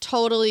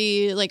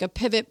totally, like a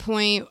pivot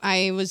point.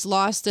 I was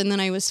lost and then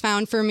I was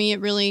found. For me,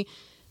 it really,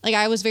 like,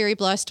 I was very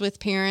blessed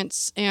with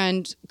parents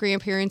and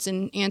grandparents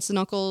and aunts and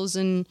uncles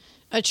and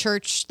a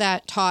church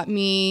that taught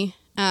me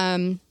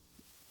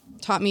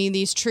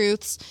these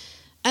truths.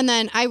 And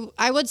then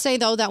I would say,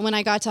 though, that when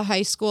I got to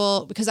high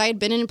school, because I had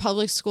been in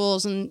public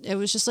schools and it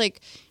was just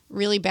like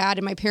really bad,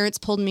 and my parents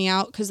pulled me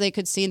out because they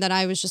could see that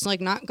I was just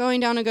like not going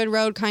down a good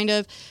road, kind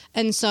of.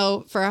 And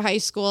so for a high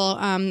school,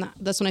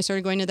 that's when I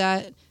started going to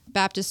that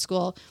Baptist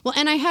school. Well,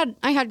 and I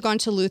had gone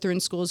to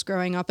Lutheran schools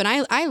growing up, and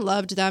I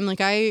loved them.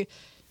 Like I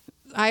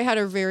had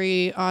a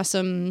very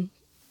awesome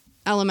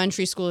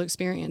elementary school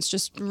experience,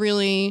 just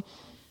really.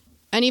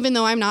 And even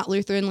though I'm not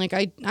Lutheran, like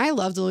I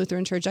love the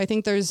Lutheran church. I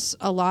think there's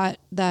a lot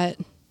that,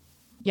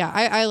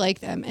 I like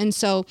them. And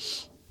so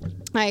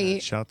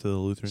shout out to the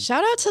Lutherans.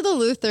 Shout out to the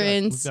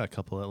Lutherans. We've got a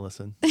couple that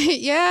listen.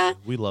 Yeah.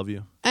 We love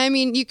you. I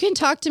mean, you can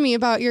talk to me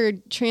about your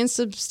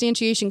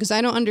transubstantiation because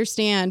I don't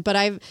understand, but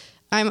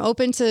I'm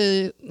open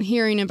to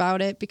hearing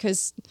about it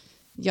because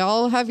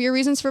y'all have your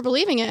reasons for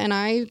believing it, and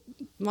I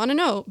want to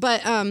know.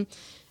 But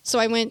so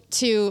I went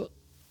to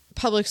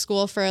public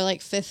school for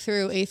like 5th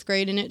through 8th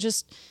grade, and it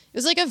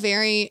was like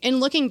in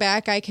looking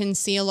back, I can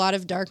see a lot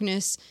of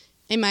darkness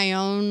in my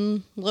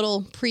own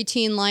little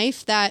preteen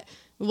life that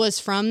was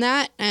from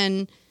that.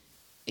 And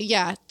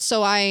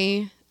so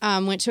I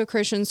went to a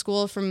Christian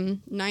school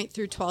from 9th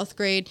through 12th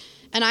grade.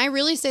 And I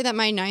really say that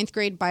my 9th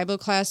grade Bible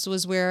class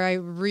was where I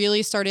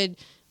really started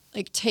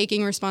like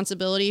taking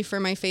responsibility for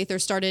my faith, or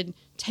started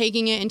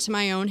taking it into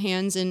my own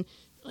hands and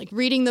like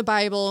reading the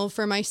Bible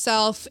for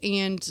myself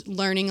and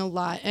learning a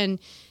lot. And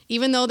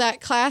even though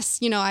that class,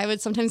 I would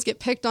sometimes get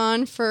picked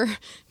on for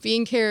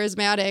being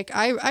charismatic,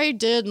 I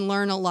did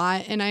learn a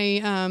lot. And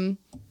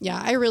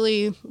I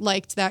really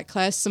liked that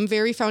class. Some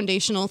very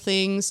foundational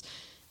things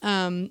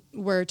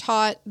were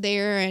taught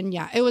there, and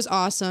it was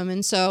awesome.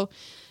 And so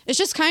it's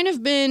just kind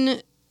of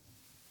been,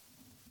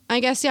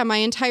 I guess, my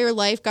entire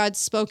life, God's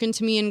spoken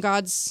to me, and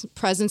God's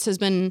presence has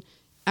been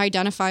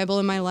identifiable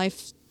in my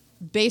life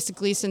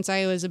basically since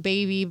I was a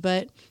baby,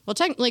 but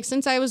technically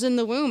since I was in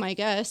the womb, I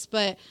guess.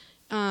 But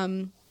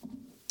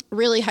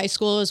really high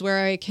school is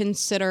where I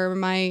consider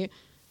my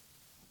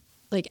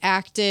like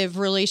active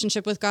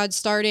relationship with God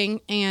starting.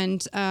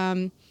 And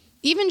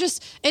even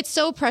just, it's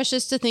so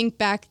precious to think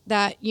back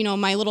that,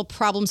 my little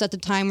problems at the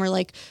time were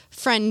like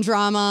friend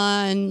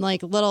drama and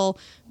like little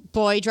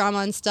boy drama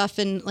and stuff.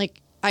 And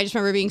like, I just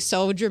remember being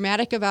so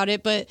dramatic about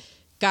it, but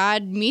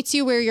God meets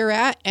you where you're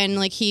at, and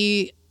like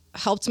he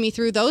helped me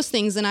through those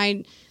things.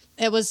 And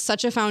it was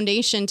such a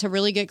foundation to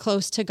really get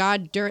close to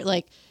God.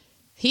 Like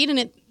he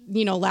didn't,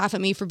 laugh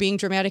at me for being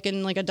dramatic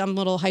and like a dumb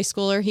little high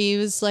schooler. He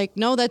was like,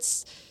 no,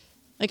 that's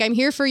like, I'm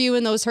here for you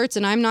in those hurts,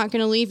 and I'm not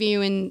going to leave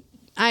you. And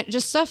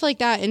just stuff like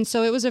that. And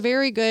so it was a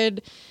very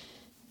good,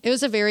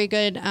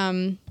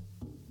 I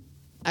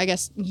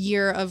guess,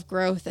 year of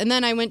growth. And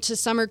then I went to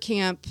summer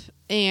camp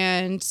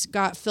and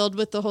got filled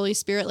with the Holy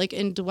Spirit, like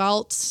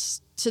indwelt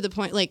to the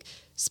point, like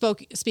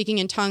speaking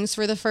in tongues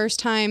for the first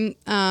time.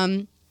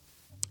 And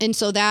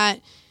so that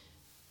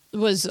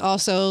was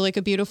also like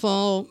a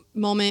beautiful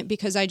moment,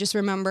 because I just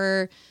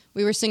remember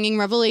we were singing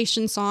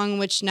Revelation song,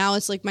 which now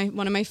it's like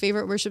one of my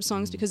favorite worship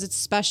songs because it's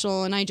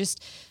special. And I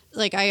just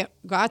like, I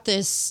got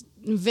this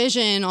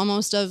vision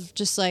almost of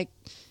just like,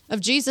 of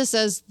Jesus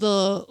as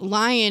the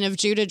Lion of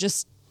Judah,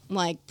 just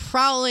like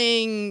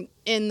prowling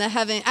in the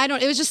heaven.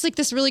 It was just like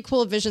this really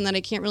cool vision that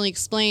I can't really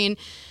explain.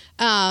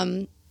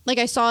 Like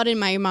I saw it in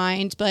my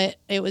mind, but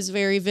it was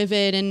very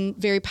vivid and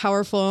very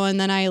powerful. And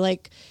then I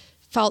like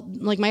felt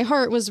like my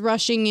heart was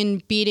rushing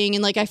and beating,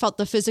 and like I felt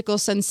the physical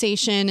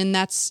sensation, and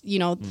that's,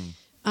 yeah,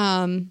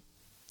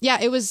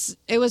 it was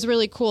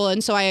really cool.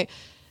 And so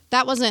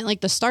that wasn't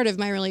like the start of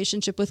my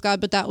relationship with God,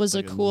 but that was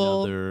like a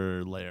cool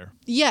another layer.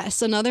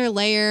 Yes, another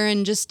layer.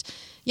 And just,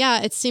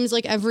 yeah, it seems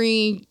like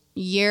every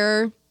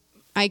year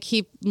I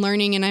keep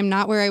learning, and I'm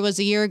not where I was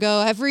a year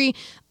ago. Every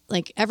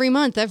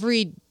month,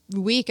 every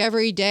week,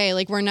 every day,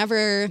 like we're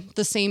never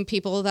the same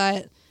people.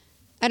 That,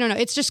 I don't know.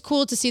 It's just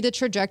cool to see the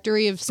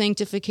trajectory of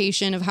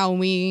sanctification, of how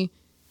we,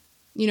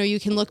 you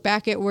can look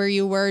back at where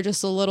you were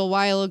just a little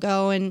while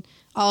ago, and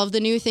all of the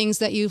new things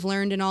that you've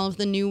learned, and all of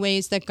the new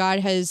ways that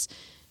God has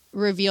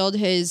revealed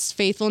his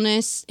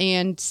faithfulness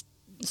and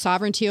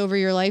sovereignty over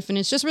your life. And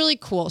it's just really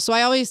cool. So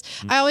I always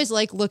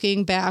like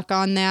looking back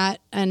on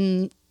that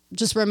and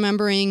just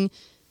remembering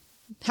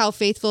how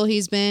faithful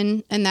he's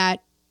been, and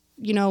that,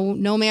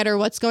 no matter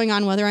what's going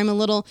on, whether I'm a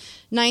little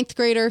ninth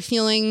grader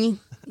feeling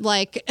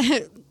like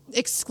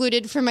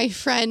excluded from my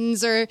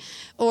friends, or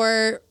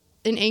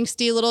an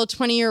angsty little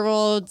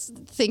 20-year-old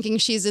thinking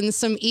she's in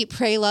some eat,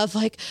 pray, love,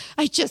 like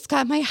I just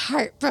got my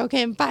heart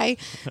broken by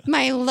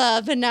my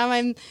love, and now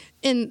I'm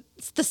in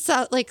the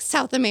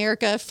South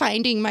America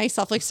finding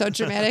myself, like so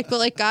dramatic, but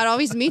like God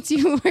always meets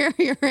you where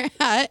you're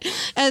at.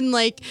 And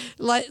like,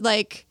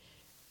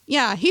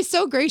 yeah, he's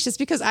so gracious,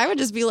 because I would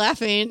just be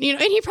laughing,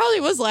 and he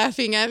probably was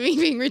laughing at me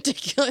being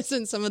ridiculous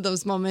in some of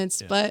those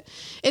moments, but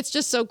it's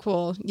just so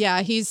cool. Yeah.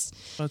 It's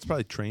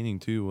probably training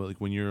too. Like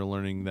when you're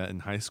learning that in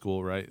high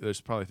school, right? There's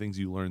probably things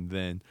you learned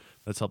then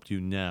that's helped you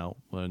now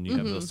when you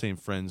have those same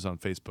friends on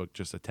Facebook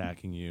just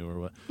attacking you or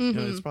what.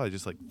 It's probably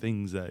just like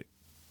things that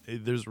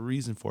there's a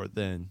reason for it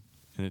then,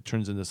 and it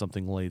turns into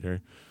something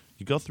later.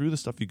 You go through the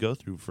stuff you go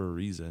through for a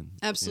reason.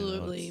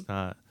 Absolutely. It's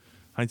not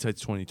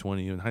hindsight's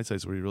 20/20, and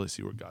hindsight's where you really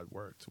see where God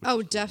worked.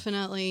 Oh,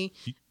 definitely.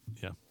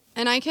 Yeah.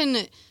 And I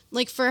can,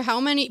 like, for how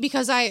many,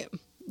 because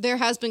there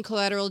has been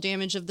collateral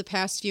damage of the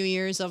past few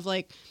years of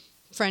like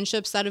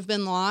friendships that have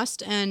been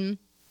lost, and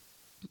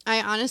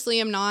I honestly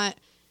am not,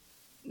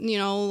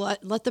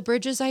 let the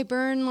bridges I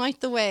burn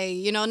light the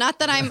way. Not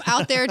that I'm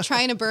out there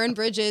trying to burn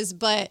bridges,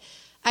 but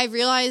I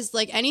realized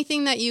like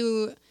anything that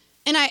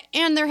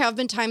and there have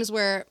been times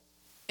where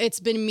it's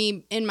been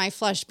me in my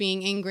flesh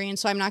being angry. And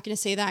so I'm not going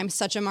to say that I'm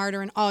such a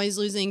martyr and always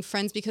losing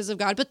friends because of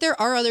God. But there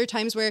are other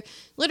times where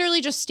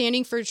literally just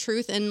standing for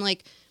truth and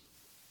like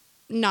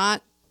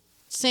not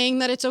saying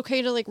that it's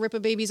okay to like rip a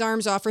baby's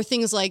arms off or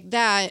things like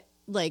that,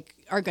 like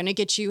are going to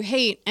get you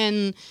hate.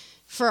 And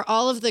for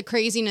all of the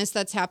craziness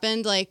that's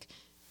happened, like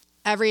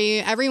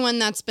everyone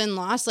that's been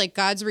lost, like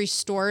God's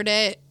restored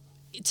it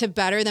to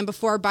better than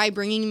before by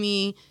bringing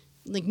me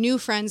like new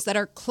friends that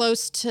are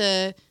close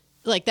to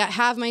like that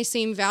have my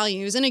same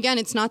values. And again,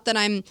 it's not that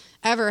I'm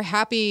ever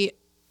happy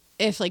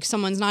if like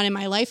someone's not in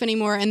my life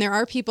anymore. And there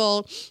are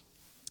people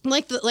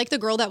like the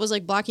girl that was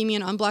like blocking me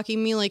and unblocking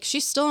me, like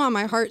she's still on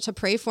my heart to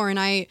pray for. And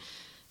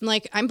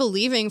I'm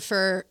believing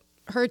for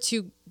her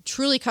to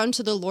truly come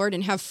to the Lord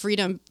and have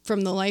freedom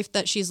from the life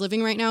that she's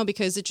living right now,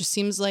 because it just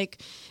seems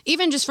like,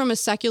 even just from a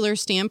secular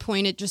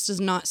standpoint, it just does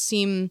not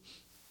seem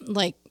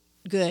like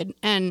good.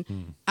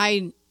 And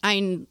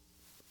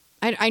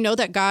I know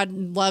that God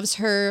loves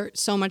her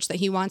so much that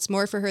he wants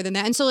more for her than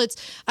that. And so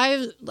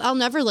I'll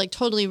never like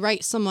totally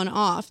write someone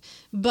off,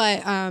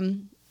 but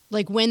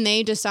like when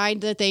they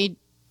decide that they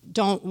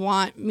don't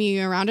want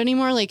me around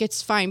anymore, like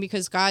it's fine,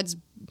 because God's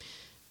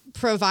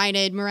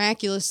provided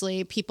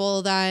miraculously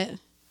people that,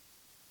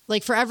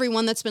 like, for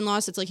everyone that's been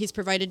lost, it's like he's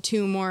provided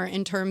two more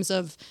in terms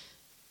of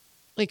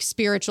like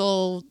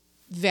spiritual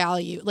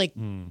value, like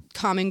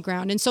common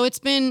ground. And so it's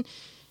been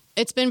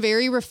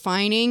very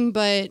refining.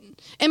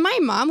 And my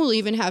mom will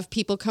even have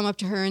people come up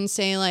to her and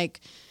say like,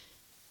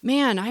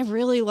 man, I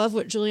really love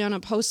what Juliana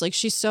posts. Like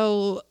she's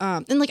so,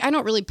 and like, I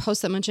don't really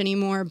post that much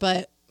anymore,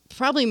 but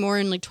probably more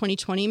in like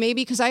 2020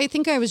 maybe. Cause I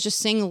think I was just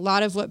saying a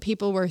lot of what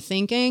people were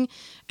thinking,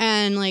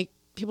 and like,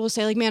 people will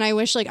say like, man, I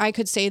wish like I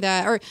could say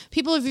that. Or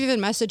people have even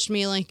messaged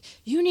me like,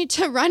 you need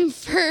to run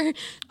for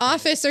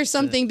office or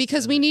something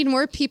because we need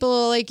more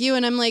people like you.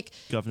 And I'm like,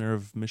 Governor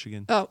of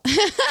Michigan. Oh,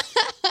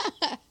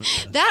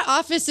 that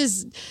office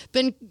has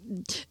been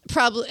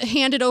probably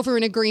handed over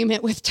in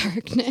agreement with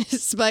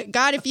darkness. But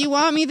God, if you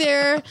want me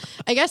there,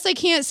 I guess I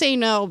can't say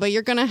no, but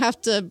you're going to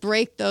have to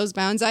break those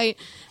bounds.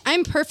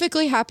 I'm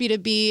perfectly happy to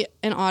be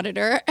an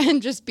auditor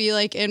and just be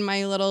like in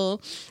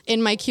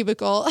my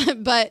cubicle.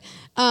 But,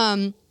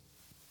 oh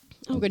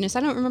goodness, I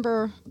don't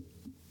remember.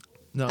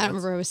 No, I don't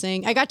remember what I was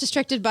saying. I got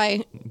distracted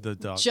by the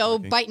dog Joe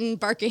barking.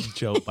 barking.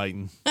 Joe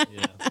Biden.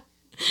 Yeah,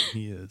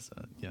 he is.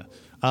 Yeah.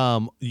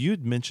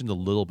 You'd mentioned a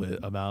little bit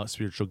about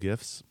spiritual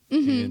gifts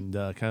and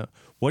kind of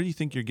what do you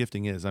think your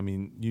gifting is? I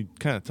mean, you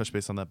kind of touched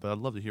base on that, but I'd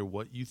love to hear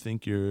what you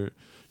think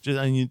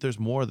there's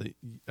more that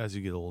as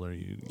you get older,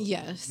 you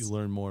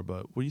learn more.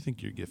 But what do you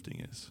think your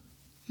gifting is?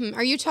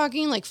 Are you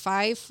talking like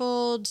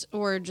fivefold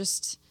or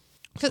just?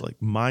 So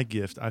like my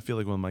gift, I feel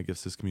like one of my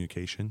gifts is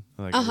communication.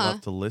 Like I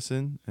love to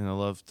listen and I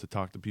love to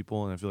talk to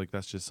people, and I feel like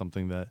that's just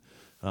something that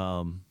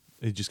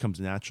it just comes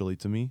naturally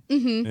to me.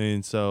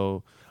 And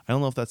so I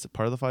don't know if that's a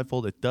part of the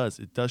fivefold. It does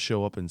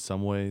show up in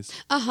some ways.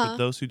 For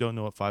those who don't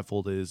know what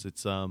fivefold is,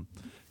 it's kind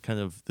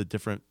of the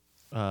different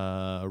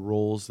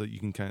roles that you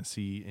can kind of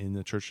see in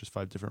the church. There's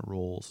 5 different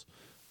roles: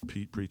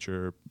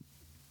 preacher,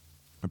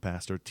 or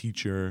pastor,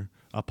 teacher,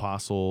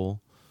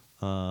 apostle,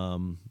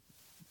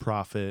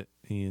 prophet,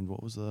 and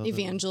what was the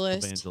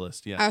evangelist?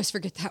 Evangelist, yeah. I always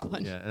forget that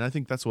one. Yeah, and I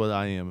think that's what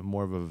I am,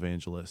 more of an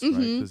evangelist, right?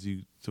 Because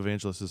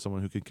evangelist is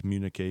someone who can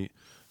communicate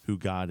who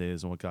God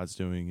is and what God's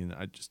doing, and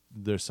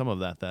there's some of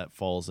that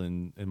falls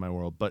in my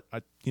world, but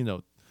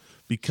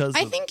because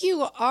I think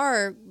you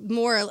are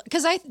more,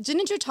 because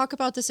didn't you talk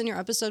about this in your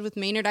episode with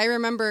Maynard? I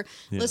remember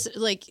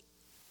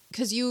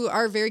because you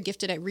are very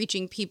gifted at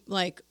reaching people,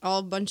 like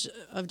a bunch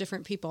of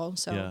different people.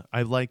 So yeah,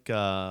 I like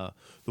the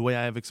way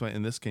I have explained,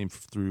 and this came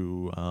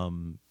through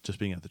just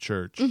being at the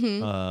church.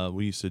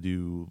 We used to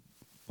do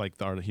like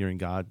the Art of Hearing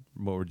God,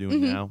 what we're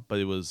doing now, but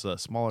it was a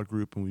smaller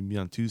group, and we'd meet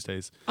on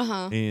Tuesdays.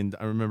 And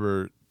I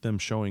remember them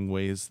showing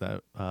ways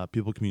that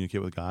people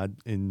communicate with God,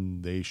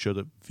 and they showed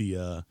it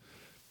via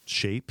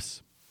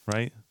shapes,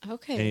 right?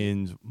 Okay.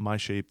 And my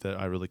shape that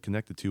I really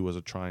connected to was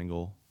a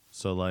triangle.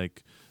 So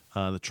like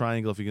the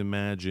triangle, if you can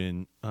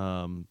imagine,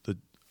 the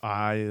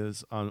eye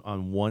is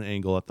on one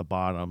angle at the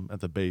bottom,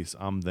 at the base,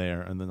 I'm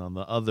there. And then on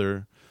the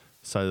other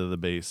side of the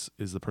base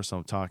is the person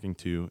I'm talking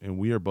to. And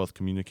we are both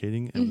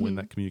communicating. And when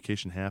that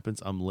communication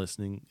happens, I'm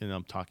listening and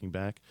I'm talking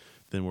back.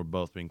 Then we're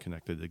both being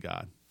connected to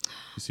God.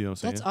 You see what I'm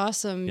saying? That's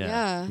awesome.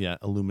 Yeah. Yeah.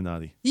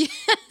 Illuminati. Yeah.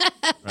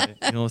 Right?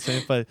 You know what I'm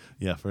saying? But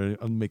yeah,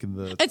 I'm making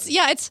the...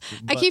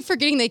 I keep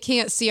forgetting they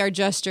can't see our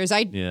gestures.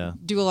 I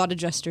do a lot of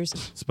gestures.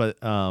 But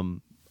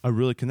I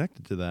really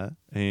connected to that,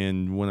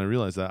 and when I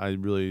realized that, I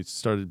really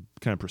started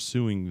kind of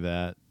pursuing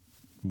that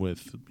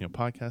with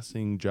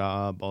podcasting,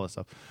 job, all that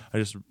stuff. I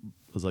just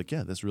was like,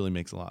 yeah, this really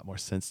makes a lot more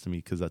sense to me,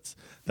 because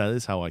that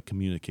is how I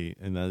communicate,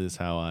 and that is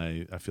how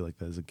I feel like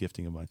that is a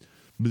gifting of mine.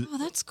 But oh,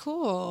 that's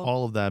cool.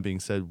 All of that being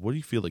said, what do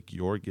you feel like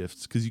your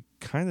gifts? Because you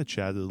kind of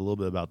chatted a little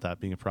bit about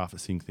that, being a prophet,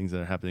 seeing things that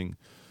are happening,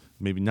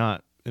 maybe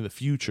not in the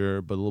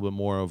future, but a little bit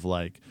more of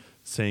like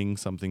saying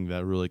something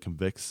that really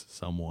convicts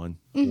someone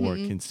or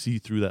can see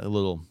through that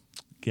little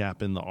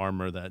gap in the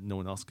armor that no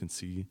one else can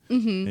see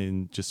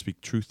and just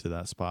speak truth to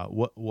that spot.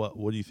 What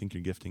do you think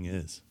your gifting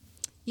is?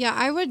 Yeah,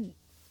 I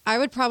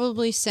would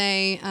probably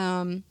say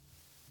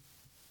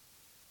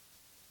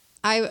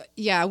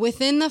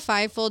within the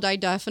fivefold, I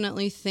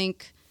definitely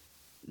think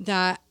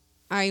that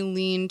I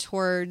lean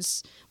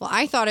towards, well,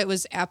 I thought it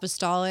was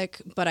apostolic,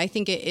 but I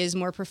think it is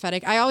more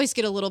prophetic. I always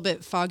get a little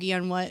bit foggy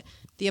on what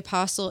the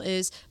apostle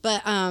is,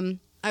 but I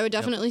would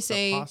definitely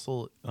say... The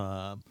apostle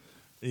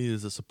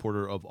is a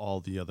supporter of all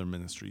the other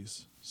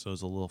ministries, so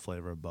there's a little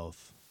flavor of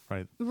both,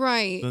 right?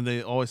 Right. Then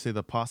they always say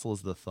the apostle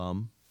is the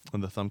thumb,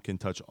 and the thumb can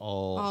touch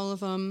all of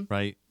them,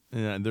 right?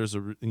 And there's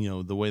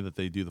the way that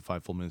they do the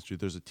fivefold ministry,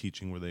 there's a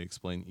teaching where they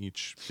explain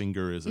each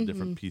finger is a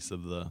different piece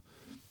of the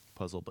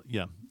puzzle. But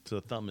yeah, so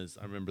the thumb is,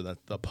 I remember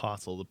that the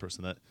apostle, the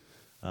person that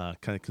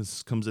kind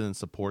of comes in and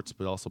supports,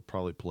 but also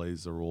probably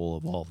plays the role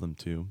of all of them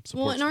too.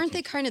 Well, and aren't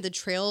they kind of the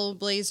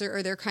trailblazer,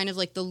 or they're kind of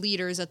like the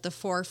leaders at the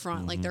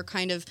forefront? Like they're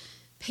kind of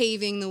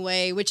paving the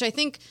way, which I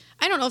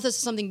don't know if this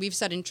is something we've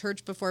said in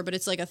church before, but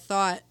it's like a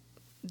thought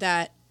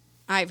that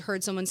I've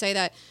heard someone say,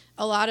 that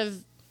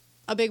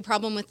a big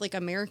problem with like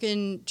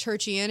American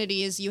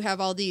churchianity is you have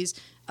all these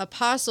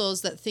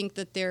apostles that think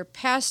that they're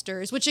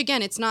pastors, which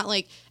again, it's not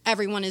like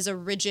everyone is a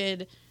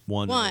rigid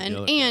one.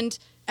 And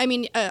I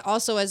mean,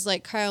 also as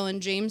like Kyle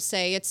and James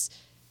say, it's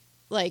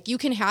like you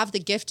can have the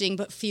gifting,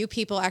 but few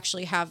people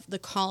actually have the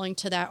calling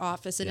to that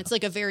office. And it's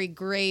like a very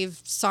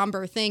grave,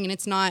 somber thing. And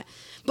it's not,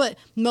 but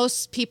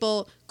most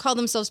people call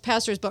themselves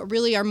pastors, but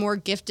really are more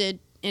gifted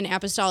in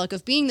apostolic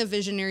of being the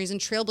visionaries and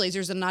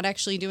trailblazers and not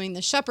actually doing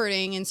the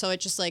shepherding. And so it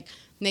just like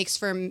makes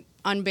for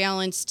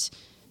unbalanced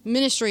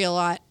ministry a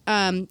lot.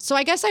 So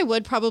I guess I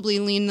would probably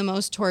lean the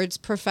most towards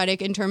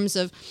prophetic in terms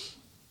of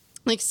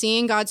like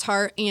seeing God's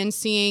heart and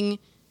seeing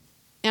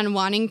and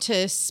wanting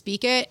to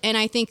speak it. And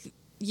I think,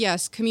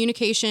 yes,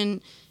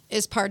 communication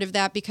is part of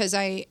that, because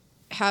I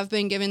have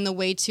been given the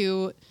way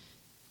to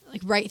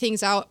like write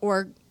things out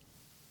or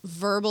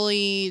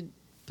verbally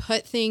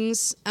put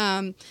things.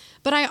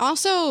 But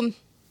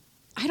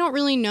I don't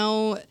really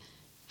know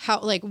how,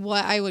 like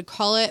what I would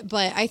call it,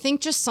 but I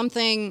think just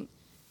something,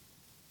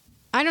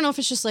 I don't know if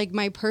it's just like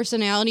my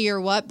personality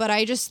or what, but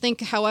I just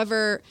think,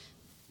 however,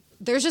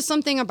 there's just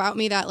something about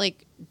me that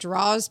like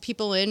draws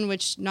people in,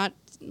 which not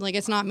like,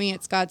 it's not me,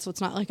 it's God. So it's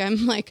not like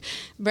I'm like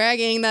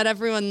bragging that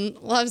everyone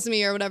loves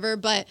me or whatever,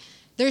 but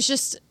there's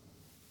just,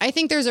 I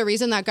think there's a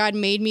reason that God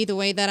made me the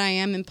way that I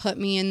am and put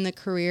me in the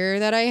career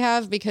that I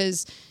have,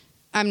 because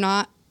I'm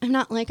not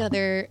like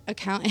other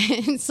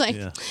accountants. Like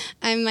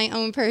I'm my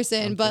own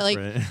person, but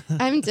different.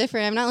 Like I'm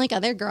different. I'm not like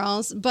other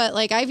girls, but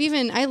like I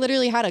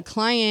literally had a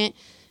client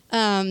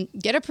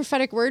get a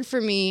prophetic word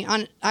for me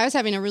I was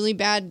having a really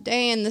bad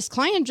day, and this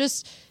client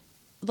just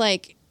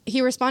like,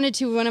 he responded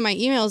to one of my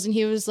emails and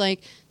he was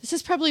like, this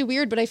is probably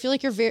weird, but I feel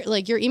like you're very,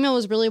 like, your email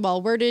was really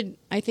well worded.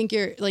 I think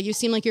you're like, you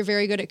seem like you're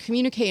very good at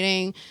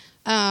communicating.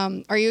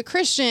 Are you a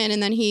Christian?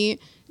 And then he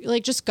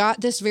like just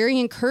got this very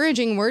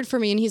encouraging word for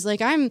me. And he's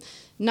like, I'm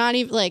not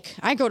even like,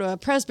 I go to a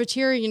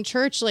Presbyterian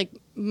church, like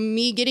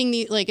me getting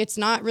the, like, it's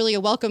not really a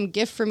welcome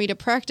gift for me to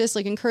practice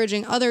like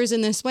encouraging others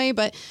in this way,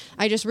 but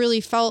I just really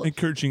felt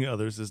encouraging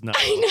others is not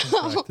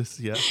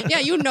practice. Yeah. Yeah.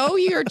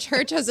 Your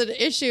church has an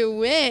issue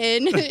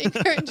when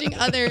encouraging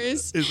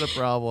others is a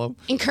problem.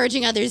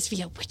 Encouraging others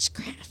via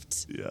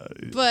witchcraft. Yeah.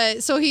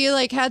 But so he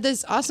like had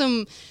this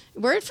awesome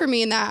word for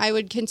me, and that I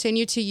would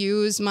continue to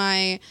use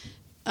my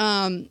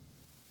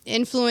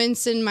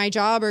influence in my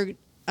job, or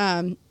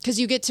because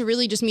you get to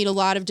really just meet a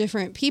lot of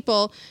different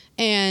people,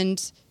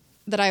 and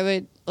that I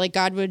would like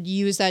God would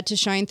use that to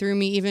shine through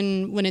me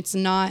even when it's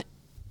not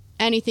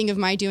anything of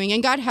my doing.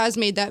 And God has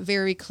made that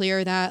very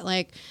clear that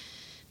like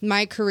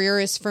my career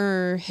is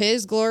for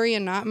his glory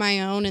and not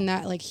my own, and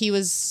that like he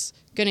was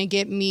gonna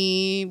get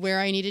me where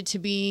I needed to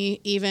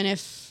be, even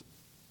if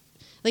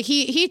like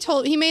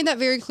he made that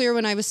very clear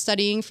when I was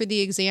studying for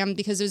the exam,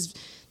 because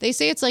they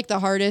say it's like the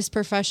hardest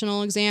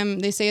professional exam.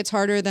 They say it's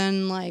harder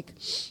than like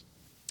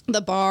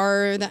the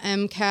bar, the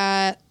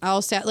MCAT,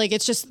 LSAT. Like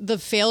it's just the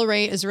fail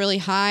rate is really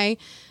high.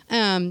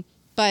 And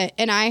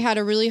I had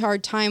a really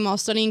hard time while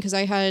studying because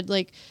I had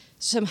like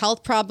some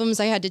health problems.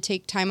 I had to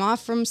take time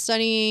off from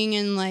studying,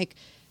 and like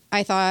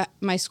I thought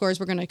my scores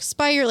were going to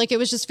expire. Like it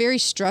was just very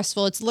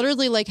stressful. It's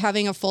literally like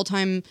having a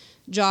full-time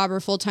job or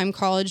full-time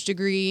college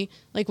degree,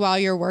 like while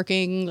you're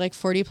working like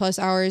 40 plus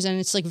hours. And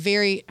it's like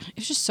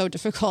it's just so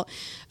difficult.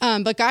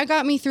 But God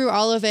got me through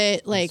all of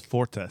it. Like it's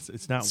 4 tests.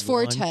 It's not it's 4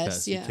 one tests.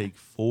 test. Yeah. You take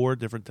 4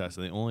 different tests,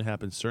 and they only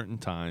happen certain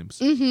times.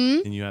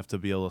 Mm-hmm. And you have to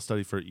be able to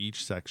study for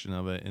each section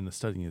of it. And the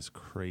studying is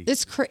crazy.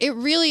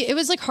 It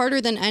was like harder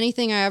than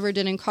anything I ever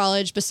did in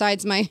college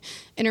besides my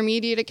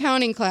intermediate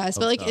accounting class.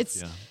 But like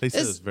tough, they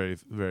said it's very,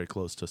 very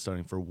close to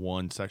studying for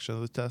one section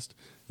of the test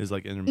is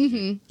like intermediate.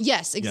 Mm-hmm.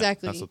 Yes,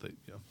 exactly. Yeah, that's what they.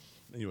 Yeah.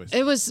 Anyways,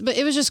 it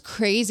was just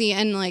crazy,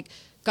 and like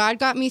God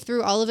got me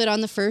through all of it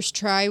on the first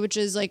try, which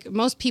is like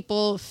most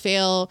people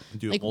fail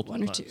like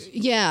 1 or 2.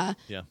 Yeah.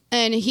 Yeah.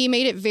 And he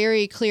made it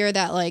very clear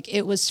that like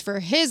it was for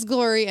his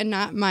glory and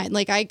not mine.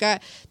 Like I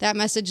got that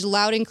message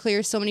loud and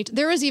clear so many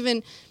there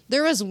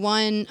was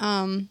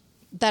one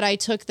that I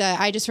took that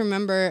I just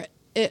remember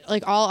it,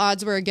 like all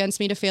odds were against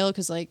me to fail,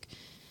 because like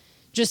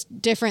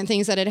just different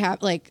things that had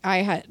happened. Like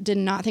did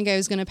not think I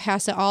was going to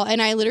pass at all.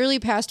 And I literally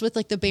passed with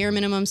like the bare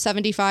minimum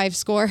 75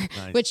 score,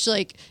 nice. Which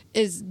like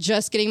is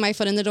just getting my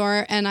foot in the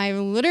door. And I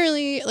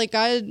literally, like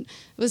God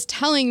was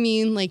telling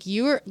me like,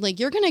 you're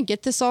going to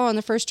get this all on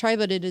the first try,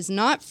 but it is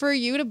not for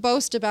you to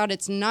boast about.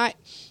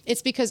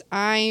 It's because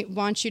I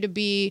want you to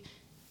be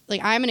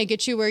like, I'm going to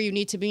get you where you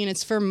need to be. And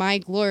it's for my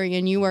glory.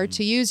 And you are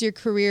to use your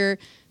career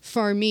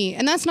for me.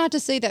 And that's not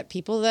to say that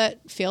people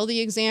that fail the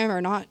exam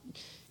are not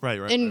right.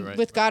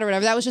 With God or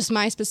whatever. That was just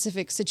my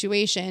specific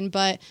situation.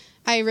 But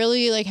I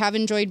really like have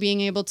enjoyed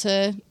being able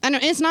to,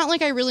 it's not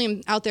like I really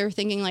am out there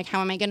thinking like, how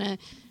am I going to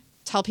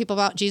tell people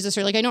about Jesus,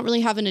 or like, I don't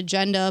really have an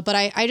agenda, but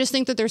I just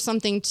think that there's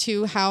something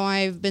to how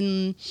I've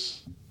been,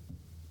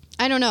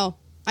 I don't know.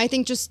 I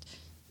think just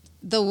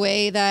the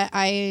way that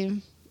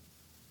I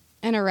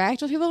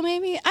interact with people,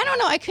 maybe, I don't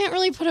know. I can't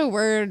really put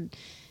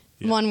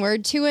one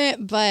word to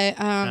it, but,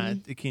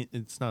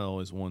 it's not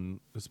always one,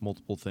 it's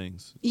multiple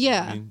things.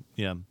 Yeah. I mean,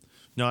 yeah.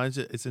 No,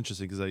 it's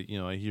interesting because I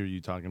hear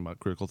you talking about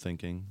critical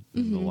thinking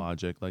and the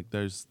logic. Like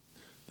that's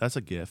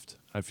a gift.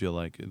 I feel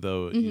like,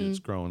 though it's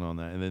growing on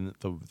that, and then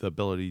the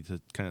ability to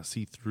kind of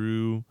see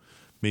through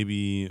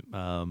maybe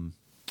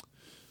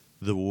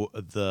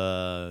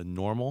the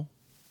normal,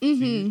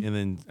 and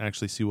then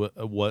actually see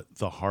what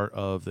the heart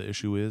of the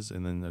issue is,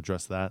 and then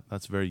address that.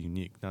 That's very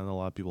unique. Not a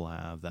lot of people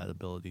have that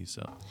ability.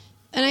 So,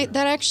 and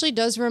that actually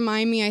does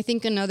remind me. I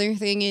think another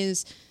thing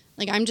is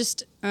like I'm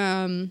just.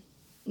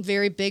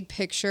 Very big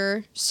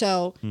picture.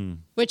 So,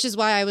 which is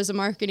why I was a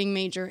marketing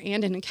major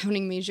and an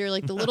accounting major.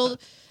 Like the little,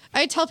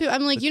 I tell people,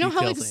 I'm like, do you know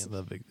how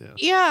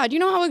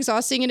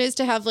exhausting it is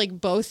to have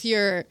like both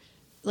your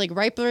like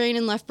right brain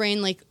and left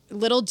brain, like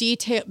little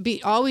detail,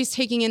 be always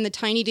taking in the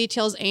tiny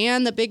details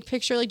and the big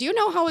picture. Like, do you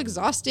know how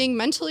exhausting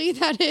mentally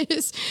that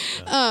is?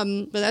 Yeah.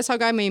 But that's how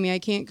God made me. I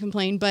can't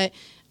complain. But,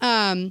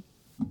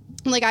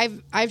 like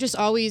I've just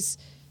always,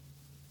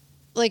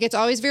 like, it's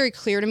always very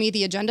clear to me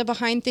the agenda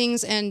behind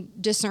things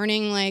and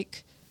discerning,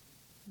 like,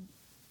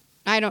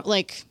 I don't,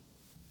 like,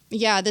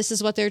 yeah, this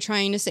is what they're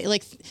trying to say.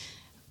 Like,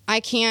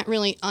 I can't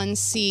really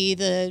unsee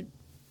the,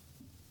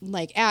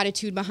 like,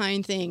 attitude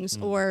behind things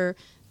or,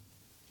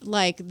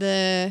 like,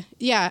 the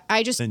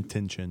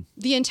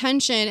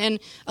intention. And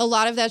a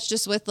lot of that's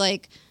just with,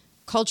 like,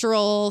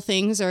 cultural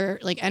things or,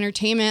 like,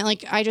 entertainment.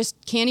 Like, I just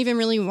can't even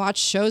really watch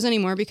shows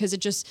anymore because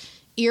it just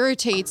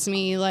irritates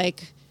me,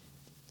 like,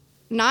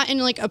 not in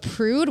like a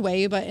prude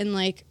way, but in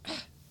like,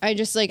 I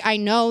just like, I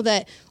know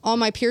that all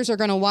my peers are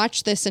going to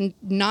watch this and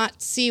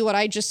not see what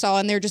I just saw.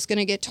 And they're just going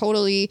to get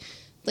totally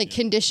like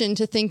conditioned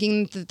to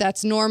thinking that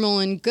that's normal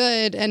and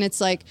good. And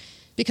it's like,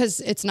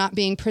 because it's not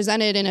being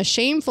presented in a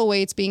shameful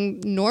way. It's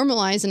being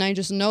normalized. And I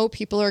just know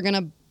people are going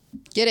to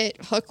get it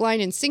hook,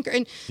 line, and sinker.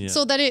 And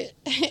so that it,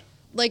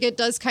 like, it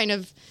does kind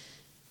of,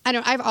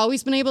 I've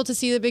always been able to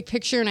see the big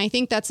picture. And I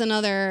think that's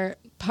another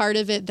part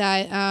of it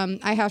that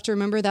I have to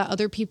remember that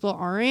other people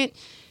aren't,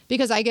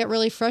 because I get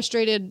really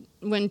frustrated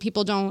when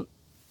people don't,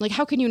 like,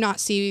 how can you not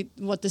see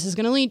what this is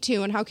going to lead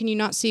to? And how can you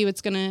not see what's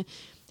going to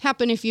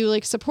happen if you,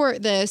 like,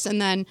 support this? And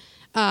then,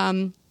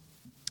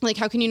 like,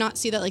 how can you not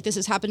see that, like, this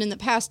has happened in the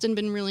past and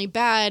been really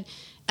bad?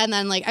 And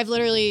then, like, I've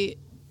literally,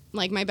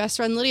 like, my best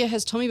friend Lydia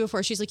has told me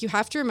before, she's like, you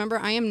have to remember,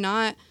 I am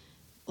not,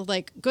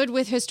 like, good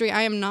with history.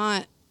 I am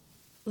not,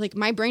 like,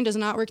 my brain does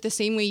not work the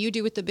same way you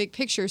do with the big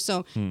picture.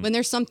 So when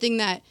there's something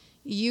that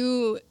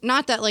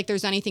not that, like,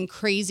 there's anything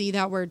crazy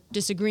that we're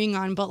disagreeing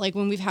on, but, like,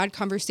 when we've had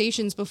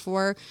conversations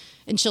before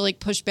and she'll, like,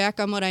 push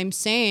back on what I'm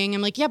saying,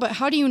 I'm like, yeah, but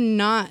how do you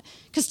not?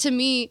 Because to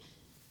me,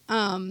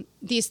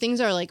 these things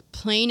are, like,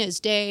 plain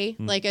as day,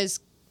 like, as,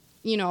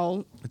 you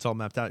know, it's all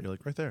mapped out. You're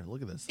like, right there,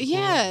 look at this.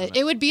 Yeah,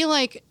 it would be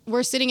like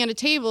we're sitting at a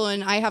table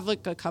and I have,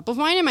 like, a cup of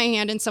wine in my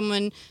hand and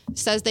someone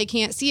says they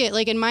can't see it.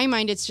 Like, in my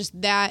mind, it's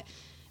just that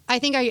I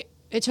think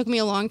it took me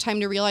a long time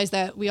to realize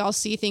that we all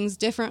see things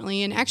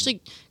differently. And actually,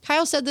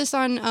 Kyle said this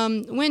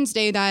on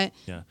Wednesday that...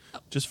 Yeah.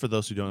 Just for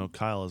those who don't know,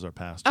 Kyle is our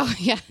pastor. Oh,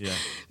 yeah.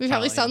 We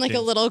probably sound like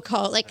a little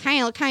cult, like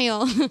Kyle.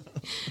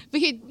 But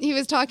he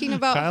was talking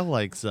about... Kyle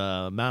likes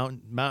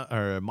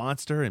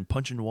Monster and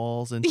punching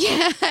walls and...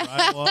 Yeah.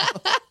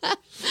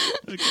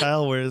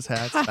 Kyle wears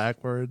hats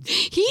backwards.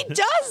 He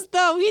does,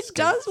 though. He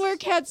does wear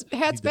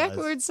hats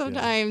backwards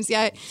sometimes.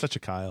 Yeah. Such a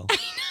Kyle.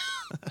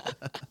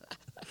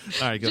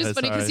 All right, go just ahead.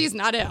 Funny because he's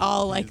not at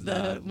all like he's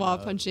the wall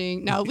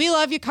punching. No, we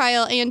love you,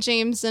 Kyle and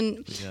James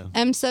and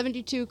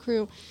M72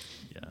 crew.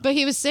 Yeah. But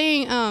he was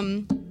saying,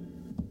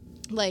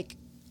 like,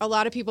 a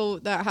lot of people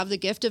that have the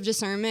gift of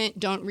discernment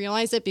don't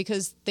realize it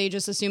because they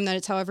just assume that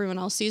it's how everyone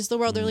else sees the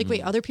world. They're like,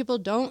 wait, other people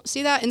don't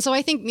see that? And so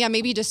I think,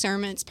 maybe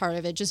discernment's part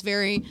of it. Just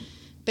very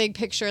big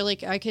picture.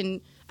 Like, I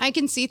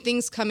can see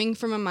things coming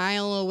from a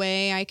mile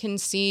away. I can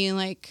see,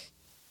 like,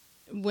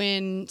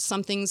 when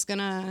something's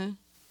gonna...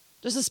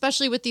 Just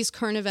especially with these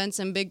current events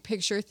and big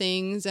picture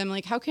things, I'm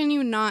like, how can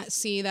you not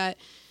see that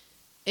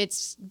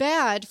it's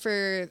bad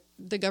for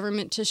the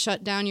government to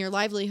shut down your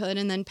livelihood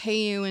and then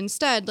pay you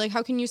instead? Like,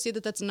 how can you see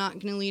that that's not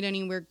going to lead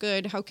anywhere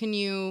good? How can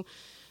you,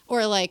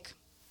 or like,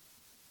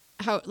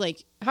 how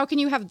can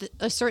you have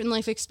a certain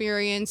life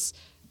experience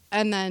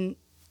and then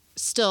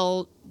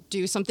still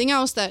do something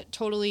else that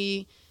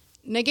totally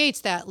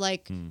negates that?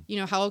 Like,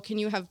 how can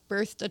you have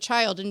birthed a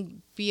child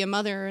and be a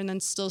mother and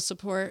then still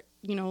support,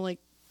 like,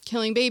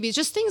 killing babies,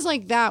 just things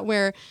like that,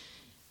 where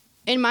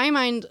in my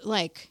mind,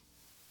 like,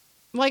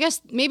 well, I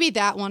guess maybe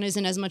that one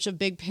isn't as much a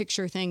big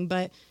picture thing,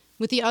 but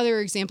with the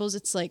other examples,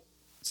 it's like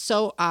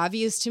so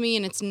obvious to me,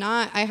 and it's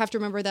not. I have to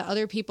remember that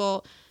other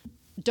people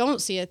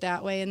don't see it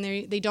that way, and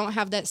they don't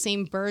have that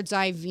same bird's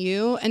eye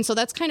view. And so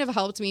that's kind of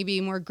helped me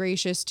be more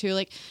gracious too,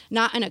 like,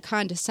 not in a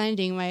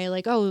condescending way,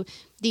 like, oh,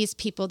 these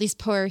people, these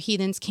poor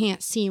heathens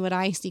can't see what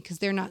I see because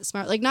they're not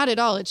smart. Like, not at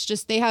all. It's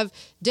just they have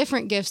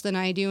different gifts than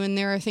I do, and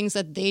there are things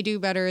that they do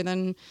better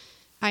than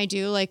I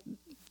do. Like,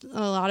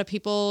 a lot of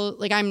people,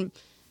 like, I'm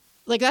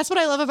like, that's what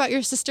I love about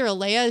your sister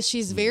Alea, is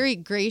she's very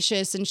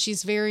gracious, and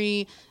she's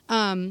very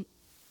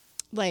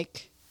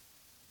like,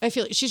 I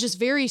feel like she's just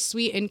very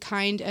sweet and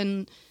kind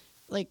and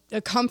like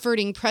a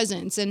comforting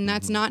presence, and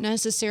that's not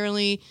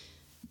necessarily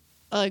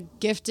a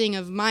gifting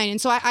of mine. And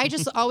so I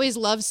just always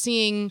love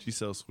seeing. She's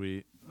so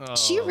sweet. Oh,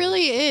 she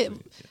really is.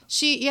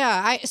 Sweet,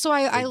 yeah.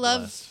 I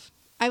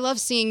love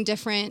seeing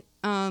different.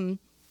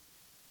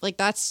 Like,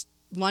 that's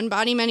one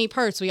body, many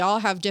parts. We all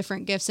have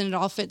different gifts, and it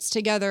all fits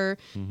together.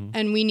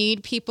 And we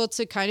need people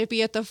to kind of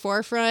be at the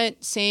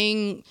forefront,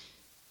 saying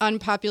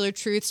unpopular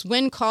truths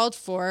when called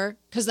for.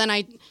 Because then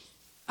I'm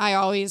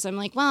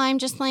like, well, I'm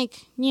just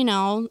like,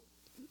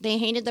 they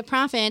hated the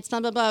prophets, blah,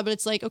 blah, blah. But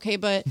it's like, okay,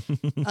 but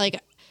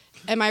like,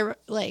 am I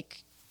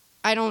like,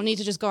 I don't need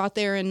to just go out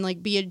there and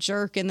like be a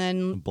jerk and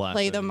then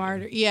play the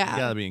martyr. Yeah. You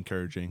gotta be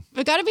encouraging.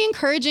 But gotta be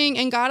encouraging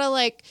and gotta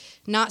like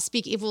not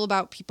speak evil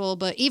about people.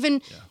 But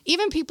even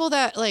people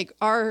that like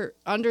are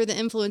under the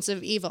influence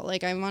of evil,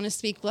 like, I want to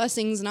speak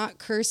blessings, not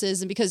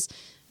curses. And because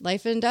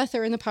life and death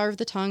are in the power of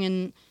the tongue,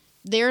 and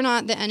they're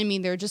not the enemy.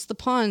 They're just the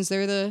pawns.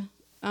 They're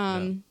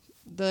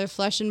the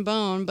flesh and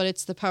bone, but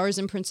it's the powers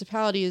and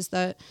principalities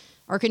that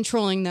are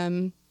controlling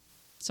them.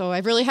 So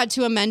I've really had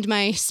to amend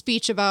my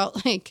speech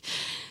about like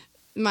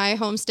my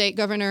home state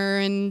governor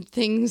and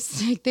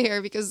things like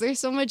there, because there's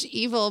so much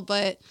evil,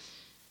 but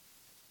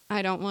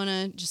I don't want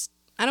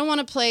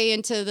to play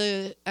into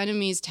the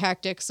enemy's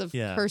tactics of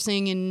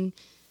cursing and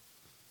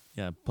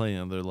playing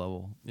on their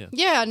level.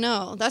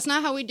 No, that's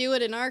not how we do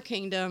it in our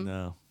kingdom.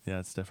 No,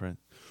 it's different.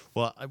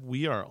 Well,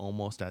 we are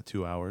almost at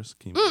 2 hours.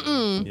 Yeah,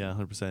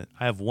 100%.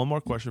 I have one more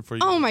question for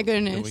you. Oh my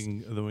goodness!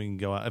 Then we can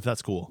go out if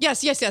that's cool.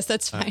 Yes,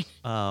 that's fine.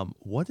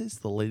 What is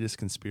the latest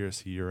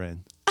conspiracy you're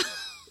in?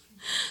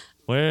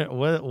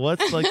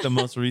 What's like the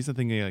most recent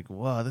thing you're like,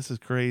 wow, this is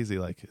crazy?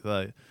 Like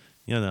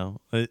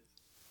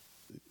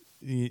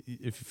If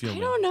you feel I me.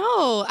 don't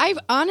know. I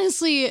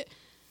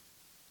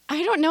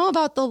don't know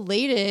about the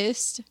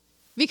latest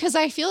because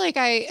I feel like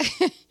I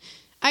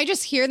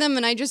just hear them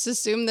and I just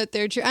assume that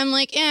they're true. I'm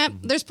like,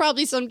 there's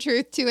probably some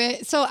truth to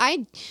it. So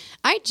I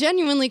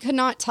genuinely could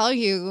not tell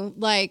you,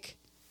 like,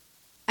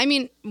 I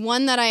mean,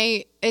 one that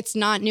it's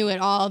not new at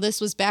all.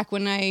 This was back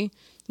when I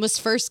was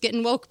first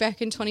getting woke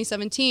back in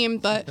 2017,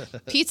 but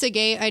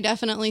Pizzagate, I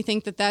definitely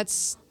think that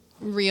that's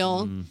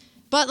real.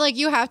 But like,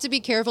 you have to be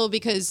careful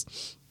because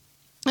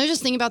I was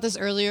just thinking about this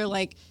earlier.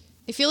 Like,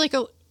 I feel like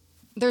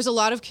there's a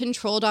lot of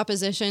controlled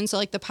opposition. So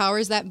like the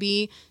powers that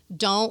be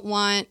don't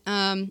want,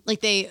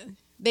 like they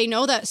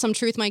know that some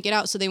truth might get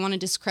out, so they want to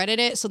discredit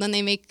it. So then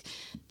they make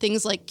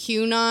things like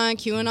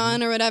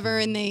QAnon or whatever,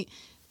 and they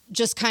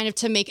just kind of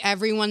to make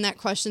everyone that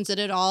questions it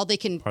at all, they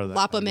can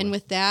lop them in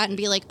with that and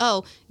be like,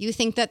 oh, you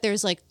think that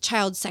there's like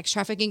child sex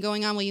trafficking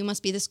going on? Well, you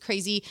must be this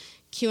crazy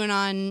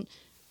QAnon,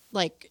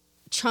 like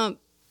Trump,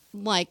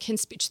 like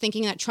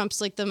thinking that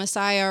Trump's like the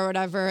Messiah or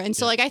whatever. And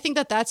so like, I think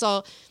that that's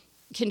all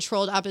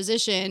controlled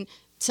opposition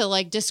to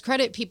like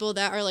discredit people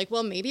that are like,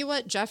 well, maybe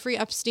what Jeffrey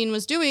Epstein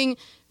was doing,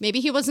 maybe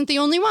he wasn't the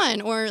only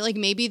one, or like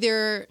maybe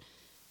there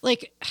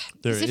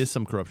is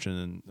some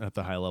corruption at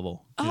the high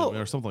level,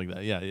 or something like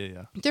that.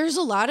 Yeah. There's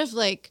a lot of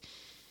like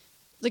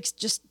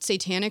just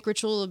satanic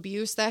ritual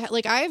abuse that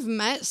like I've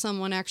met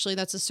someone actually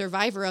that's a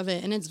survivor of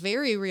it, and it's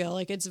very real.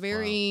 Like it's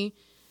very,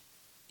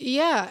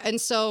 and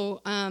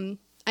so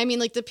I mean,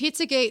 like the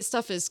Pizzagate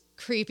stuff is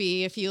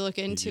creepy if you look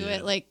into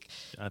it. Like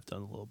I've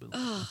done a little bit.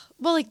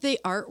 Well, like the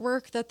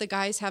artwork that the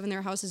guys have in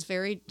their house is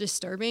very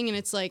disturbing, and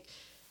it's like,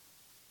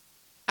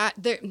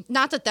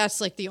 not that that's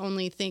like the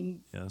only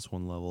thing. Yeah, that's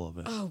one level of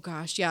it. Oh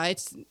gosh, yeah.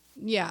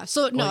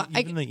 So no,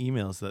 even the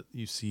emails that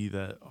you see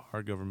that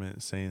our government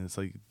is saying, it's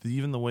like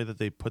even the way that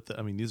they put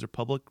I mean, these are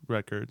public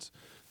records.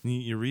 And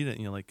you read it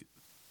and you're like,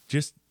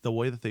 just the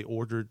way that they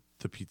ordered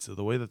the pizza,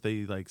 the way that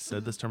they like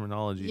said this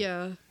terminology,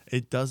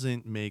 it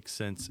doesn't make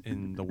sense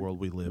in the world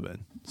we live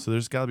in. So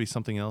there's got to be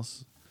something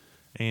else,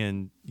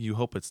 and you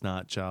hope it's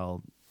not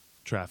child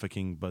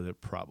trafficking, but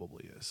it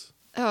probably is.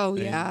 Oh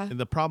yeah. And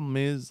the problem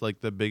is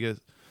like the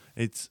biggest.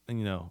 It's a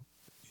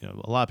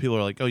lot of people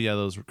are like, oh yeah,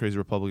 those crazy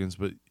Republicans,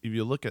 but if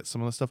you look at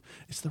some of the stuff,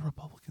 it's the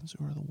Republicans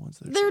who are the ones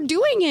that they're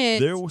doing it.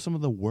 They're some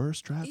of the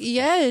worst traffickers.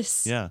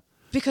 Yes. Yeah.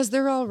 Because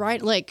they're all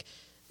right. Like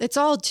it's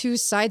all two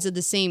sides of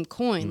the same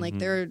coin. Like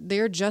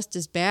they're just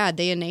as bad.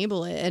 They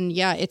enable it, and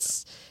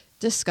it's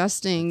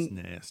disgusting. It's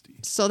nasty.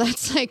 So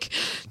that's like,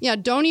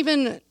 don't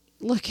even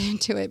look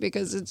into it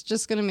because it's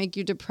just going to make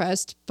you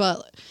depressed,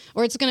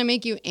 or it's going to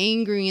make you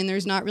angry, and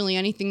there's not really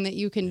anything that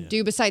you can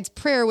do besides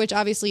prayer, which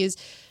obviously is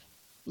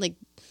like,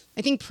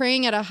 I think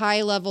praying at a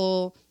high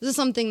level, this is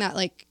something that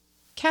like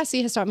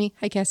Cassie has taught me.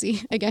 Hi,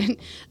 Cassie, again.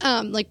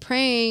 Like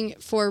praying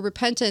for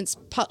repentance,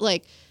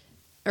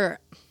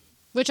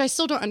 which I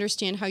still don't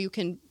understand how you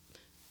can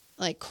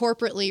like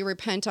corporately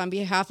repent on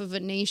behalf of a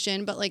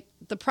nation, but like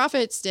the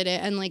prophets did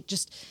it, and like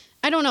just,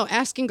 I don't know,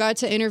 asking God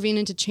to intervene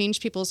and to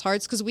change people's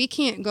hearts, because we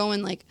can't go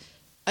and like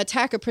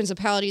attack a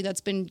principality that's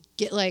been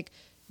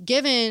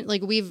given,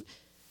 like we've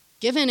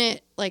given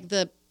it like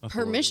the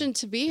permission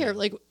to be here.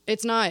 Like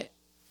it's not,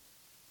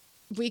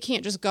 we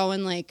can't just go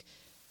and like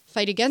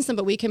fight against them,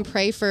 but we can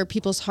pray for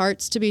people's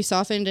hearts to be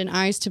softened and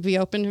eyes to be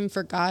opened, and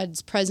for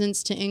God's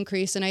presence to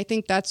increase. And I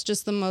think that's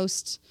just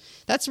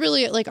that's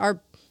really like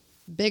our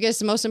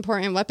biggest, most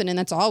important weapon. And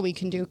that's all we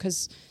can do,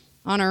 because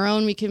on our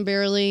own, we can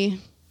barely,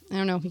 I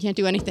don't know, we can't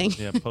do anything.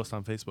 Yeah, post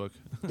on Facebook.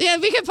 Yeah,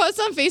 we can post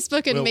on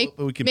Facebook and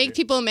make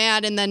people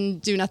mad, and then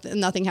do nothing.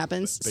 Nothing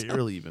happens.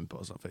 Barely even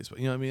post on Facebook.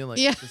 You know what I mean? Like,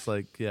 just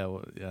like,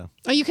 Oh,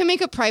 you can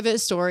make a private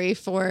story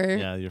for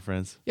your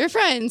friends. Your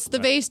friends, the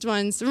based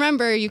ones.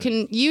 Remember,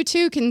 you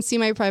too can see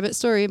my private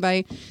story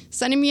by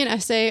sending me an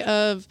essay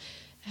of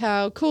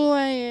how cool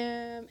I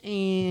am,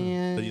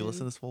 and But you listen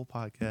to this whole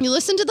podcast. You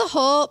listen to the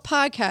whole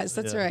podcast.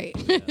 That's right.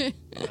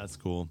 That's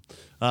cool.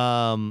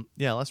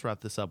 Let's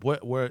wrap this up.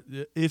 Where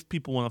if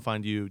people want to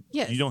find you,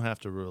 you don't have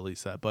to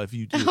release that, but if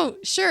you do, oh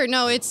sure,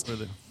 no, it's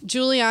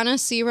Juliana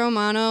C.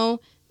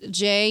 Romano,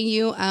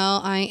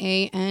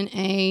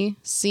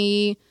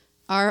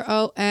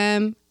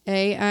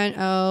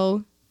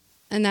 JulianaCRomano,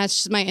 and that's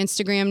just my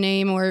Instagram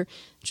name, or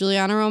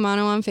Juliana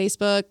Romano on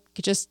Facebook.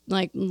 Just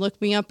like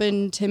look me up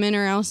in Timon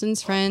or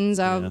Allison's friends.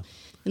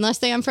 Unless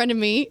they unfriended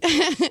me.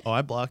 Oh,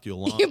 I blocked you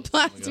along. You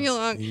blocked me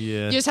along.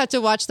 Yeah. You just have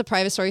to watch the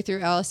private story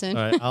through Allison.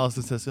 All right.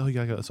 Allison says, oh, you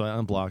got to go. So I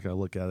unblock it. I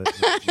look at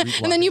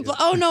it. And then you,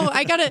 oh no,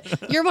 I got to,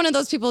 you're one of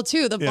those people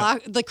too.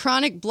 The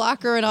chronic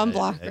blocker and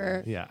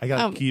unblocker. Yeah. I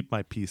got to keep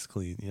my peace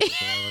clean. Yeah,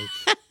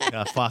 so I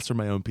gotta foster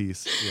my own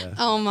peace. Yeah.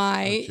 Oh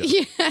my.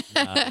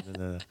 Yeah.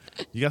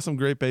 You got some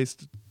great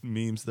based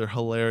memes. They're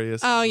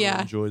hilarious. Oh yeah.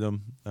 I enjoyed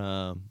them.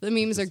 The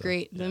memes are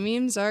great. Yeah. The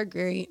memes are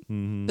great.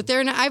 Mm-hmm. But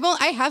they're not,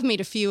 I have made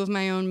a few of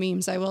my own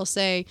memes, I will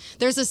say.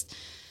 There's this,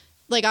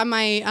 like on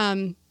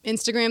my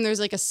Instagram, there's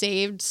like a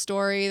saved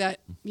story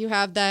that you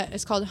have that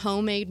is called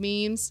homemade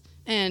memes,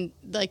 and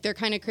like they're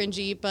kind of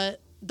cringy,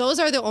 but those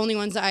are the only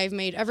ones that I've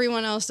made.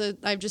 Everyone else,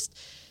 I've just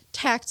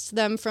taxed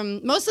them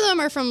from. Most of them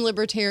are from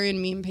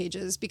libertarian meme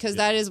pages because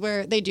that is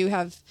where they do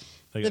have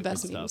They the got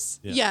best good memes.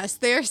 stuff. Yeah. Yes,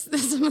 there's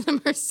some of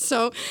them are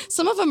some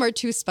of them are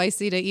too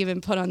spicy to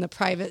even put on the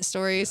private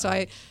story.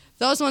 So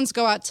those ones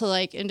go out to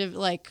like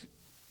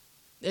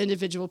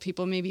individual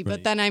people maybe, but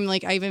Right. then I'm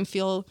like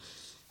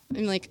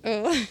I'm like,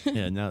 oh.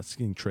 Yeah, now it's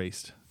getting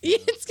traced.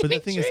 It's But the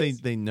getting thing is,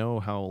 traced. they know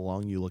how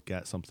long you look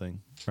at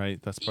something,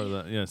 right? That's part of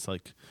the. Yeah, it's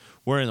like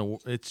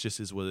it just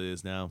is what it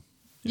is now.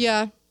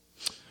 Yeah.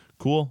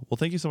 Cool. Well,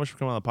 thank you so much for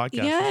coming on the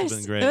podcast. Yes. This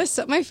has been great. It was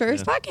my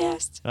first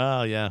podcast.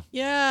 Oh yeah.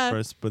 Yeah.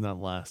 First but not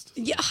last.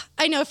 Yeah,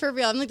 I know, for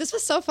real. I'm like, this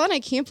was so fun.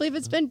 I can't believe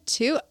it's been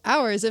 2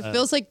 hours. It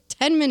feels like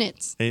 10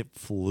 minutes. It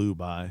flew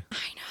by.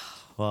 I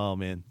know. Oh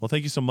man. Well,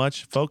 thank you so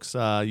much, folks.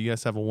 You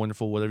guys have a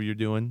wonderful whatever you're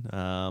doing.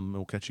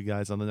 We'll catch you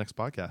guys on the next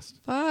podcast.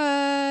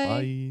 Bye.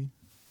 Bye.